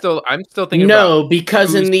I'm still thinking no,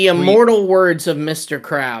 because in the immortal words of Mr.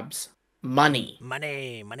 Krabs, money.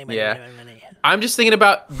 I'm just thinking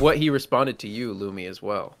about what he responded to you, Lumi, as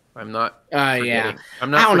well. I'm not. Yeah. I'm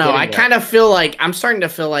not. I don't know. I kind of feel like I'm starting to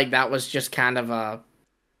feel like that was just kind of a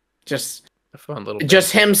fun little.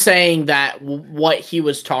 Just him saying that what he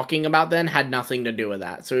was talking about then had nothing to do with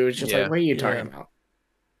that. So he was just like, "What are you talking about?"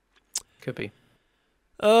 Could be.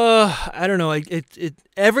 I don't know.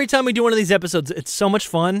 Every time we do one of these episodes, it's so much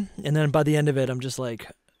fun, and then by the end of it, I'm just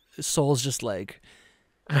like, Soul's just like,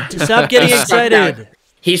 stop getting excited.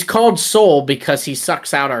 He's called Soul because he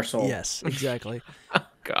sucks out our soul. Yes, exactly.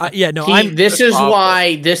 God. Yeah, no. This is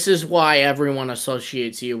why everyone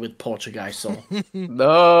associates you with Poltergeist Soul.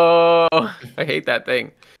 No, I hate that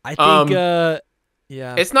thing. I think.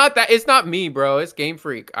 Yeah. It's not me, bro. It's Game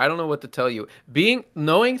Freak. I don't know what to tell you.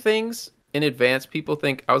 Knowing things in advance, people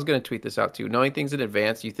think, I was going to tweet this out too. Knowing things in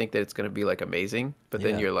advance, you think that it's going to be like amazing, but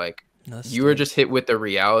then you're like, you were just hit with the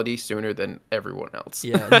reality sooner than everyone else.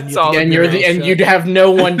 Yeah, that's all. And you'd have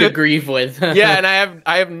no one to grieve with. Yeah, and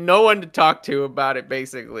I have no one to talk to about it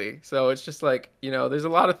basically. So it's just like, there's a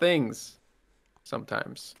lot of things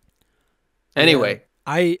sometimes. Anyway,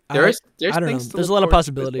 I don't know. There's a lot of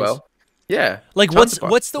possibilities. Well. Yeah. Like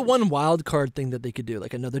what's the one wild card thing that they could do?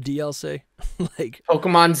 Like another DLC? Like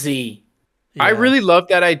Pokemon Z. Yeah. I really love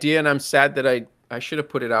that idea, and I'm sad that I should have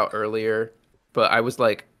put it out earlier, but I was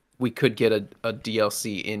like, we could get a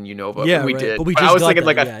DLC in Unova. Yeah, we did. But I was thinking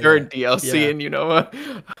like a third DLC in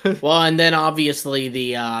Unova. Well, and then obviously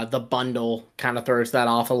the bundle kind of throws that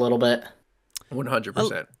off a little bit.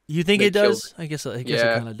 100%. You think it does? I guess it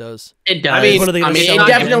kind of does. It does.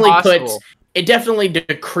 It definitely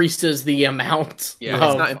decreases the amount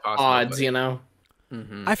of odds,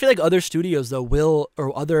 Mm-hmm. I feel like other studios though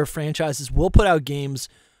other franchises will put out games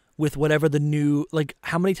with whatever the new, like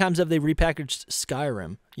how many times have they repackaged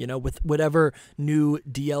Skyrim, with whatever new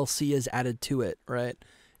DLC is added to it, right?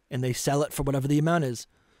 And they sell it for whatever the amount is.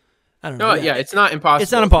 I don't know. No, yeah, it's not impossible.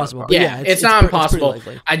 It's not impossible. It's not impossible.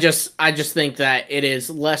 I just think that it is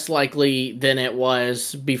less likely than it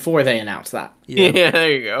was before they announced that. Yeah, there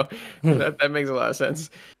you go. That makes a lot of sense.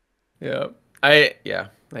 Yeah. I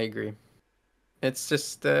agree. It's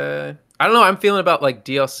just I don't know, I'm feeling about like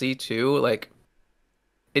DLC too. Like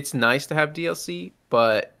it's nice to have DLC,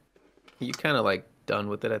 but you kind of like done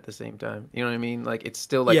with it at the same time. You know what I mean? Like it's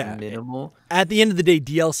still like minimal. At the end of the day,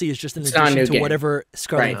 DLC is just an addition to whatever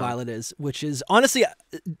Scarlet and Violet is, which is honestly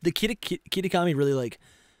the Kitakami really like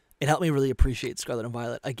it helped me really appreciate Scarlet and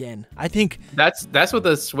Violet again. I think that's what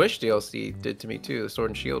the Switch DLC did to me too, the Sword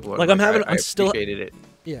and Shield one. Like I still appreciated it.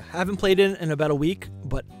 Yeah, haven't played it in about a week,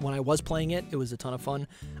 but when I was playing it, it was a ton of fun.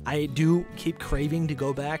 I do keep craving to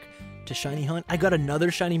go back to Shiny Hunt. I got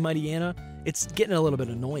another Shiny Mightyena. It's getting a little bit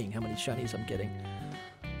annoying how many shinies I'm getting.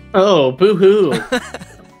 Oh, boo-hoo.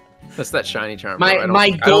 That's that shiny charm.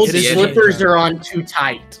 My gold slippers are on too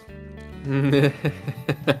tight.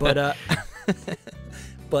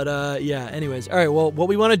 But yeah, anyways. All right, well, what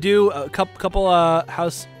we want to do, a couple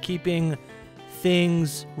housekeeping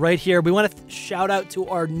things right here. We want to shout out to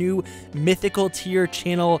our new Mythical Tier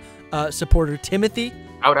channel supporter, Timothy.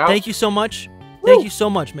 Thank you so much. Woo! Thank you so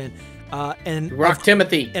much, man. And rock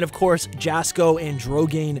Timothy. And of course, Jasco and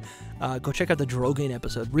Drogain. Go check out the Drogain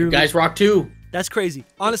episode. You guys rock too. That's crazy.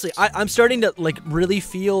 Honestly, I'm starting to like really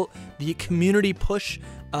feel the community push.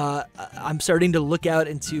 I'm starting to look out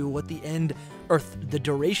into what the end or the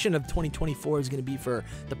duration of 2024 is going to be for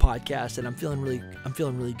the podcast, and I'm feeling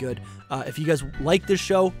really good. If you guys like this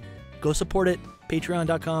show, go support it.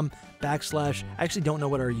 Patreon.com/ I actually don't know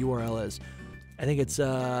what our URL is. I think it's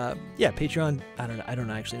Patreon. I don't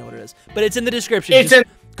actually know what it is, but it's in the description.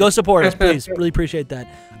 Go support us, please. Really appreciate that.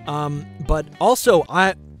 But also,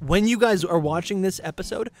 when you guys are watching this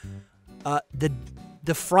episode,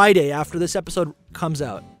 the Friday after this episode comes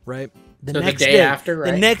out, right? The next day after,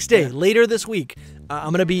 right? The next day, later this week,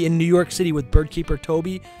 I'm gonna be in New York City with Birdkeeper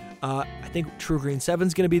Toby. I think True Green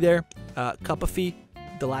 7's gonna be there. Cup of Fee,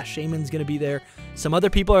 The Last Shaman's gonna be there. Some other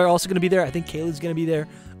people are also gonna be there. I think Kayla's gonna be there.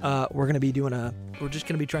 We're just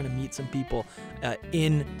gonna be trying to meet some people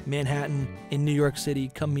in Manhattan, in New York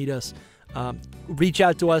City. Come meet us. Reach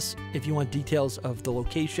out to us if you want details of the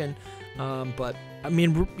location. But I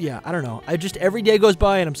mean, yeah, I don't know. Every day goes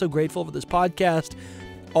by, and I'm so grateful for this podcast.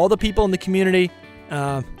 All the people in the community.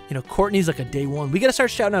 Courtney's like a day one. We got to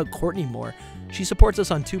start shouting out Courtney more. She supports us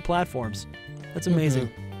on 2 platforms. That's amazing.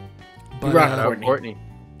 But, Courtney.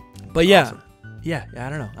 But yeah, awesome. Yeah, I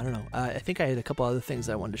don't know. I think I had a couple other things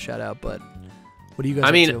I wanted to shout out, but what do you guys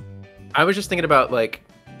up to? I was just thinking about like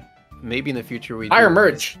maybe in the future we hire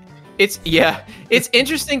merch. It's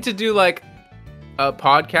interesting to do like a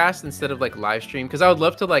podcast instead of like live stream, because I would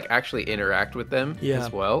love to like actually interact with them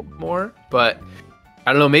as well more. But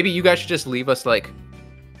I don't know, maybe you guys should just leave us like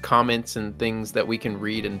comments and things that we can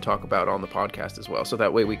read and talk about on the podcast as well, so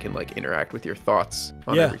that way we can like interact with your thoughts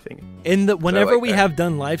on everything. Whenever we have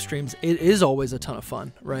done live streams, it is always a ton of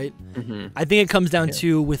fun, right? I think it comes down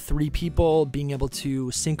to, with 3 people, being able to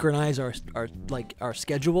synchronize our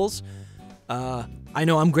schedules. I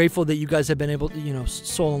know I'm grateful that you guys have been able to,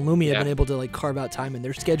 Soul and Lumi have been able to like carve out time in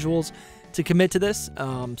their schedules to commit to this.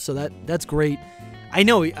 So that's great. I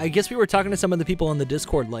know, I guess we were talking to some of the people on the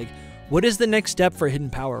Discord, like, what is the next step for Hidden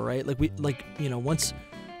Power, right? Like once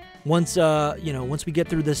we get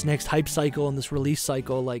through this next hype cycle and this release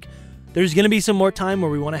cycle, like there's going to be some more time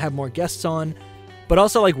where we want to have more guests on, but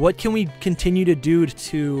also like what can we continue to do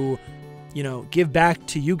to, give back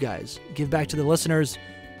to you guys, give back to the listeners.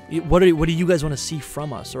 What do you guys want to see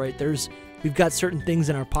from us, right? We've got certain things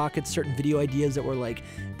in our pockets, certain video ideas that we're like,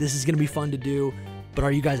 this is going to be fun to do, but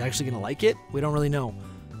are you guys actually going to like it? We don't really know.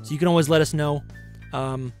 So you can always let us know.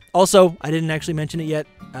 Also, I didn't actually mention it yet.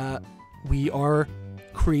 We are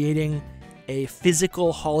creating a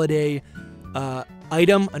physical holiday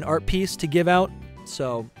item, an art piece to give out.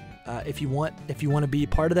 So if you want to be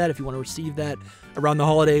part of that, if you want to receive that around the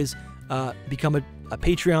holidays, become a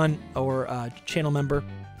Patreon or a channel member.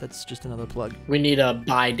 That's just another plug. We need a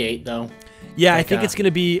buy date though. Yeah, I think it's going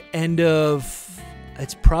to be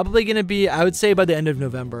it's probably going to be, I would say, by the end of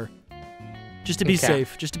November. Just to be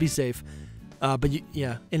safe. But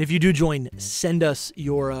and if you do join, send us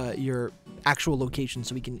your actual location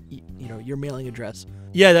so we can, your mailing address.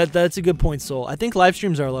 Yeah, that's a good point, Soul. I think live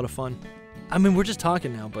streams are a lot of fun. I mean, we're just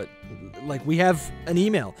talking now, but like we have an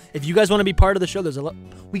email. If you guys want to be part of the show,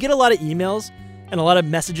 we get a lot of emails and a lot of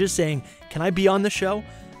messages saying, "Can I be on the show?"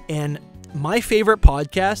 And my favorite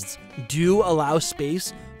podcasts do allow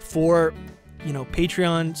space for,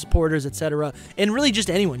 Patreon supporters, etc., and really just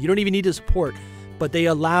anyone. You don't even need to support. But they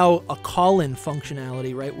allow a call-in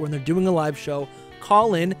functionality, right? When they're doing a live show,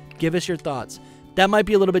 call in, give us your thoughts. That might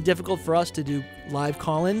be a little bit difficult for us to do live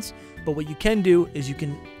call-ins, but what you can do is you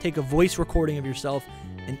can take a voice recording of yourself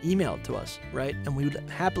and email it to us, right? And we would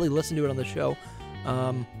happily listen to it on the show.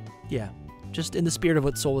 Just in the spirit of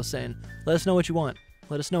what Soul was saying. Let us know what you want.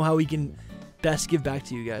 Let us know how we can best give back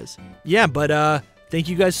to you guys. Yeah, but thank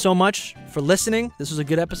you guys so much for listening. This was a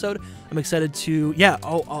good episode. I'm excited to,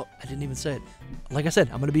 I didn't even say it. Like I said,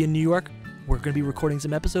 I'm going to be in New York. We're going to be recording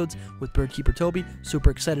some episodes with Birdkeeper Toby. Super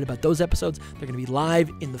excited about those episodes. They're going to be live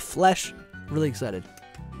in the flesh. Really excited.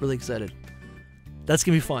 That's going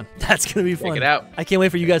to be fun. Check it out. I can't wait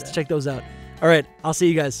for you guys to check those out. All right, I'll see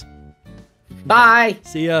you guys. Bye.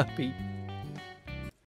 See ya. Peace.